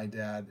 My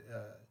dad,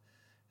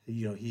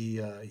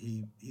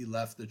 he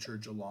left the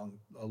church a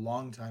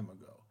long time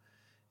ago."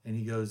 And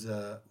he goes,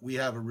 "We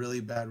have a really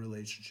bad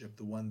relationship.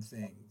 The one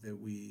thing that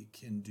we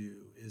can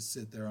do is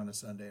sit there on a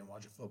Sunday and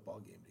watch a football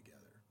game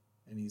together."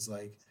 And he's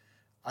like,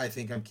 "I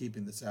think I'm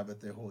keeping the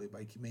Sabbath day holy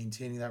by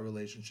maintaining that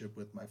relationship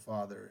with my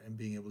father and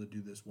being able to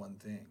do this one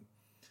thing."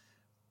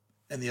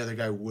 And the other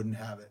guy wouldn't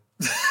have it.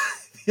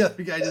 The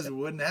other guy just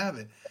wouldn't have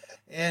it.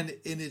 And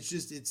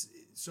it's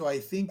so I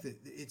think that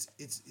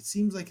it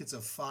seems like it's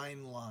a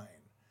fine line,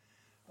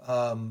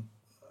 um,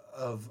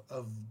 of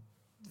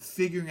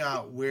figuring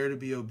out where to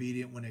be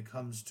obedient when it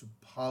comes to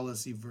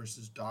policy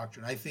versus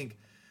doctrine. I think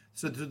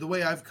so. The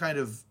way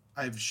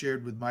I've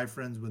shared with my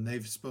friends when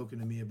they've spoken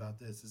to me about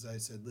this is I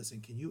said,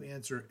 "Listen, can you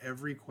answer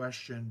every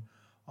question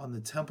on the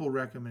temple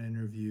recommend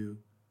interview,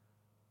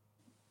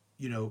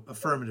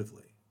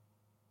 affirmatively?"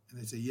 And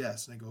they say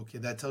yes, and I go, "Okay,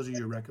 that tells you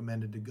you're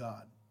recommended to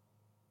God,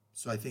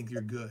 so I think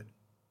you're good."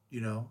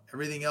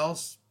 Everything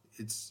else,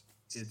 it's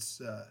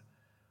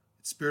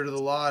spirit of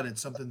the law, and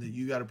it's something that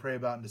you got to pray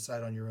about and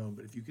decide on your own.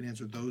 But if you can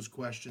answer those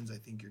questions, I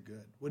think you're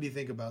good. What do you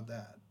think about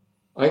that?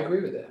 I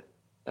agree with that.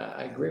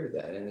 I agree with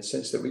that in the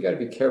sense that we got to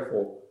be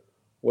careful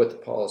what the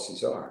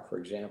policies are. For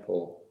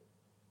example,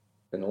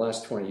 in the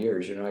last 20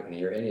 years, you're not going to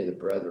hear any of the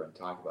brethren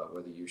talk about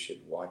whether you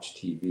should watch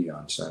TV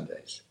on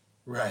Sundays.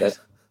 Right.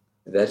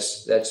 That,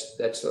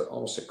 that's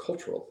almost a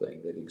cultural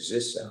thing that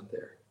exists out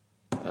there.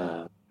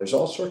 There's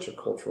all sorts of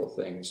cultural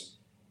things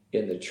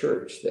in the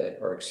church that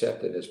are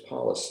accepted as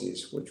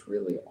policies, which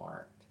really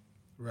aren't.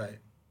 Right.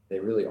 They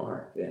really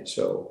aren't. And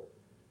so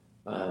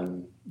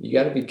you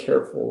got to be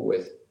careful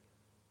with,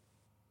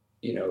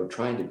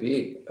 trying to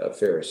be a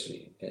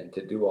Pharisee and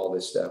to do all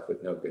this stuff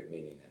with no good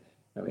meaning in it.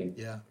 I mean,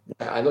 Yeah.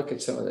 I look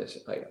at some of this.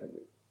 I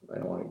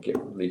don't want to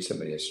lead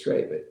somebody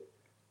astray, but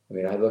I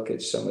mean, I look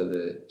at some of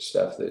the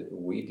stuff that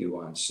we do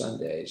on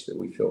Sundays that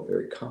we feel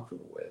very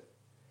comfortable with,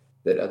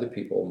 that other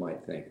people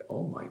might think,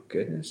 "Oh my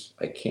goodness,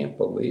 I can't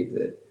believe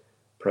that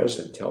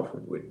President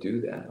Telford would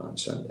do that on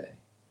Sunday."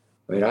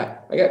 I mean,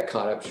 I got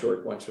caught up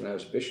short once when I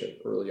was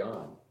bishop early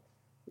on,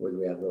 when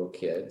we had little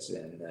kids,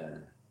 and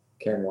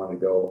Karen wanted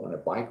to go on a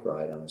bike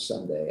ride on a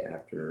Sunday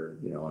after,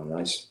 on a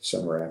nice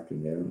summer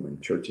afternoon when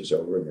church is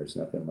over and there's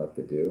nothing left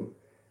to do,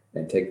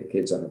 and take the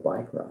kids on a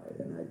bike ride.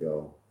 And I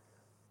go,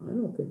 "I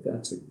don't think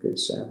that's a good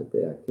Sabbath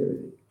day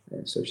activity."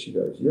 And so she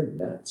goes, "You're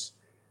nuts."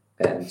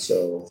 And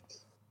so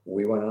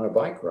we went on a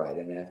bike ride,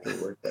 and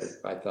afterward,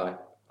 I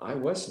thought I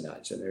was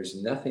nuts. And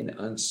there's nothing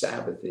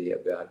unsabbathy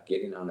about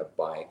getting on a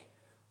bike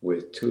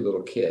with two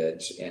little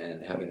kids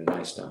and having a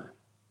nice time.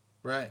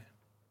 Right.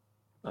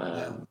 Yeah.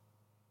 Um,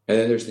 and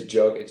then there's the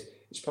joke.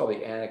 It's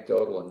probably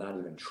anecdotal and not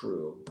even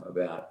true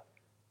about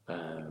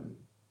um,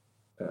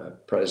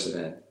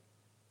 President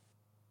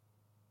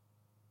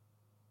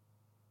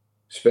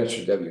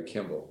Spencer W.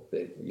 Kimball.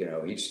 That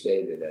he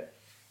stayed at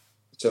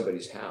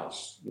somebody's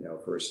house,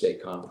 for a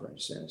state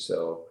conference, and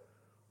so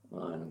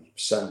on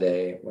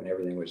Sunday when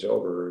everything was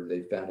over,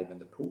 they found him in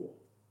the pool.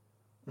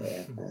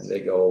 And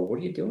they go, "What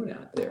are you doing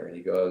out there?" And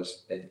he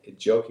goes, and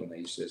jokingly,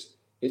 he says,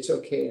 "It's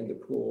okay in the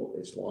pool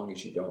as long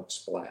as you don't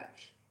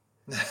splash."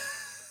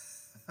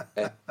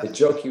 And the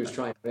joke he was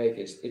trying to make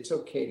is, it's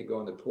okay to go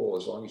in the pool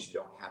as long as you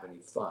don't have any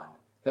fun.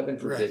 Heaven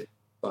Right. forbid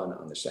fun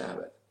on the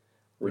Sabbath,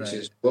 which Right.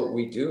 is what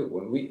we do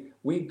when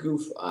we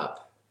goof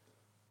up.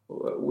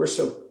 We're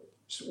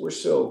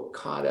so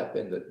caught up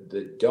in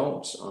the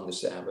don'ts on the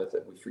Sabbath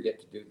that we forget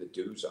to do the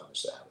do's on the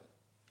Sabbath.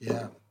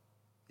 Yeah.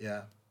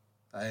 Yeah.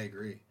 I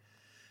agree.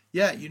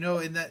 Yeah,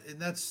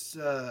 that's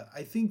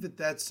I think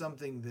that's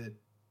something that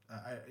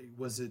I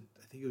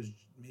think it was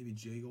maybe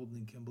Jay Golden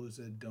and Kimball who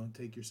said, "Don't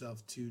take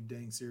yourself too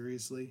dang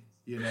seriously."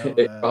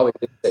 It probably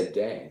didn't say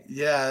dang.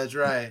 Yeah, that's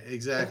right.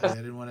 Exactly. I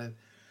didn't want to.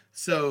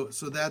 So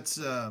that's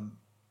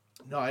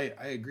no, I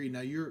agree.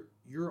 Now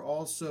you're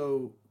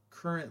also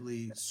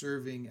currently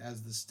serving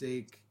as the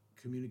state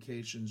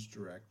communications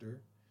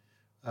director.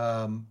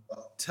 Um,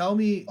 tell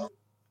me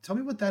tell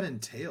me what that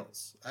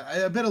entails.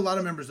 I bet a lot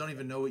of members don't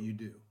even know what you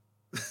do.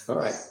 All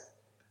right.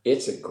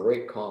 It's a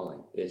great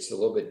calling. It's a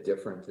little bit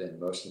different than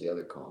most of the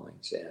other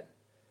callings. And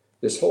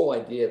this whole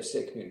idea of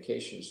state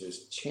communications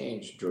has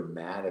changed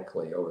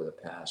dramatically over the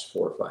past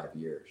 4 or 5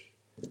 years.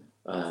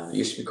 It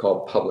used to be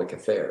called public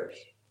affairs.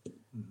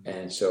 Mhm.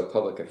 And so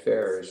public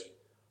affairs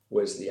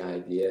was the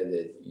idea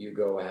that you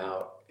go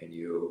out and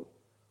you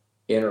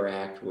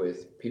interact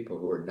with people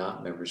who are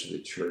not members of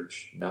the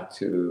church, not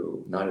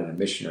in a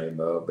missionary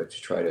mode, but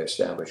to try to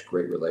establish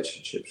great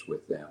relationships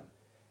with them,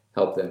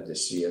 help them to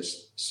see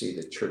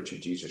the Church of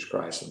Jesus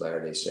Christ of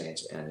Latter-day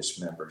Saints and its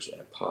members in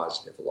a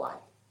positive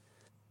light.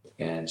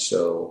 And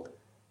so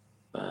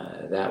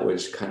that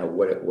was kind of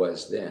what it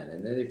was then.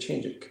 And then they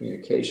changed it to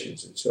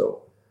communications. And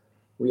so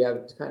we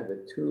have kind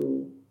of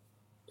two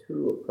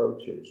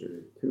approaches,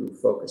 or two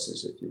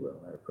focuses, if you will,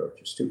 not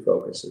approaches, two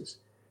focuses.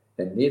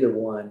 And neither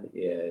one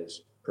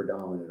is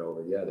predominant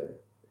over the other.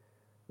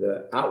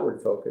 The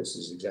outward focus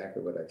is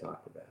exactly what I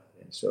talked about.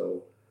 And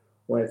so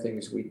one of the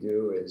things we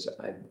do is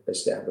I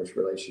establish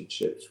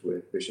relationships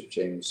with Bishop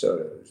James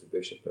Soto, who's the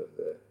bishop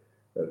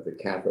of the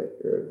Catholic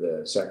or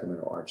the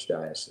Sacramento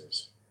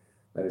Archdiocese.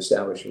 I've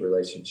established a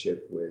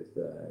relationship with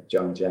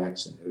John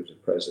Jackson, who's the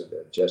president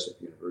of Jesuit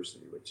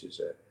University, which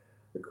is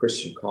a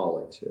Christian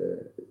college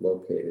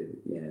located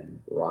in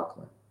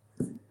Rockland,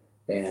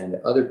 and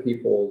other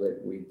people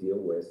that we deal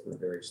with for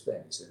various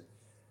things. And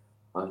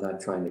I'm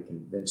not trying to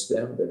convince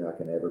them they're not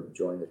going to ever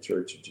join the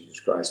Church of Jesus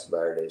Christ of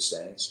Latter-day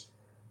Saints,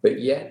 but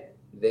yet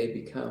they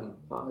become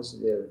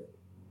positive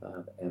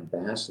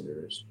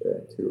ambassadors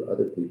to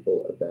other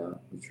people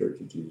about the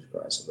Church of Jesus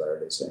Christ of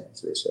Latter-day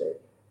Saints. They say,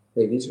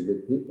 hey, these are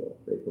good people.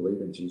 They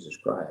believe in Jesus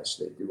Christ.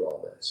 They do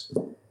all this.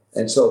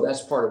 And so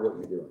that's part of what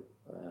you're doing,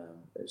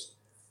 is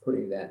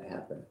putting that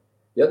happen.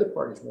 The other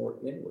part is more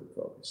inward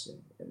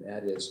focusing, and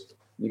that is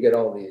you get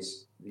all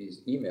these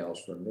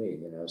emails from me,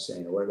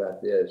 saying, what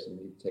about this? You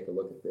need to take a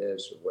look at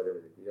this, or whatever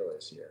the deal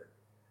is here,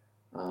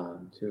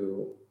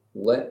 to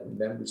let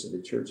members of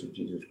the Church of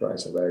Jesus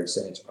Christ of Latter-day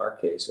Saints, in our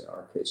case,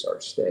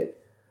 our state,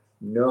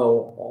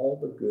 know all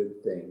the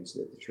good things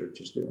that the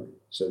church is doing,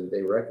 so that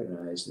they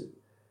recognize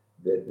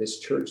that this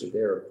church that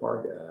they're a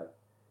part of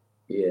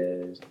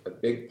is a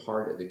big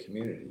part of the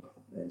community.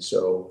 And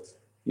so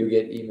you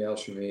get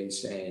emails from me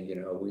saying,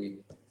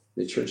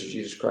 the Church of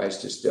Jesus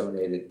Christ just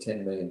donated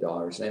 $10 million,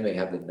 and I may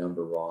have the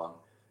number wrong,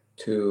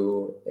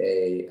 to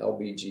a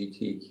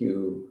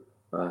LGBTQ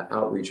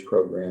outreach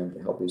program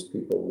to help these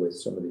people with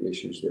some of the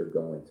issues they're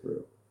going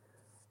through.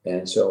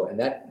 And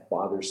that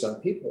bothers some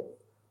people,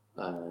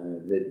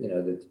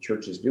 that the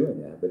church is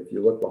doing that. But if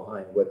you look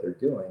behind what they're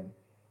doing,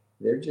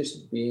 they're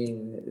just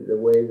being the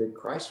way that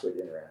Christ would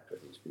interact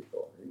with these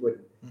people. He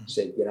wouldn't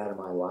say, get out of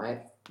my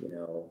life.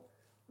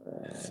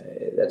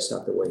 That's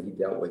not the way he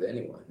dealt with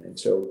anyone. And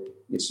so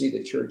you see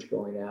the church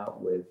going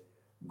out with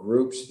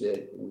groups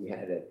that we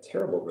had a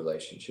terrible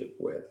relationship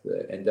with,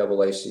 the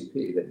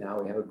NAACP, that now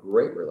we have a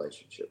great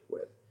relationship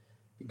with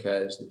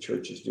because the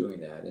church is doing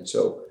that. And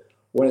so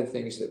one of the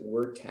things that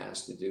we're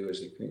tasked to do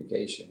as a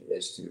communication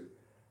is to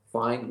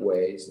find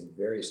ways, in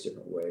various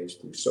different ways,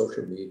 through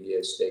social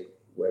media, state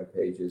web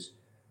pages,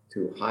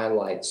 to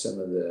highlight some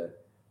of the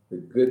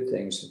good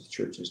things that the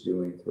church is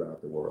doing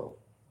throughout the world.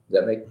 Does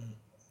that make?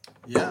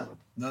 Yeah,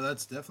 no,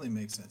 that's definitely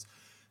makes sense.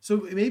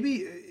 So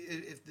maybe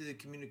if the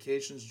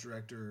communications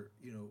director,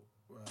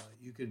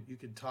 you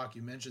could talk.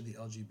 You mentioned the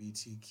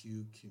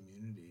LGBTQ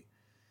community.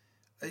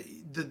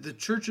 The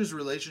church's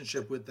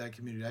relationship with that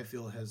community, I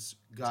feel, has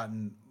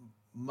gotten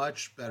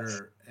much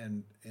better,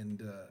 and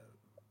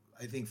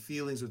I think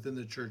feelings within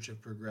the church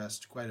have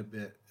progressed quite a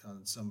bit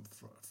on some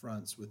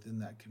fronts within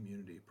that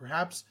community.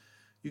 Perhaps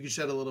you could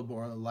shed a little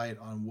more light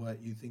on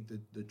what you think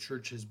that the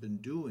church has been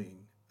doing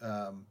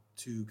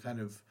to kind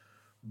of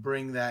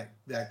bring that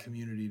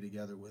community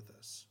together with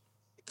us.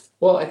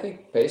 Well, I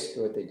think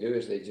basically what they do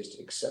is they just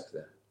accept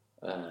them,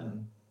 Mm-hmm.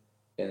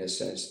 in the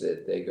sense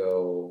that they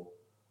go,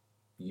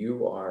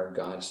 you are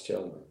God's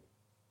children.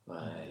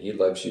 He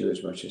loves you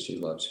as much as he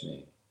loves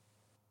me.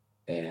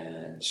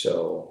 And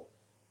so,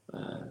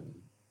 and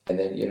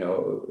then,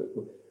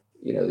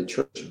 the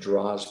church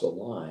draws the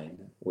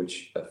line,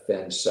 which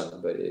offends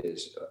some, but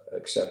is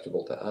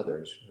acceptable to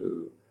others,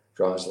 who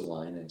draws the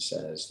line and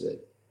says that,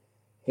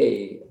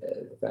 hey,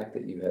 the fact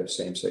that you have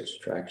same-sex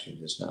attraction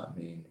does not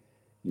mean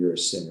you're a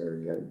sinner,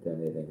 you haven't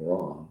done anything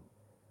wrong.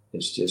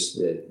 It's just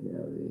that,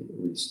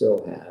 we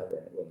still have,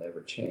 and it will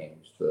never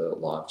change, the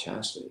law of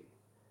chastity.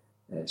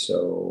 And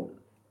so,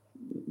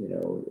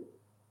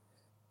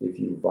 if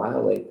you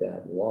violate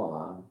that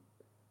law,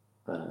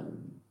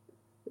 um,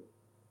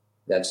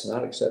 that's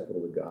not acceptable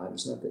to God.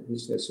 It's not that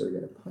he's necessarily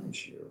going to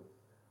punish you,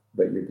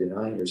 but you're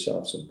denying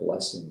yourself some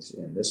blessings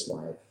in this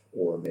life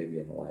or maybe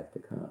in the life to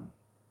come.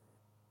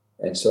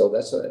 And so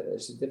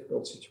it's a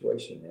difficult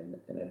situation.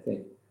 And I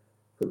think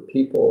for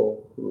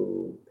people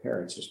who,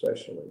 parents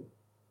especially,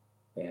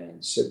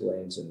 and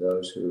siblings and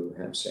those who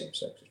have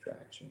same-sex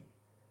attraction,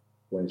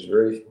 when it's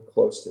very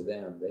close to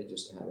them, they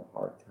just have a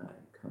hard time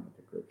coming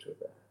to grips with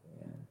that.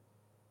 And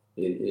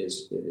it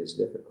is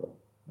difficult.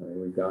 I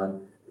mean, we've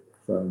gone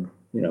from,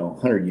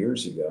 100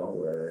 years ago,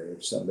 where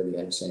if somebody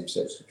had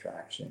same-sex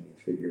attraction, you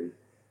figured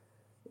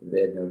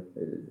they had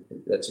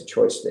that's a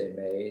choice they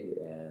made,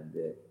 and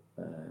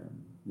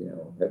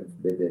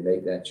that, did they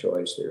make that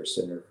choice? They're a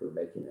sinner for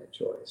making that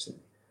choice. And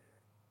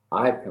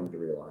I've come to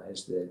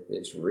realize that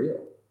it's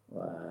real,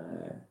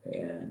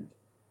 and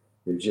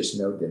there's just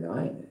no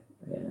denying it.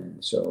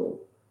 And so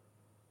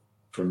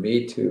for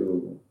me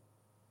to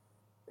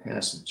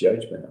pass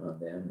judgment on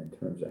them in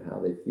terms of how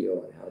they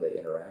feel and how they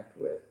interact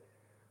with,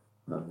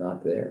 I'm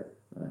not there.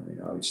 I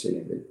mean,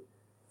 obviously,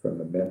 from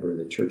a member of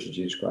the Church of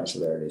Jesus Christ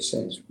of Latter-day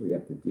Saints, we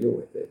have to deal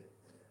with it.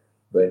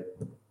 But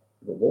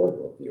the Lord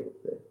will deal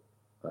with it.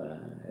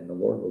 And the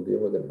Lord will deal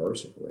with it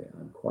mercifully,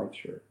 I'm quite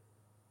sure.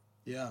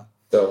 Yeah.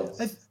 So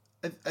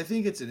I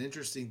think it's an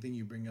interesting thing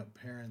you bring up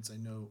parents. I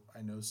know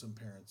some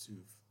parents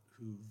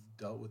who've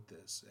dealt with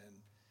this, and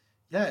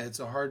Yeah, it's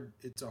a hard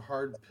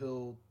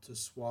pill to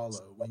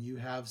swallow when you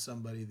have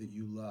somebody that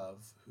you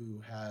love who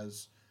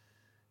has,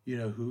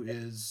 who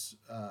is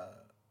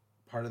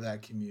part of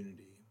that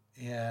community,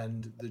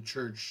 and the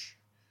church's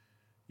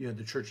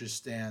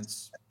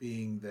stance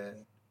being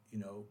that, you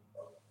know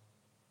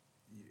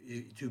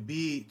to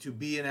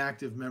be an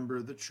active member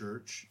of the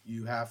church,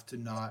 you have to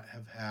not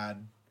have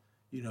had,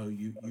 you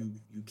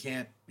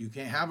can't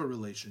have a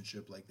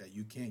relationship like that.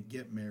 You can't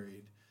get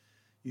married.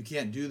 You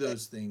can't do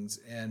those things,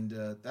 and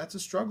that's a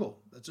struggle.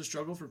 That's a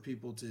struggle for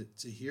people to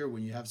hear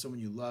when you have someone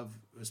you love,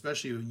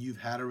 especially when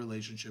you've had a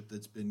relationship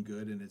that's been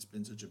good and it's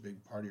been such a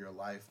big part of your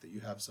life, that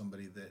you have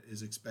somebody that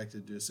is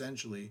expected to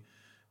essentially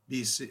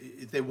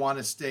if they want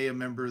to stay a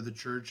member of the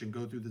church and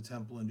go through the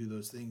temple and do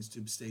those things,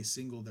 to stay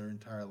single their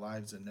entire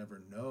lives and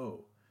never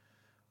know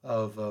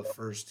of a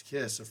first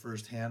kiss, a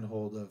first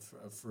handhold, of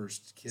a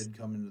first kid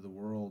coming into the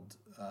world.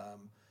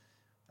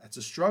 That's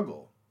a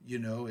struggle.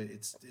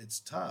 It's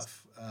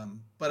tough.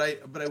 But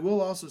I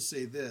will also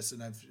say this,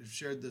 and I've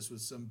shared this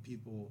with some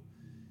people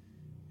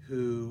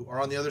who are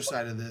on the other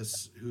side of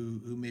this,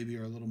 who maybe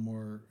are a little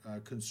more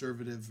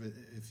conservative,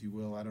 if you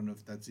will. I don't know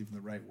if that's even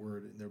the right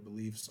word, in their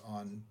beliefs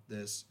on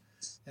this,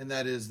 and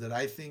that is that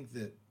I think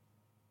that,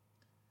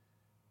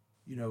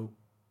 you know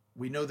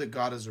we know that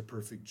God is a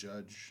perfect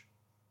judge.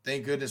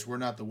 Thank goodness we're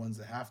not the ones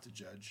that have to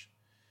judge.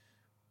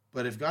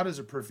 But if God is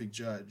a perfect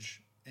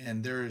judge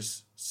and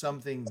there's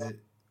something that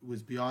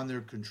was beyond their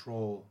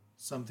control,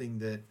 something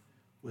that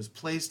was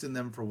placed in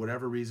them for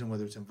whatever reason,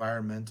 whether it's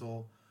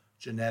environmental,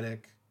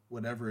 genetic,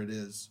 whatever it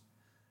is,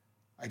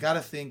 I got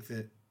to think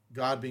that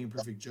God, being a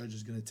perfect judge,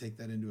 is going to take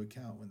that into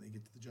account when they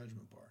get to the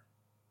judgment bar.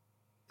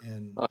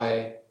 And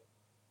I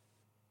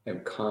am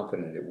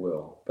confident it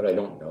will, but I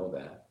don't know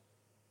that.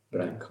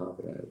 But I'm mhm,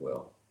 confident it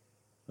will.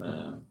 mhm,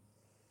 Um,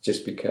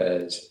 just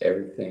because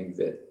everything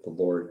that the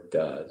Lord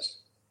does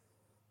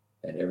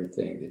and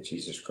everything that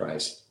Jesus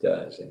Christ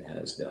does and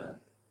has done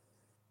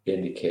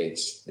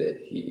indicates that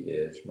he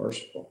is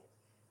merciful.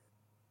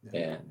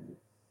 yeah, And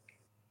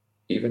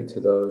even to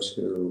those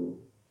who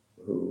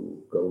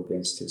go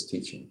against his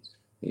teachings,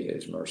 he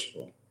is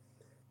merciful.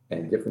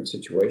 And different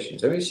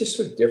situations. I mean, it's just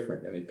so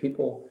different. I mean,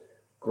 people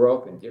grow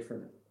up in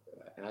different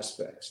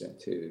aspects, and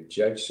to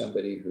judge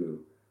somebody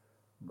who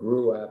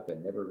grew up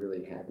and never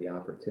really had the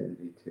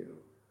opportunity to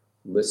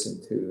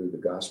listen to the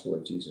gospel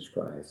of Jesus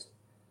Christ,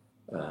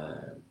 uh,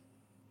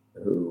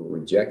 who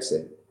rejects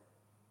it,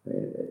 I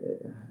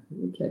mean,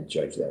 you can't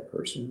judge that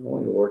person.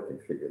 Only the Lord can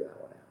figure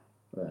that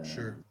one out.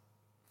 sure.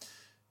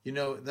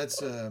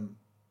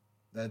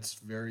 That's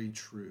very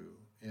true.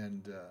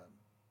 And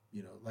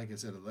like I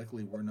said,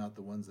 luckily we're not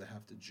the ones that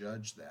have to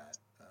judge that.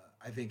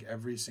 I think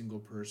every single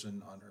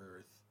person on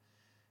earth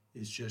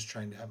is just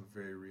trying to have a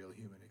very real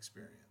human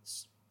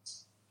experience.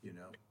 You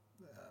know,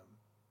 um,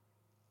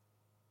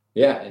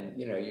 Yeah,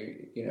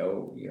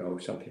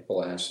 and some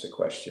people ask the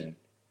question,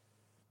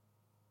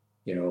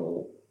 you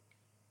know,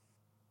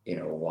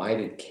 why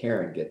did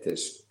Karen get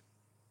this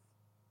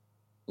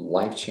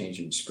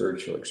life-changing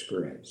spiritual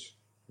experience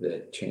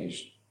that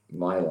changed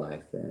my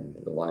life and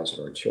the lives of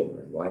our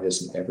children? Why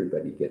doesn't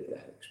everybody get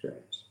that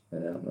experience?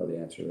 And I don't know the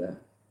answer to that.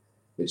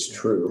 It's yeah,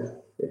 true.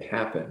 It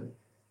happened.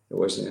 It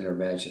wasn't in our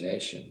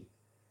imagination,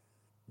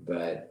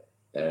 but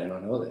and I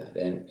don't know that.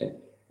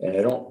 And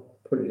I don't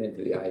put it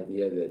into the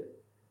idea that,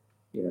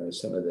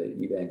 some of the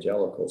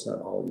evangelicals,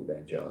 not all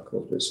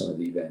evangelicals, but some of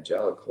the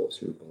evangelicals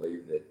who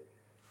believe that,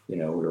 we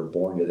were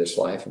born to this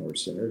life and we're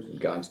sinners and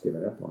God's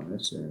given up on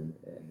us and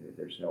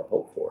there's no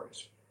hope for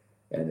us.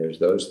 And there's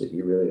those that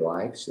he really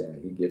likes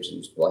and he gives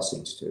these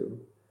blessings to,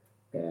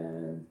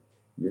 and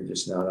you're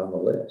just not on the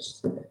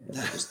list. And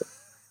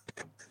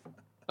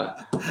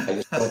I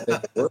just don't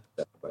think it works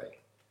that way.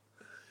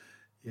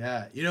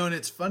 yeah. And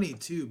it's funny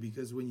too,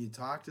 because when you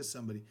talk to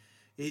somebody,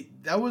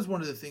 that was one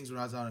of the things when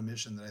I was on a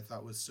mission that I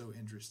thought was so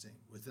interesting,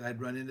 was that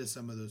I'd run into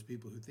some of those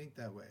people who think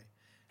that way,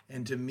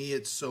 and to me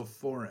it's so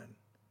foreign,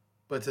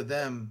 but to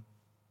them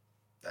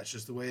that's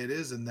just the way it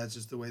is, and that's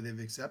just the way they've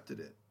accepted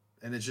it.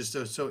 And it's just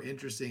so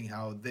interesting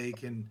how they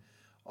can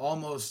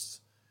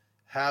almost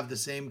have the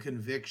same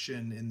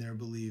conviction in their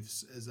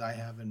beliefs as I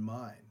have in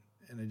mine.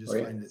 And I Oh, just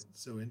yeah. find it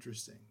so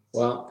interesting.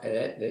 Well,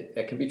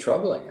 that can be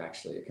troubling,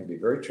 actually. It can be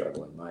very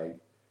troubling. My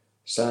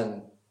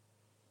son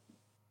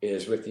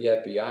is with the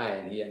FBI,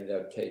 and he ended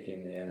up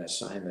taking an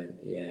assignment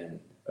in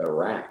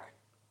Iraq.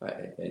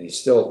 And he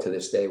still, to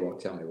this day, won't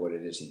tell me what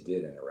it is he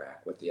did in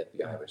Iraq, what the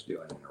FBI was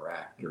doing in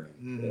Iraq during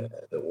Mm-hmm.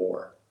 the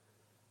war.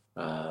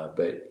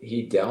 But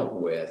he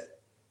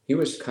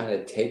was kind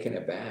of taken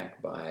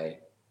aback by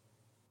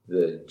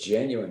the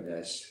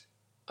genuineness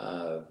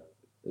of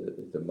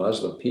the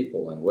Muslim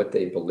people and what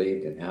they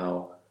believed and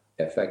how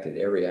it affected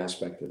every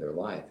aspect of their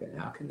life. And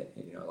how can they,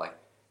 like,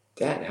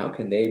 Dad, how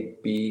can they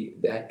be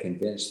that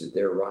convinced that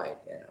they're right?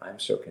 And I'm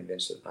so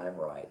convinced that I'm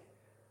right.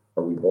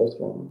 Are we both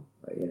wrong?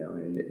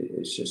 And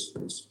it's just,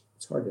 it's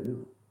hard to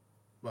know.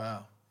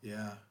 Wow.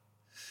 Yeah.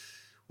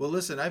 Well,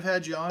 listen, I've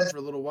had you on for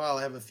a little while.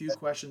 I have a few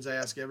questions I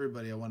ask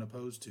everybody I want to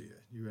pose to you.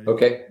 You ready?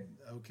 Okay,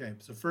 Okay.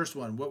 So, first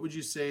one, what would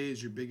you say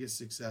is your biggest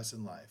success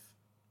in life?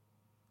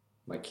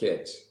 my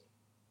kids.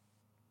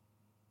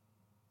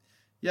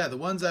 Yeah, the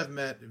ones I've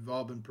met have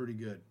all been pretty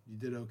good. You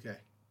did okay.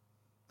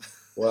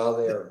 Well,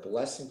 they are a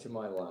blessing to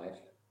my life.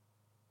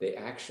 They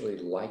actually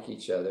like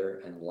each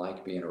other and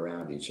like being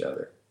around each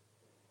other.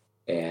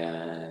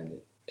 And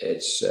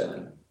it's,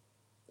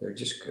 they're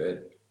just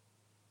good.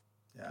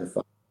 Yeah. They're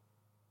fun.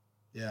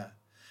 Yeah.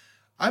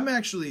 I'm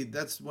actually,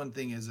 that's one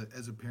thing as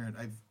a parent.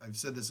 I've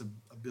said this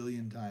a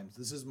billion times.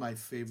 This is my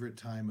favorite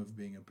time of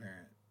being a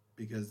parent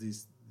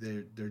because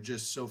they're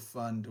just so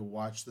fun to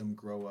watch them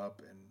grow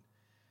up,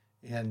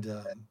 and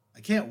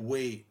I can't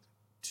wait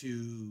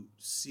to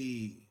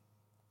see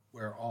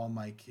where all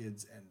my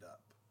kids end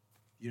up.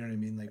 You know what I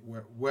mean? Like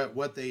where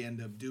what they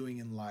end up doing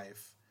in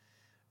life.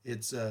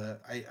 It's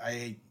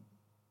I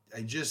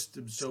just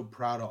am so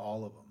proud of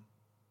all of them.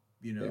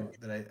 You Yeah. know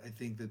that I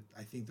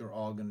think they're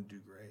all going to do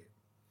great.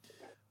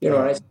 When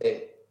I Um,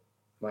 say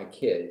my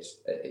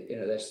kids,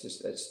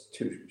 that's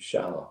too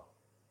shallow.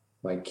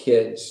 My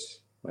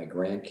kids, my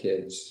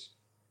grandkids,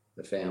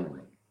 the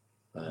family.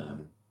 mhm.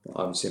 Um,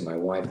 Obviously, my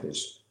wife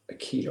is a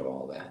key to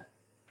all that,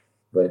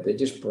 but they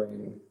just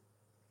bring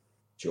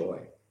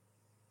joy.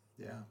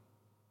 Yeah,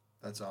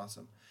 that's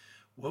awesome.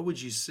 What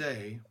would you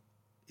say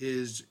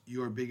is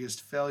your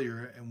biggest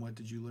failure, and what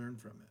did you learn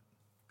from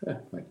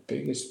it? My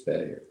biggest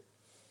failure.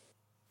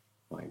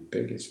 My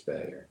biggest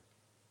failure.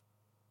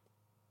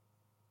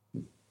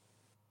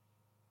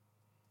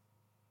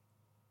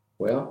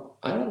 Well,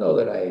 I don't know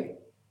that I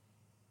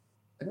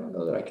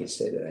could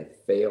say that I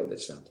failed at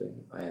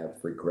something. I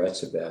have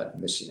regrets about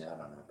missing out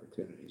on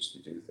opportunities to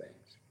do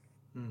things.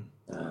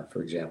 Hmm.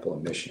 For example, a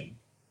mission.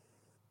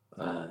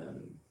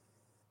 Um,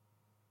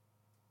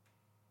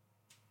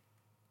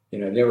 I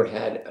never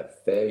had a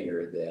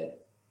failure that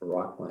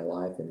rocked my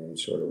life in any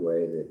sort of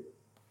way that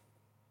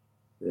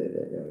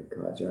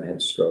I had a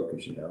stroke,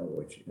 as you know,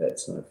 which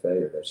that's not a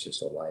failure. That's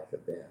just a life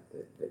event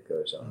that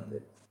goes on Hmm.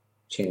 that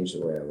changed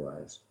the way I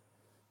was.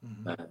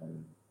 Hmm.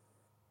 Um,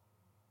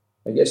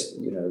 I guess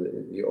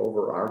the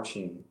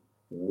overarching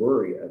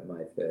worry of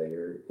my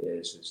failure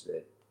is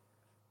that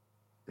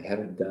I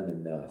haven't done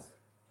enough.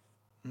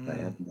 I Hmm.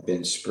 haven't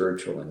been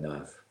spiritual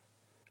enough.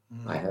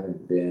 I Hmm.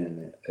 haven't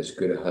been as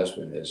good a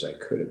husband as I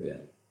could have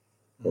been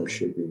or Hmm.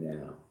 should be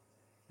now.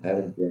 I Hmm.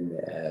 haven't been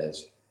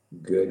as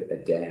good a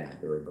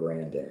dad or a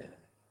granddad.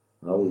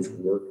 I always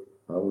Hmm. work,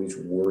 I always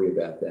worry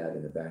about that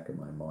in the back of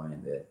my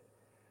mind that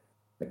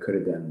I could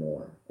have done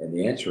more. And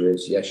the answer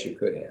is yes, you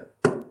could have.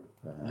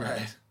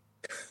 Right.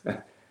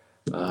 Uh,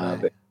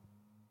 Right. but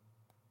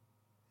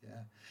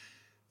Yeah.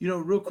 You know,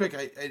 real quick,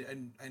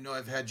 I know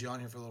I've had you on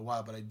here for a little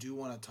while, but I do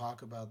want to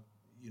talk about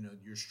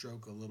your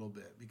stroke a little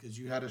bit because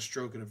you had a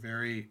stroke at a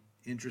very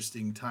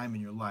interesting time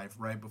in your life,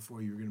 right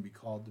before you were going to be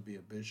called to be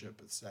a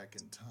bishop a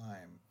second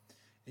time.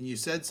 And you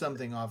said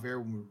something off air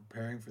when we were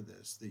preparing for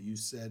this that you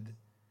said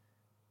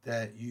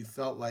that you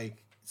felt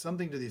like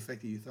something to the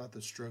effect that you thought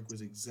the stroke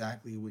was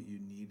exactly what you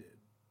needed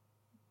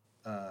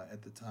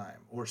at the time,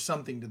 or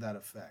something to that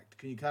effect.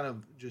 Can you kind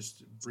of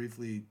just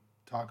briefly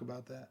talk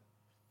about that?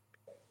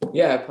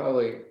 yeah,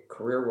 probably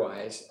career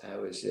wise, I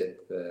was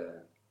at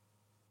the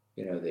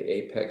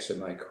apex of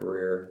my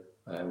career.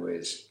 I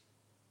was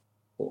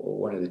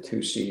one of the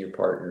two senior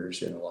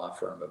partners in a law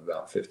firm of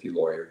about 50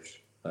 lawyers.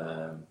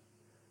 Um,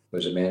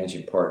 was a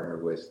managing partner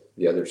with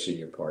the other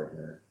senior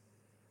partner.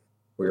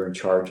 We were in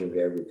charge of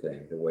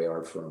everything, the way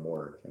our firm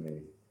worked. I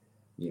mean,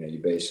 you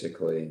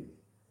basically,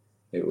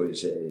 it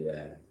was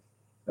a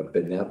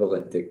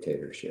benevolent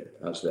dictatorship.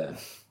 How's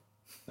that?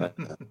 Uh,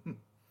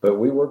 but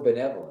we were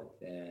benevolent,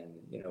 and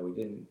we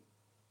didn't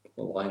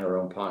line our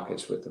own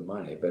pockets with the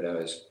money. But I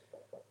was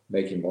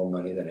making more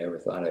money than I ever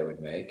thought I would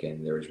make,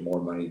 and there was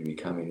more money to be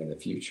coming in the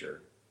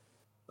future.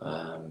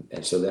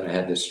 And so then I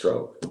had this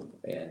stroke,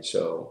 and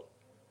so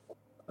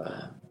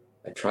um,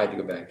 I tried to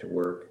go back to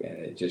work, and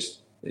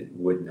it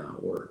would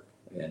not work.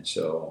 And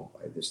so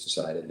I just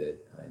decided that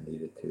I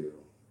needed to,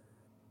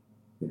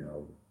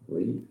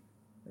 leave.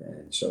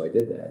 And so I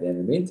did that. In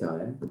the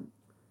meantime,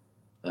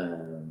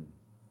 um,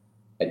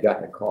 I'd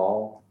gotten a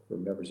call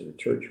from members of the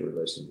church who were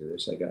listening to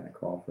this. I got a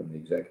call from the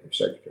executive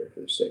secretary for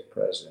the stake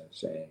president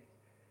saying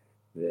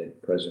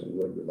that President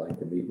Wood would like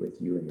to meet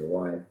with you and your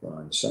wife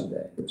on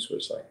Sunday. This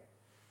was like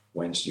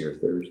Wednesday or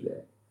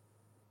Thursday.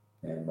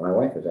 And my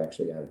wife was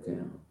actually out of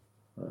town.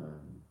 Um,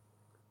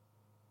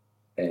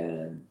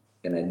 and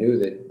and I knew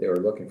that they were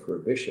looking for a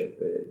bishop,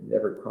 but it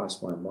never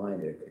crossed my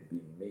mind that it could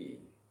be me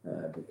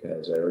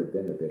because I'd already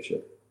been a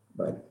bishop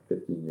about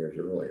 15 years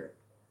earlier.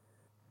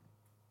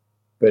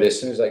 But as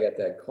soon as I got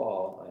that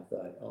call, I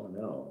thought, oh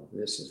no,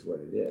 this is what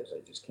it is. I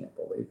just can't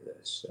believe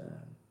this.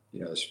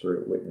 The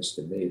Spirit witnessed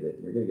to me that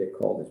you're going to get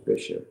called as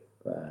bishop.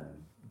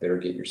 Better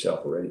get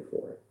yourself ready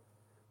for it.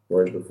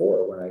 Whereas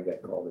before, when I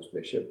got called as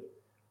bishop,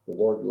 the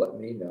Lord let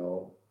me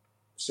know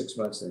 6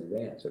 months in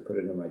advance. I put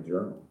it in my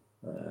journal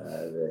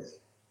that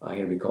I'm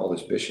going to be called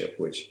as bishop,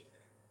 which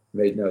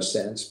made no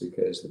sense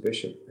because the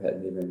bishop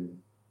hadn't even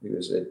He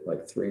was at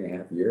like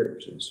 3.5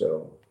 years. And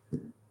so,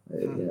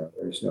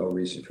 there's no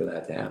reason for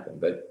that to happen.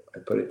 But I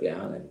put it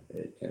down and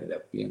it ended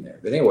up being there.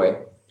 But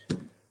anyway,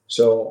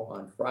 so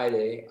on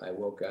Friday, I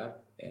woke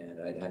up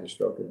and I'd had a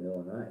stroke in the middle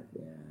of the night.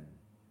 And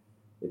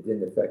it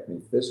didn't affect me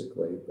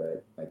physically,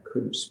 but I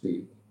couldn't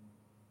speak.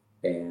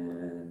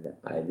 And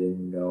I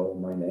didn't know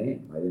my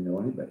name. I didn't know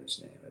anybody's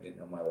name. I didn't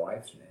know my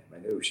wife's name. I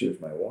knew she was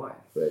my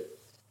wife, but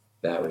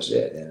that was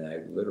it. And I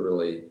would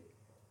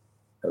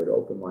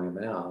open my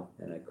mouth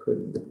and I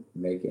couldn't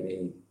make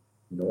any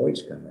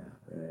noise come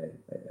out. And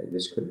I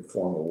just couldn't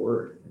form a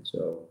word. And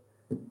so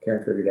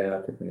Karen figured it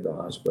out, took me to the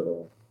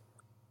hospital.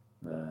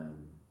 Um,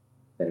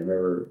 and I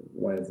remember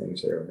one of the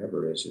things that I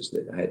remember is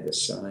that I had to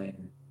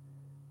sign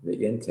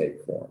the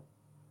intake form.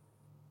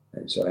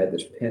 And so I had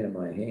this pen in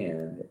my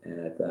hand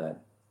and I thought,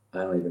 I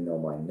don't even know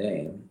my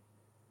name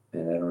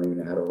and I don't even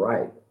know how to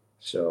write.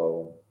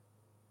 So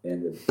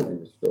end of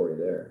story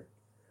there.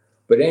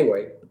 But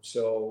anyway,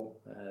 so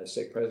the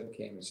stake president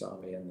came and saw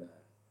me in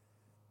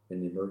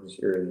the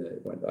emergency or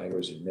when I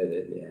was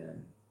admitted,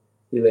 and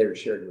he later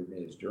shared with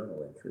me his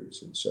journal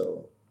entries. And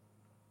so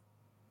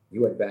he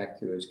went back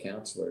to his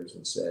counselors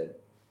and said,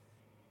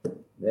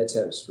 Ned's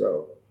had a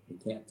stroke. He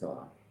can't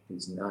talk.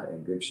 He's not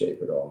in good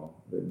shape at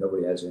all. But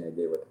nobody has any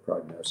idea what the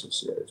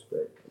prognosis is,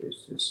 but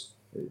it's just,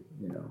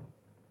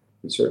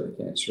 he certainly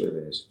can't serve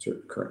in his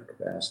current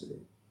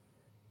capacity.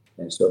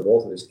 And so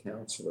both of his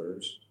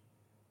counselors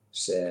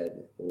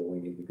said, well, we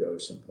need to go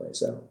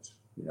someplace else.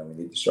 We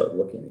need to start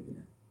looking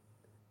again.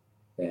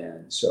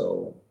 And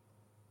so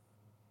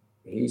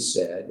he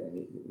said,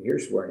 and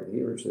here's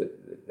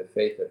the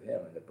faith of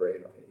him and the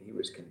brave. He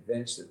was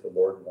convinced that the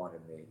Lord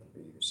wanted me to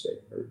be the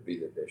stake or be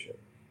the bishop.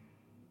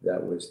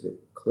 That was the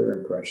clear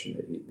impression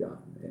that he'd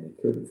gotten, and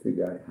he couldn't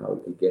figure out how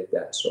he could get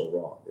that so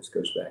wrong. This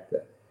goes back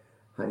to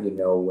how do you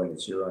know when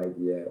it's your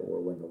idea or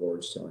when the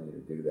Lord's telling you to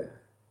do that?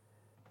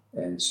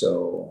 And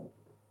so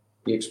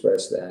he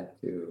expressed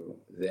that to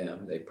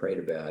them. They prayed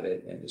about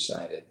it and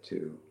decided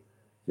to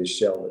just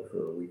shelve it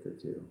for a week or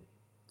two.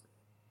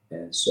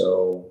 And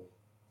so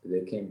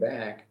they came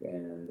back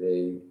and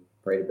they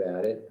prayed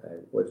about it. I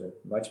wasn't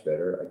much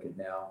better.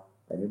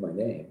 I knew my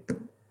name,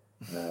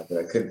 but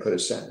I couldn't put a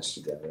sentence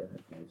together.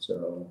 And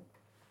so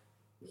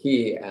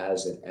he,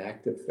 as an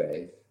act of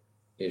faith,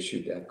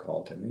 issued that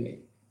call to me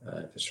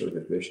to serve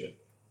as bishop.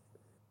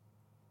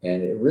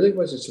 And it really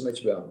wasn't so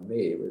much about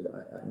me.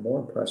 I'm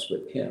more impressed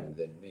with him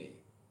than me,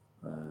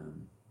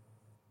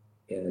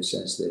 in the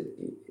sense that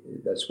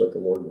that's what the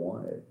Lord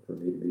wanted for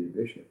me to be the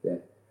bishop.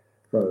 And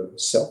from a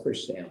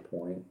selfish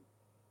standpoint,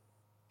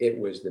 it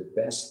was the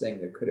best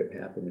thing that could have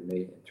happened to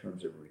me in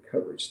terms of a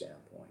recovery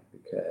standpoint,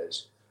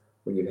 because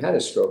when you've had a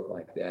stroke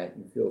like that,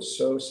 you feel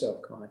so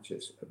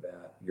self-conscious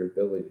about your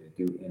ability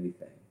to do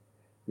anything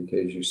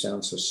because you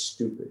sound so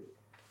stupid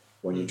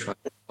when you try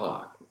to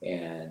talk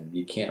and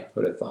you can't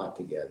put a thought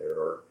together,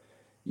 or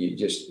you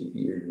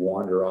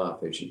wander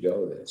off as you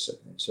go this.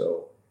 And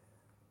so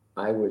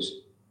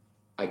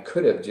I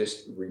could have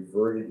just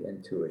reverted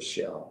into a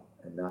shell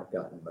and not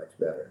gotten much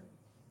better.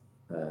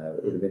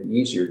 It would have been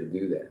easier to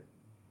do that.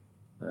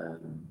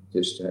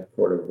 Just to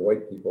sort of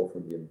avoid people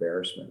from the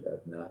embarrassment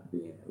of not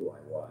being who I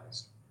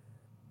was.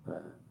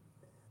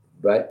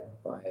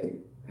 But by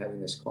having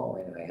this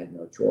calling, I had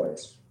no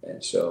choice.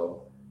 And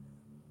so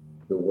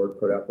the Word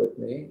put up with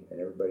me, and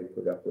everybody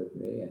put up with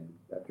me. And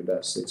after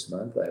about 6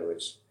 months, I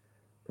was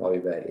probably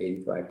about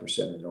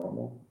 85% of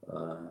normal.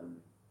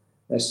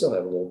 I still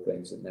have little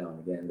things that now and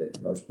again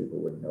that most people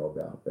wouldn't know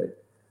about.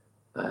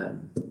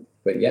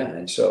 But yeah,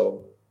 and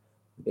so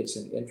it's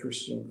an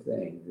interesting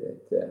thing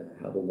that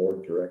how the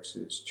Lord directs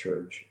his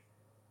church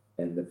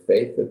and the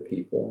faith of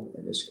people,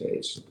 in this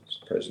case,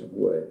 President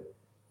Wood,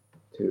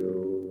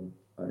 to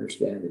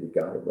understand that he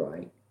got it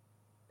right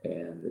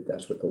and that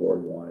that's what the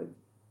Lord wanted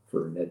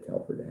for Ned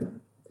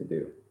Telford to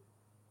do.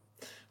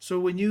 So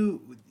when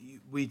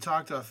we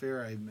talked off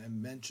air, I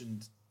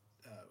mentioned,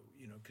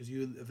 because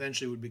you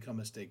eventually would become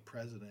a stake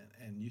president,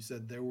 and you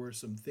said there were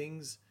some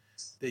things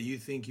that you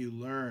think you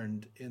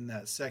learned in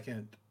that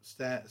second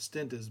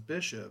stint as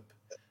bishop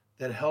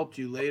that helped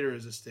you later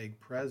as a stake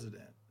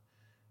president.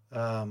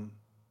 Um,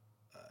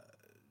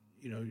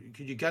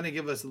 could you kind of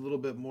give us a little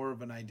bit more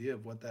of an idea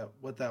of what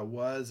that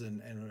was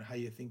and how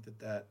you think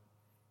that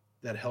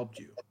helped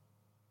you?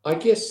 I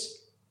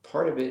guess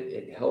part of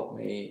it helped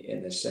me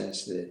in the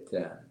sense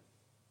that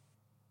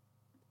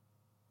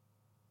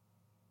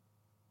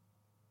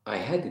I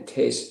had to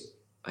taste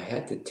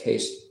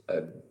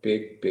a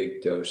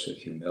big dose of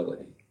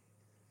humility,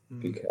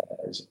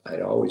 because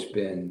I'd always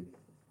been,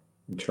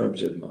 in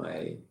terms of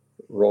my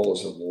role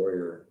as a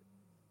lawyer,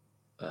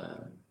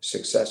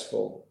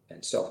 successful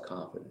and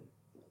self-confident.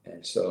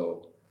 And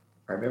so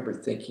I remember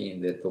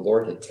thinking that the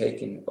Lord had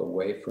taken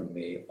away from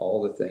me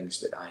all the things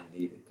that I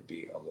needed to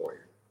be a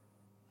lawyer.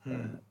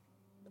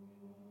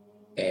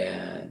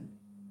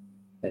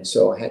 And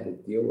so I had to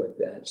deal with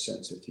that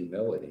sense of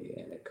humility,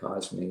 and it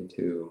caused me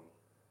to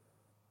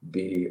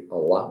be a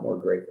lot more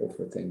grateful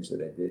for things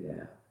that I did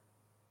have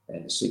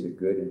and to see the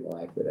good in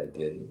life that I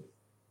didn't.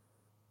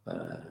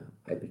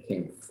 I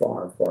became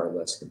far, far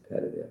less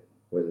competitive,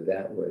 whether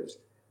that was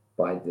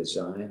by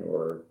design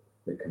or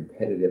the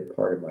competitive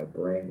part of my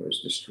brain was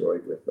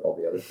destroyed with all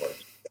the other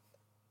parts.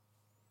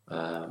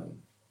 Um,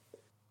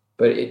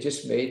 but it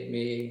just made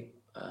me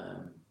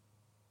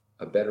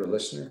a better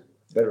listener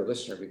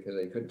because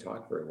I couldn't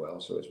talk very well,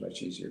 so it was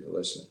much easier to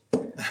listen.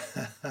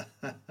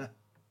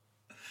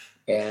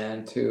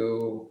 And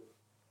to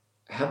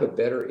have a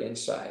better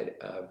insight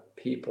of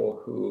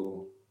people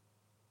who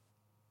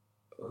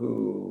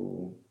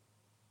who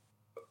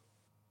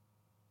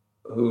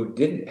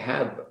didn't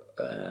have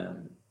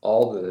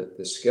all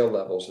the skill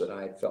levels that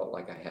I felt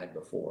like I had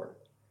before,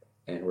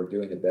 and were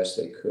doing the best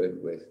they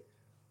could with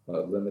a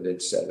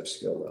limited set of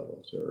skill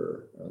levels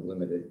or a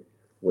limited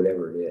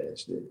whatever it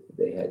is that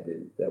they had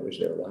to, that was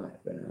their life,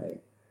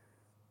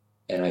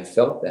 and I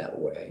felt that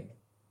way,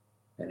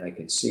 and I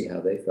could see how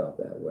they felt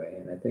that way,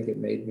 and I think it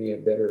made me a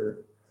better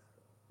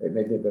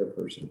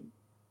person.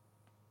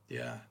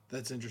 Yeah,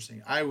 that's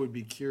interesting. I would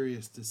be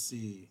curious to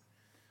see.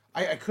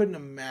 I couldn't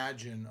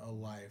imagine a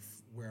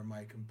life where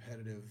my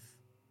competitive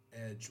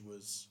edge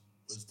was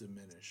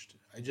diminished.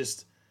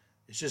 It's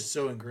just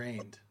so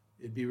ingrained.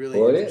 It'd be really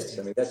Well, it is. I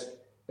interesting. mean,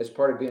 that's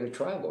part of being a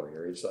tribe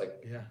warrior. It's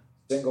like Yeah,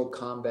 single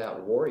combat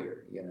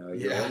warrior. You know,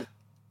 you're yeah, one,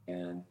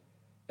 and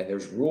and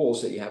there's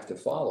rules that you have to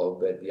follow,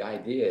 but the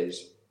idea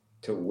is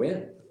to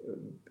win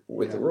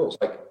with the yeah, rules.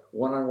 Like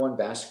one-on-one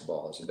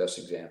basketball is the best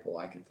example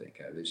I can think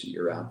of. Is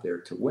you're mm, out there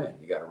to win.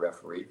 You got a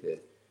referee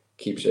that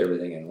keeps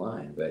everything in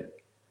line, but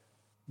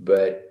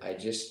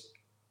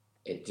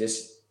it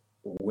just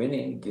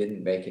winning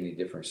didn't make any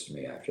difference to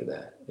me after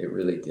that. It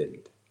really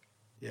didn't.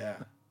 yeah.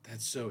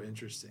 That's so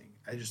interesting.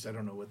 I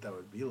don't know what that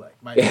would be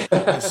like. My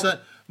Yeah. son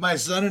my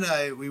son and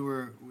I we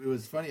were it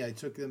was funny. I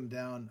took them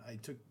down. I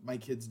took my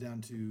kids down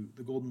to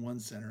the Golden One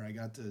Center. I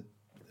got to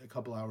a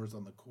couple hours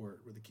on the court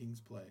where the Kings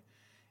play,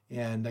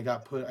 and I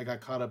got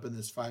caught up in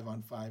this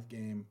 5-on-5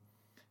 game,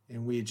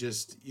 and we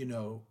just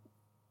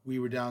we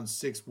were down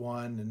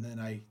 6-1, and then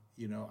I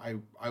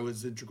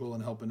was integral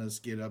in helping us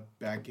get up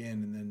back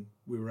in, and then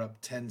we were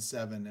up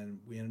 10-7, and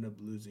we ended up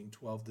losing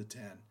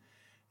 12-10.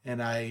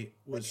 And I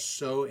was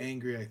so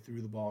angry I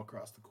threw the ball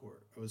across the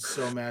court. I was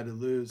so mad to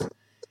lose.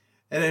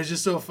 And it was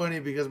just so funny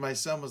because my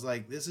son was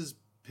like, "This is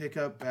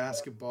pickup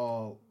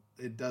basketball.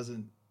 It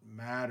doesn't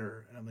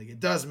matter." And I'm like, "It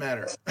does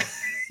matter.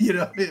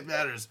 It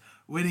matters.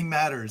 Winning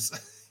matters."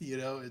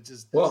 It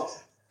just Well,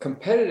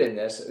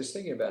 competitiveness, I was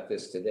thinking about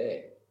this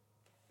today.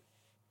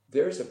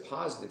 There's a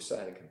positive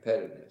side of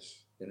competitiveness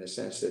in the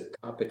sense that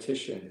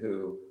competition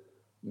who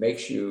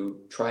makes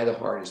you try the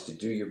hardest to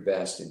do your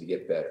best and to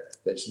get better.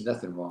 There's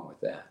nothing wrong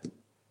with that.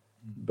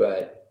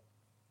 But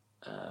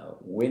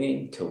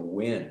winning to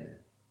win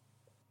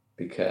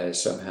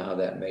because somehow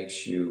that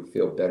makes you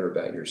feel better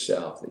about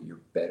yourself, that you're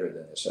better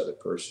than this other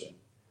person.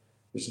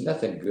 There's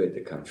nothing good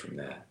that comes from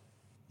that.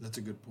 that's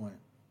a good point.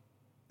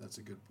 That's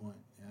a good point.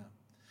 Yeah.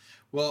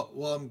 Well,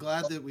 I'm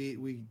glad that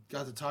we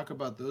got to talk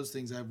about those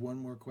things. I have one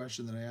more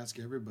question that I ask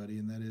everybody,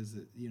 and that is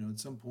that at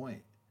some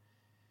point,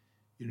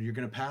 you're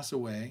going to pass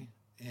away,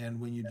 and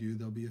when you do,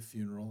 there'll be a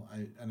funeral.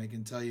 And I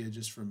can tell you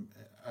just from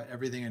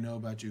everything I know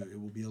about you, it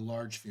will be a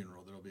large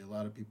funeral. There'll be a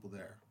lot of people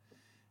there,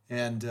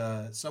 and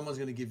someone's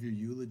going to give your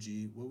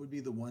eulogy. What would be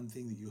the one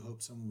thing that you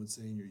hope someone would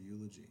say in your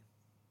eulogy?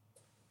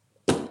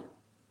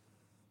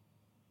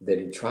 That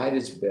he tried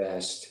his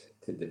best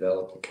to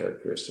develop the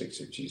characteristics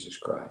of Jesus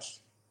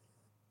Christ.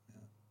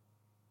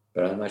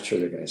 But I'm not sure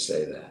they're going to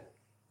say that.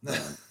 Yeah.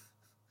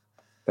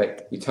 In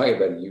fact, you talk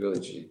about a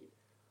eulogy.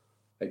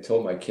 I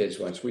told my kids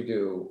once we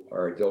do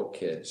our adult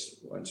kids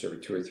once every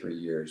 2 or 3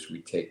 years,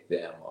 we take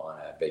them on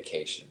a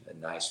vacation, a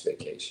nice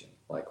vacation,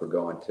 like we're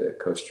going to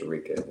Costa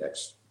Rica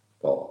next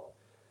fall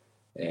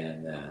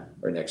and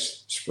or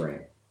next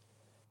spring.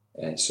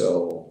 And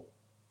so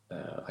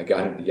I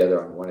got them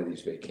together on one of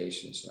these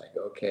vacations, and I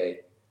go, okay.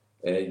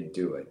 And they didn't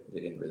do it. They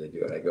didn't really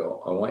do it. I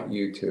go, I'm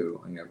going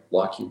to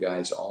lock you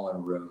guys all in a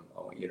room.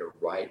 I want you to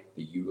write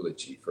the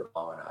eulogy for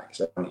Mom and I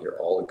because I want to hear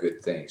all the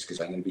good things because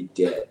I'm going to be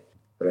dead.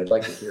 But I'd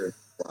like to hear it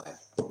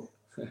live.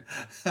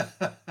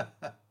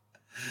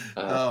 uh,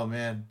 Oh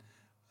man,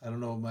 I don't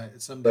know. My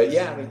some but days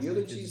I yeah, I don't know mean, if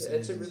my kids eulogies, will say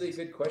it's a anything really else.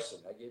 good question.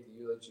 I gave the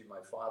eulogy. My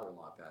father in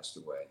law passed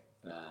away,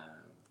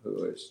 who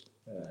was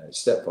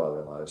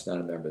stepfather in law. He's not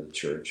a member of the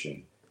church.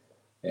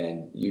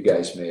 And you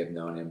guys may have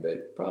known him,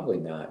 but probably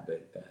not.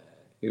 But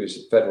he was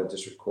a federal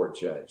district court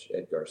judge,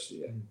 Ed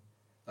Garcia, Mm.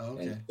 Oh,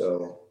 and okay.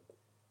 so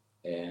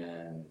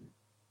and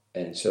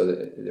and so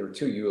there were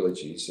two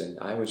eulogies, and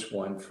I was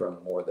one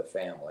from more of the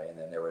family, and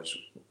then there was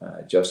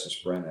Justice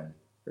Brennan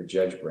or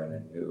Judge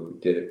Brennan who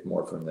did it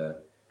more from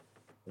the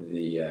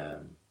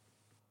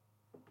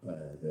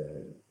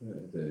the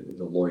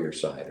lawyer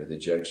side or the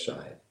judge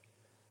side.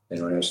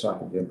 And when I was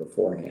talking to him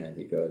beforehand,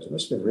 he goes, "It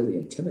must have been really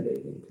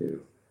intimidating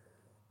to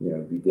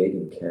be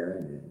dating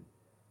Karen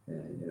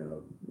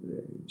and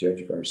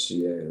Judge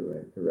Garcia, who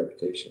had a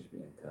reputation of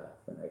being tough."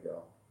 And I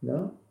go,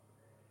 "No,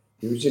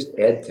 he was just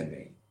Ed to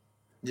me.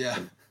 Yeah.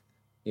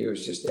 He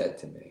was just Ed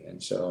to me."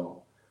 And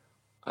so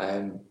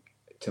I'm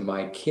to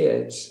my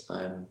kids,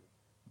 I'm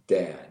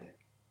dad.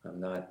 I'm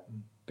not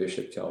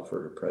Bishop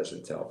Telford or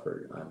President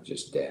Telford. I'm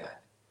just dad.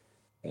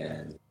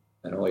 And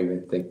I don't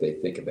even think they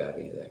think about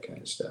any of that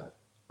kind of stuff.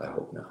 I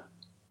hope not.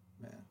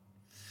 Man.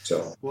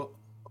 So, Well,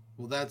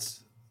 well,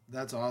 that's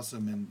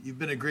awesome, and you've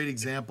been a great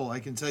example. I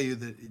can tell you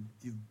that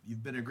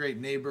you've been a great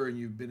neighbor, and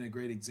you've been a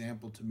great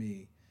example to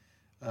me.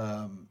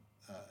 Um,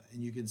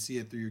 and you can see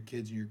it through your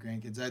kids and your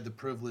grandkids. I had the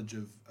privilege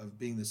of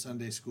being the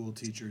Sunday school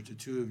teacher to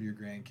two of your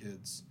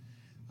grandkids.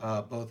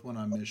 Both went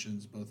on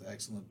missions, both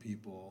excellent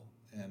people,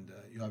 and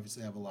you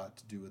obviously have a lot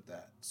to do with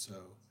that.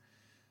 So,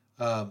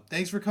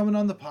 thanks for coming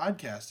on the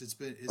podcast. It's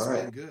all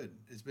been right. good.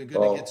 It's been good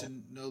to get Well, to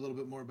know a little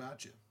bit more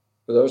about you.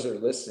 for those that are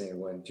listening,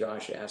 when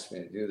Josh asked me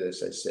to do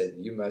this, I said,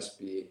 you must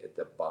be at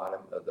the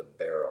bottom of the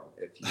barrel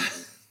if you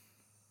do.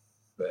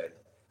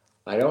 But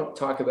I don't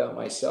talk about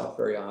myself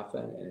very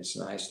often, and it's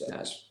nice to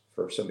ask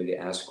for somebody to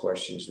ask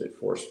questions that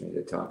force me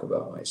to talk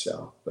about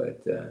myself.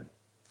 But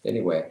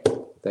anyway,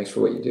 thanks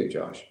for what you do,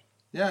 Josh.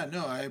 Yeah,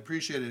 no, I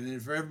appreciate it.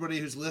 And for everybody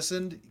who's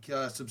listened,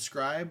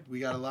 subscribe. We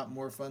got a lot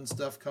more fun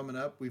stuff coming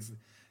up.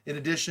 In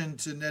addition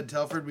to Ned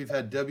Telford, we've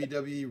had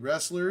WWE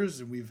wrestlers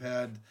and we've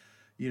had,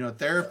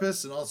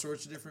 therapists and all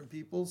sorts of different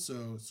people.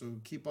 So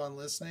keep on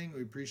listening.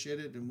 We appreciate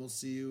it, and we'll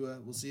see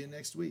you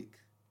next week.